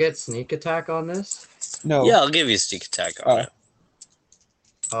 Do I get sneak attack on this? No. Yeah, I'll give you a sneak attack on it.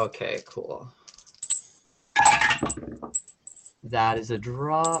 Okay, cool. That is a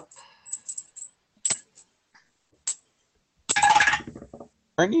drop.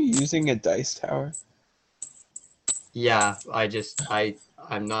 Aren't you using a dice tower? Yeah,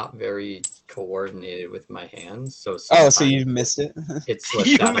 I'm not very coordinated with my hands, so Oh, so you missed it? it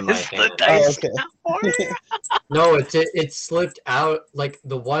slipped out of my hand. Oh, okay. No, it slipped out. Like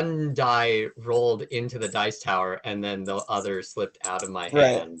the one die rolled into the dice tower, and then the other slipped out of my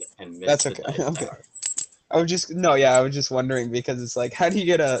hand and missed That's the okay. dice Okay. tower. I was just wondering because it's like, how do you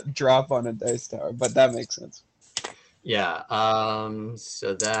get a drop on a dice tower? But that makes sense. Yeah.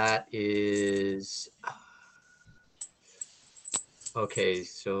 So that is okay.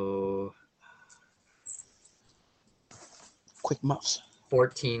 So Quick muffs.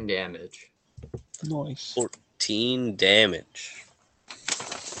 14 damage. Nice. 14 damage.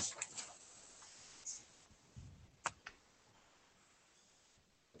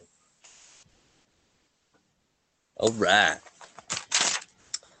 Alright.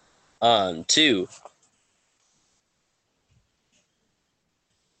 On to...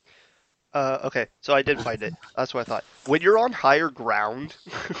 Okay, so I did find it. That's what I thought. When you're on higher ground,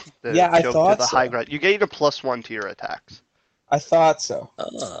 I thought the so. high ground, you gain a +1 to your attacks. I thought so.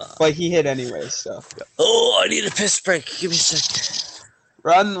 But he hit anyway, so. Yeah. Oh, I need a piss break. Give me a sec.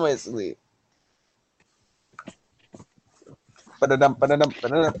 Run, Wesley. Ba-da-dum, ba-da-dum,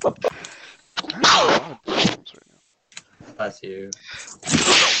 ba-da-dum. Bless you.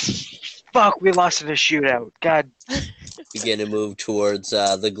 Fuck, we lost in a shootout. God. Begin to move towards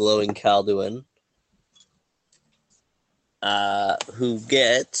the glowing Calduin. Who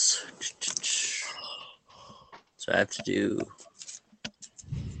gets... So I have to do...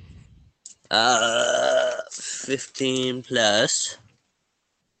 15 plus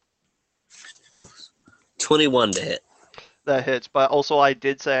 21 to hit. That hits, but also I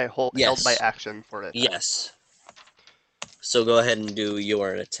did say I held my Yes. action for it. Yes. So go ahead and do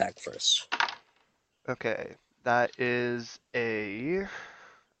your attack first. Okay, that is a.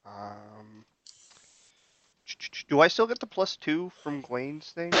 Do I still get the +2 from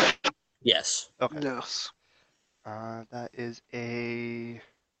Gwen's thing? Yes. Okay. Yes. That is a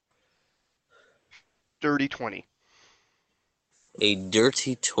dirty 20. A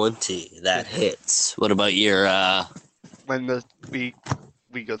dirty 20. That Mhm. hits. What about your When we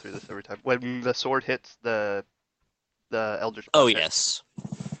go through this every time. When the sword hits the Eldritch Oh Blast. yes.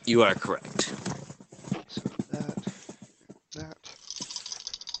 You are correct. So that.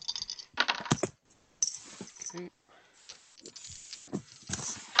 Okay.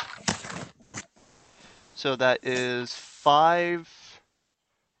 So that is 5.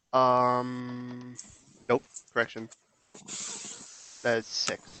 Nope. Correction. That is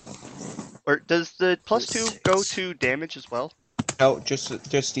 6. Or does the +2 go to damage as well? No, just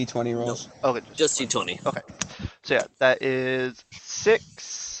d20 rolls. Okay, Just D20. D20. Okay. So yeah, that is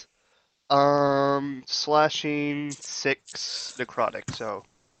 6 slashing, 6 necrotic, so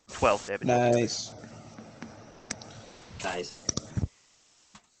 12 damage altogether. Nice. Nice.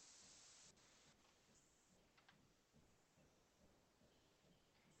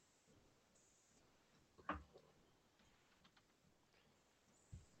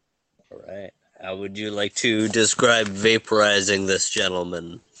 All right. How would you like to describe vaporizing this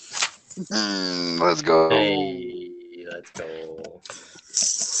gentleman? Let's go. Hey, let's go.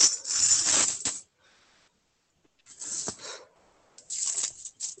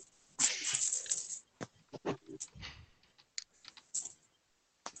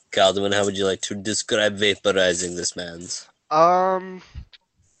 Calduin, how would you like to describe vaporizing this man's?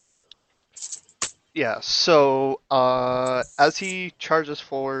 Yeah, so as he charges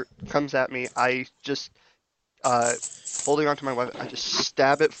forward, comes at me, I just holding onto my weapon, I just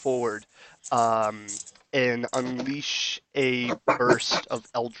stab it forward, and unleash a burst of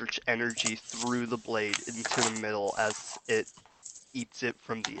eldritch energy through the blade into the middle as it eats it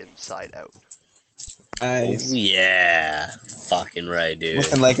from the inside out. Nice. Oh, yeah. Fucking right, dude.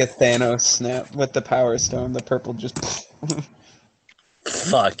 Looking like a Thanos snap with the Power Stone. The purple just.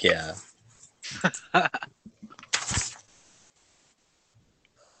 Fuck yeah.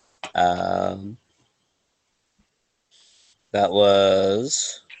 Um, that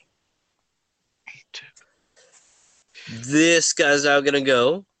was. This guy's now gonna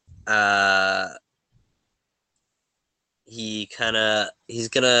go. He's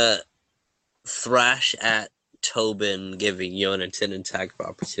gonna thrash at Tobin, giving Yonatan an attack of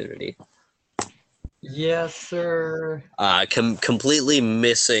opportunity. Yes, sir. Completely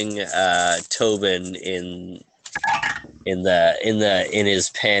missing Tobin in his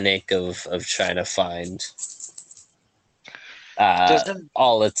panic of trying to find Doesn't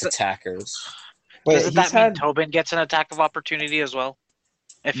all its attackers. Wait, doesn't he's that mean had Tobin gets an attack of opportunity as well?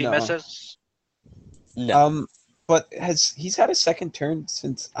 If he no. misses? No. But he's had a second turn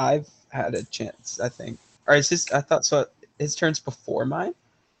since I've had a chance, I think. Or is his? I thought so. His turn's before mine.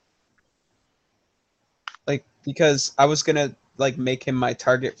 Like because I was gonna like make him my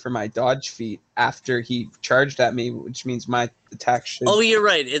target for my dodge feat after he charged at me, which means my attack should. Oh, you're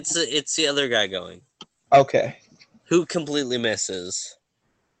right. It's the other guy going, Okay. who completely misses.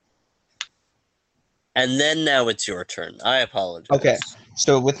 And then now it's your turn. I apologize. Okay.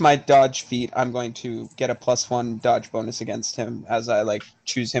 So with my dodge feat, I'm going to get a +1 dodge bonus against him as I like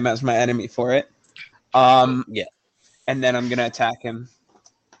choose him as my enemy for it. Yeah. And then I'm gonna attack him.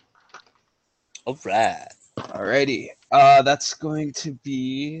 All right. Alrighty. That's going to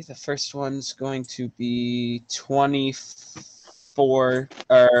be the first one's going to be 24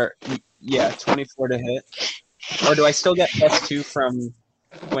 or yeah, 24 to hit. Or do I still get +2 from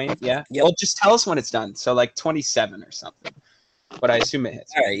Wayne? Yeah. Yep. Well, just tell us when it's done. So like 27 or something. But I assume it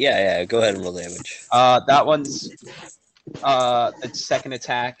hits. All right. Yeah. Go ahead and roll damage. That one's the second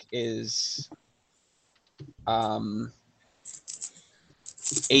attack is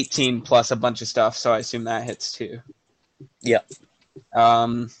 18 plus a bunch of stuff, so I assume that hits too. Yep.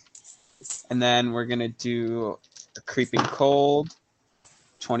 And then we're gonna do a creeping cold,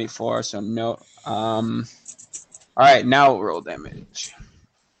 24. So no. All right, now roll damage.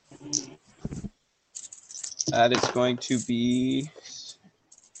 That is going to be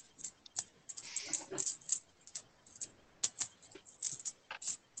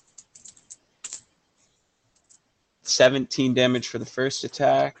 17 damage for the first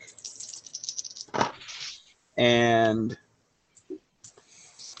attack, and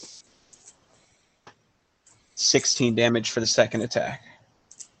 16 damage for the second attack.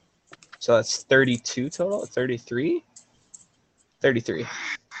 So that's 32 total? 33? 33.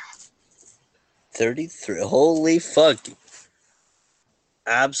 33. Holy fuck.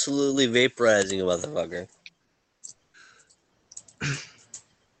 Absolutely vaporizing a motherfucker.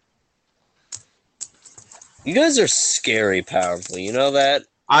 You guys are scary powerful, you know that?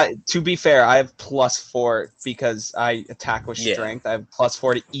 To be fair, I have +4 because I attack with Yeah. strength. I have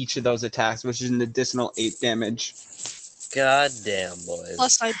 +4 to each of those attacks, which is an additional 8 damage. God damn, boys.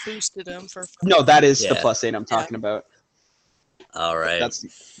 Plus, I boosted him for. No, that is the Yeah. +8 I'm talking about. Alright.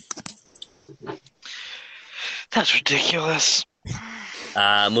 That's ridiculous.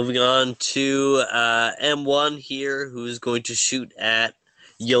 Moving on to M1 here, who's going to shoot at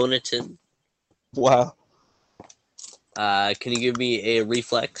Yonatan. Wow. Can you give me a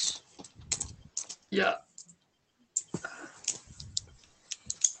reflex? Yeah.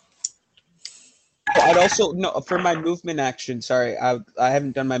 I'd also for my movement action. Sorry, I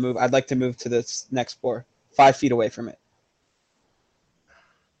haven't done my move. I'd like to move to this next floor, 5 feet away from it,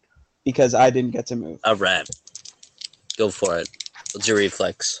 because I didn't get to move. Alright. Go for it. What's your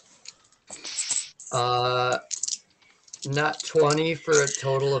reflex? Not 20 for a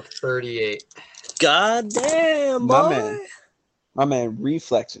total of 38. God damn, boy. My man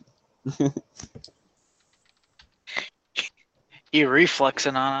reflexing. You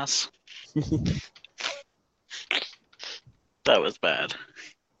reflexing on us. That was bad.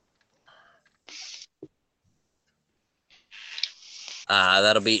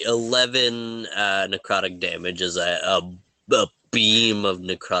 That'll be 11 necrotic damage as a beam of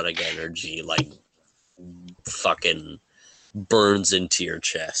necrotic energy, like, fucking burns into your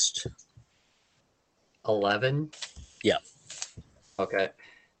chest. 11? Yeah. Okay.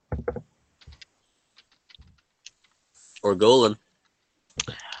 Or Golan.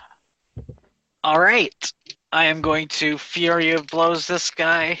 Alright. I am going to Fury of Blows this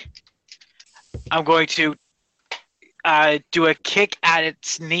guy. I'm going to do a kick at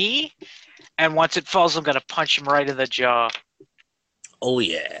its knee, and once it falls, I'm going to punch him right in the jaw. Oh,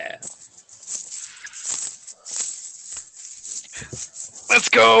 yeah. Let's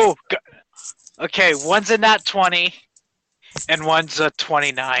go! Okay, one's a nat 20, and one's a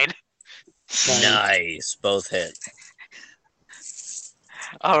 29. Nice. Both hit.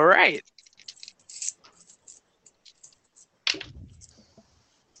 Alright.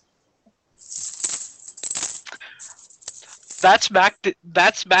 That's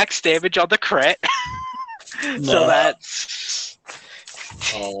max damage on the crit. So that's...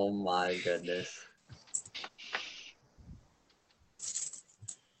 Oh my goodness.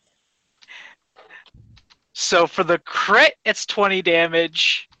 So for the crit, it's 20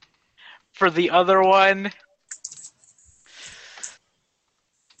 damage. For the other one,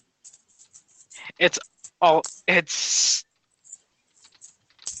 it's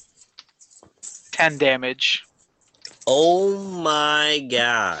 10 damage. Oh my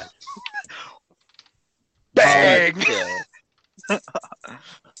god. Bang! Kill.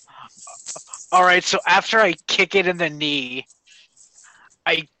 Alright, so after I kick it in the knee,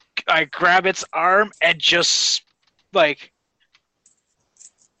 I grab its arm and just, like,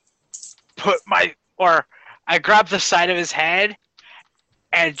 I grab the side of his head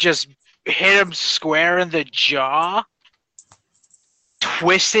and just hit him square in the jaw,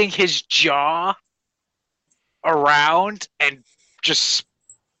 twisting his jaw around and just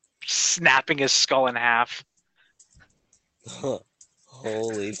snapping his skull in half.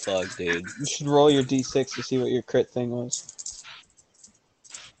 Holy fuck, dude. You should roll your d6 to see what your crit thing was.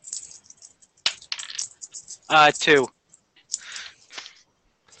 2.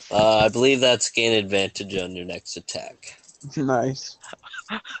 I believe that's gain advantage on your next attack. Nice.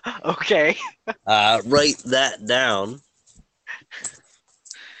 Okay. Write that down.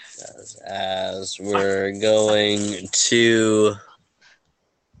 As we're going to...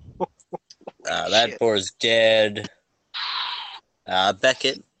 that boar's dead.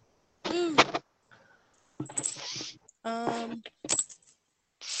 Beckett. Woo.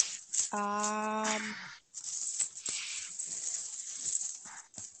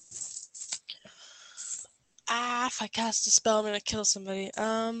 If I cast a spell, I'm gonna kill somebody.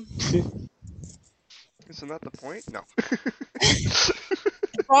 Isn't that the point? No.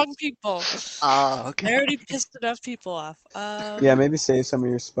 Wrong people. Okay. I already pissed enough people off. Yeah, maybe save some of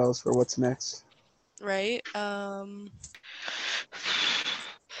your spells for what's next. Right.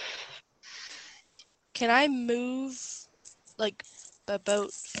 Can I move, like,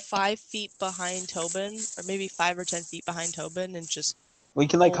 about 5 feet behind Tobin, or maybe 5 or 10 feet behind Tobin, and just We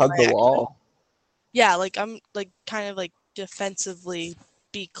can like hold hug my the wall. Yeah, like I'm like kind of like defensively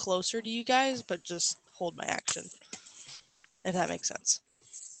be closer to you guys, but just hold my action. If that makes sense.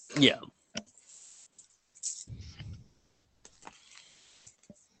 Yeah.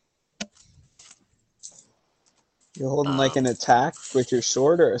 You're holding like an attack with your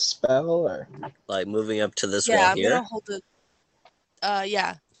sword or a spell or Like moving up to this Yeah, wall I'm here. gonna hold it.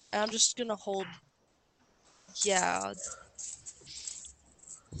 Yeah. I'm just gonna hold. Yeah.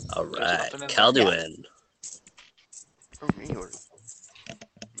 All There's right, nothing in there. Calduin. Oh, me or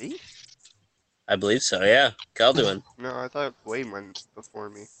me? I believe so. Yeah, Calduin. No, I thought Wayne went before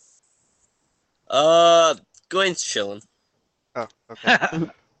me. Gawain's chilling. Oh, okay.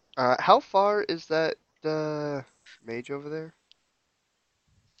 How far is that mage over there?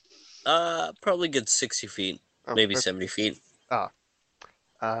 Probably good 60 feet, Oh, maybe okay. 70 feet.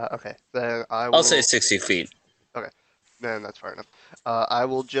 Okay. Then I I'll say will. 60 feet. Okay, then that's far enough. I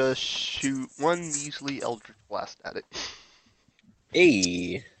will just shoot one measly Eldritch Blast at it.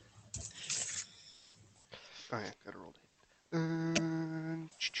 Hey. Alright, gotta roll it.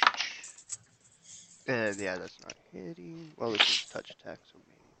 And yeah, that's not hitting. Well, this is touch attack, so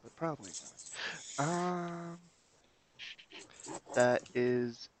maybe, but probably not. That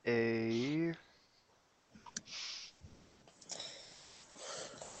is a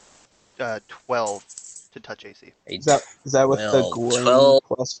 12 to touch AC. is that with the 12. Gawain 12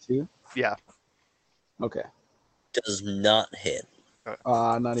 +2? Yeah. Okay. does not hit.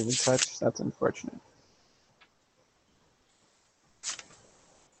 Not even touch. That's unfortunate.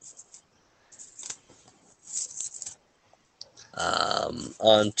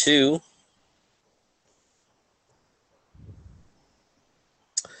 On 2.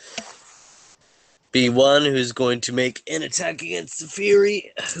 B1, who's going to make an attack against the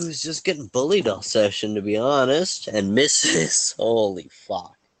Fury, who's just getting bullied all session, to be honest, and misses. Holy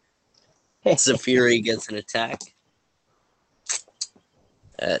fuck. Zafiri gets an attack.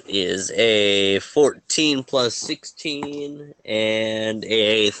 That is a 14 plus 16 and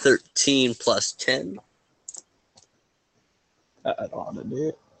a 13 plus 10. That ought to do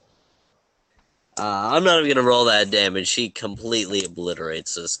it. I'm not even going to roll that damage. He completely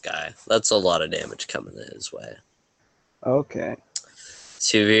obliterates this guy. That's a lot of damage coming his way. Okay.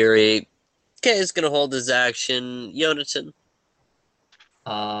 Zafiri, okay, is going to hold his action. Yonatan.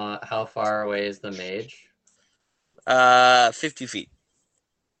 How far away is the mage? 50 feet.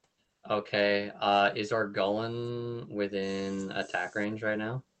 Okay. Is Argolin within attack range right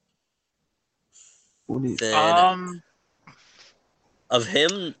now? What is Then of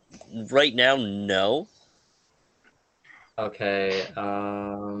him right now, no. Okay.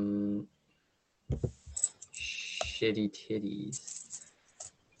 Shitty titties.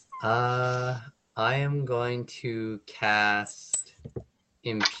 I am going to cast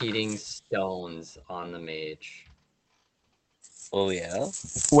Impeding Stones on the mage. Oh yeah.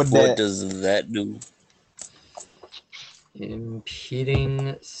 What What does that do?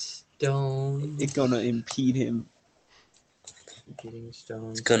 Impeding Stone. it gonna impede him? Impeding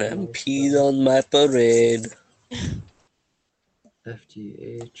Stones. It's gonna impede on my parade.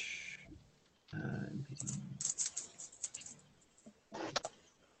 FGH. Impeding.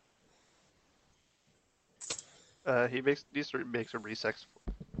 He makes a reflex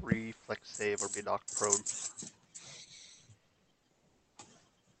save or be knocked prone.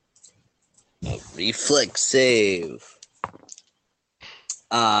 Reflex save.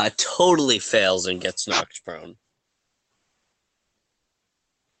 Totally fails and gets knocked prone.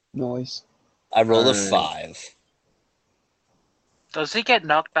 Noise. I rolled a Alright. 5. Does he get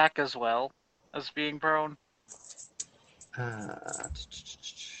knocked back as well as being prone? Uh,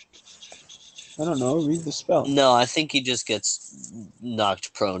 I don't know. Read the spell. No, I think he just gets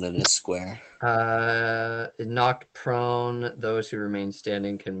knocked prone in his square. knocked prone, those who remain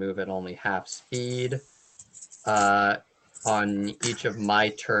standing can move at only half speed. On each of my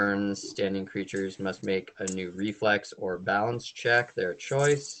turns, standing creatures must make a new reflex or balance check, their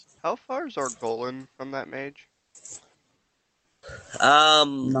choice. How far is Argolin from that mage?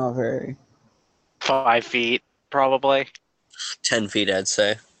 Not very. 5 feet, probably. 10 feet, I'd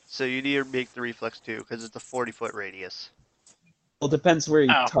say. So you need to make the reflex too, because it's a 40-foot radius. Well, it depends where he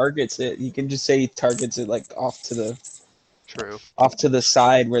Oh. targets it. You can just say he targets it like off to the True.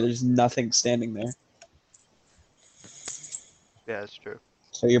 side where there's nothing standing there. Yeah, that's true.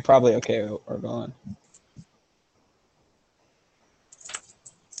 So you're probably okay or going.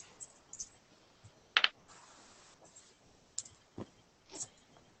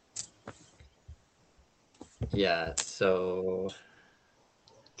 Yeah, so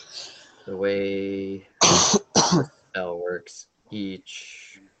the way the spell works,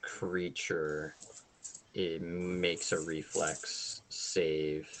 each creature it makes a reflex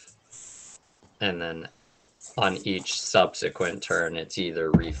save and then on each subsequent turn, it's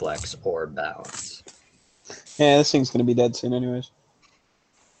either reflex or bounce. Yeah, this thing's gonna be dead soon, anyways.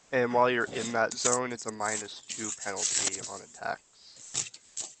 And while you're in that zone, it's a -2 penalty on attacks.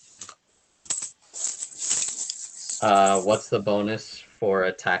 What's the bonus for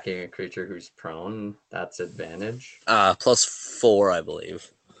attacking a creature who's prone? That's advantage. +4, I believe.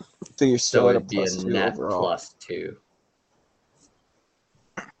 So you're still So at a it'd be a +2 net overall. +2.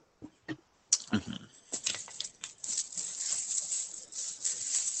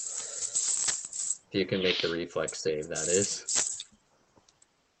 If you can make the reflex save, that is.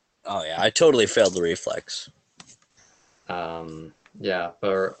 Oh yeah, I totally failed the reflex. Yeah,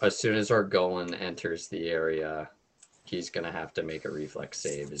 but as soon as our Golan enters the area, he's gonna have to make a reflex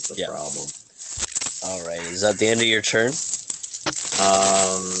save. Is the problem? All right, is that the end of your turn?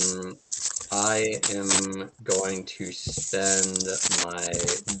 I am going to spend my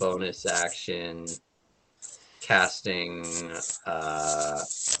bonus action casting.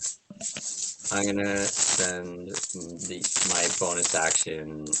 I'm gonna spend my bonus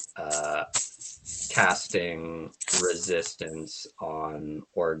action casting resistance on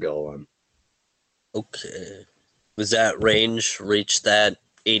Orgolan. Okay. Was that range reach that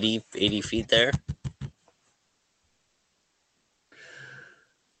 80 feet there?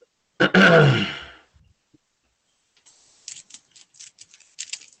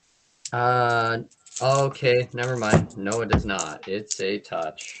 Okay, never mind. No, it does not. It's a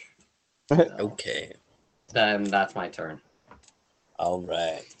touch. Okay. Then that's my turn. All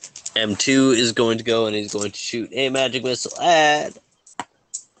right. M2 is going to go and he's going to shoot a magic missile at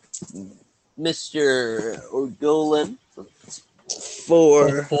Mr. Orgolan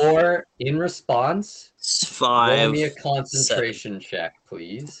for Before, in response, roll 5. me a concentration check,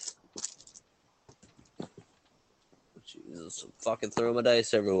 please. Jesus, I'm fucking throwing my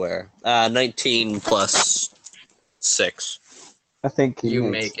dice everywhere. 19 plus 6. I think You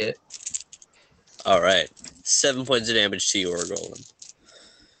make it. All right. 7 points of damage to you, Orgolan.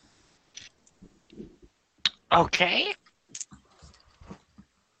 Okay.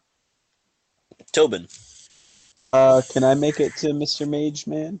 Tobin. Can I make it to Mr. Mage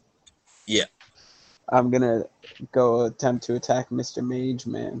Man? Yeah. I'm gonna go attempt to attack Mr. Mage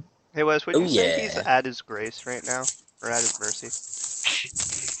Man. Hey Wes, would Oh, you say he's yeah. at his grace right now? Or at his mercy?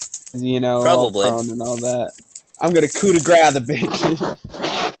 You know, Probably. all prone and all that. I'm gonna coup de grace the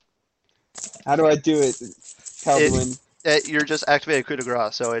bitch. How do I do it, Calduin? You're just activating coup de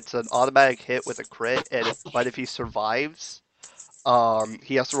grace, so it's an automatic hit with a crit, but if he survives,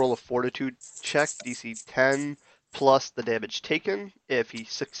 he has to roll a fortitude check, DC 10, plus the damage taken. If he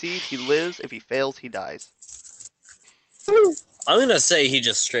succeeds, he lives. If he fails, he dies. I'm going to say he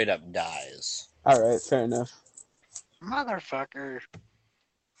just straight up dies. Alright, fair enough. Motherfucker.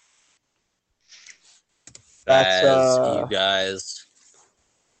 That's, As you guys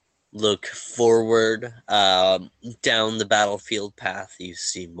look forward down the battlefield path, you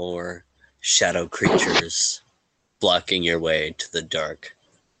see more shadow creatures blocking your way to the dark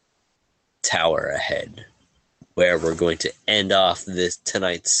tower ahead, where we're going to end off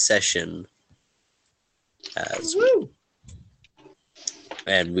tonight's session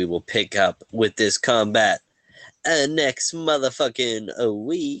and we will pick up with this combat next motherfucking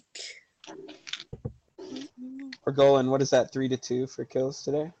week. We're going, what is that, 3-2 for kills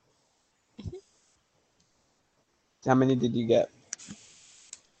today? How many did you get?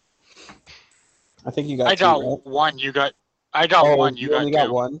 I think you got I two, got right? one. I got one. You only got got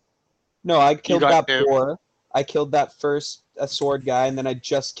two. one? No, I killed got that two. 4. I killed that first sword guy, and then I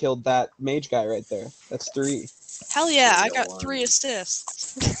just killed that mage guy right there. That's 3. Hell yeah, I Got got one. 3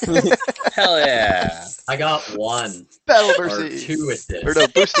 assists. Hell yeah. I got 1. Battle Or mercy. 2 assists. Or no,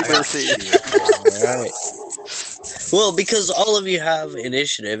 boosted I got mercy. 2. Alright. Well, because all of you have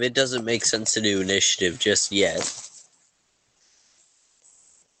initiative, it doesn't make sense to do initiative just yet.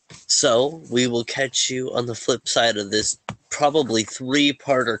 So, we will catch you on the flip side of this probably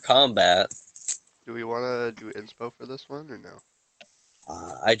 3-parter combat. Do we want to do inspo for this one or no?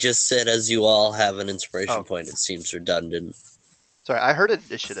 I just said as you all have an inspiration Oh. point, it seems redundant. Sorry, I heard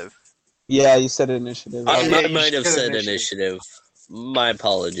initiative. Yeah, you said initiative. I Yeah, you might have said said initiative. initiative. My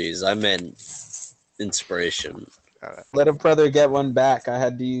apologies. I meant inspiration. Alright. Let a brother get one back. I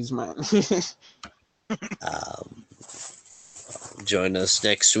had to use mine. Join us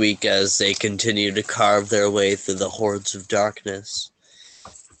next week as they continue to carve their way through the hordes of darkness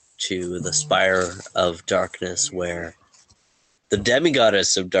to the Spire of Darkness, where the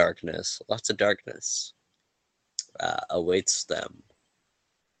demigoddess of darkness, lots of darkness, awaits them.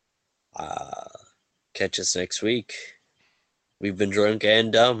 Catch us next week. We've been drunk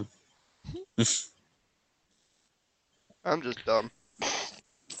and dumb. I'm just dumb.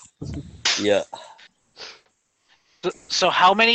 Yeah. So how many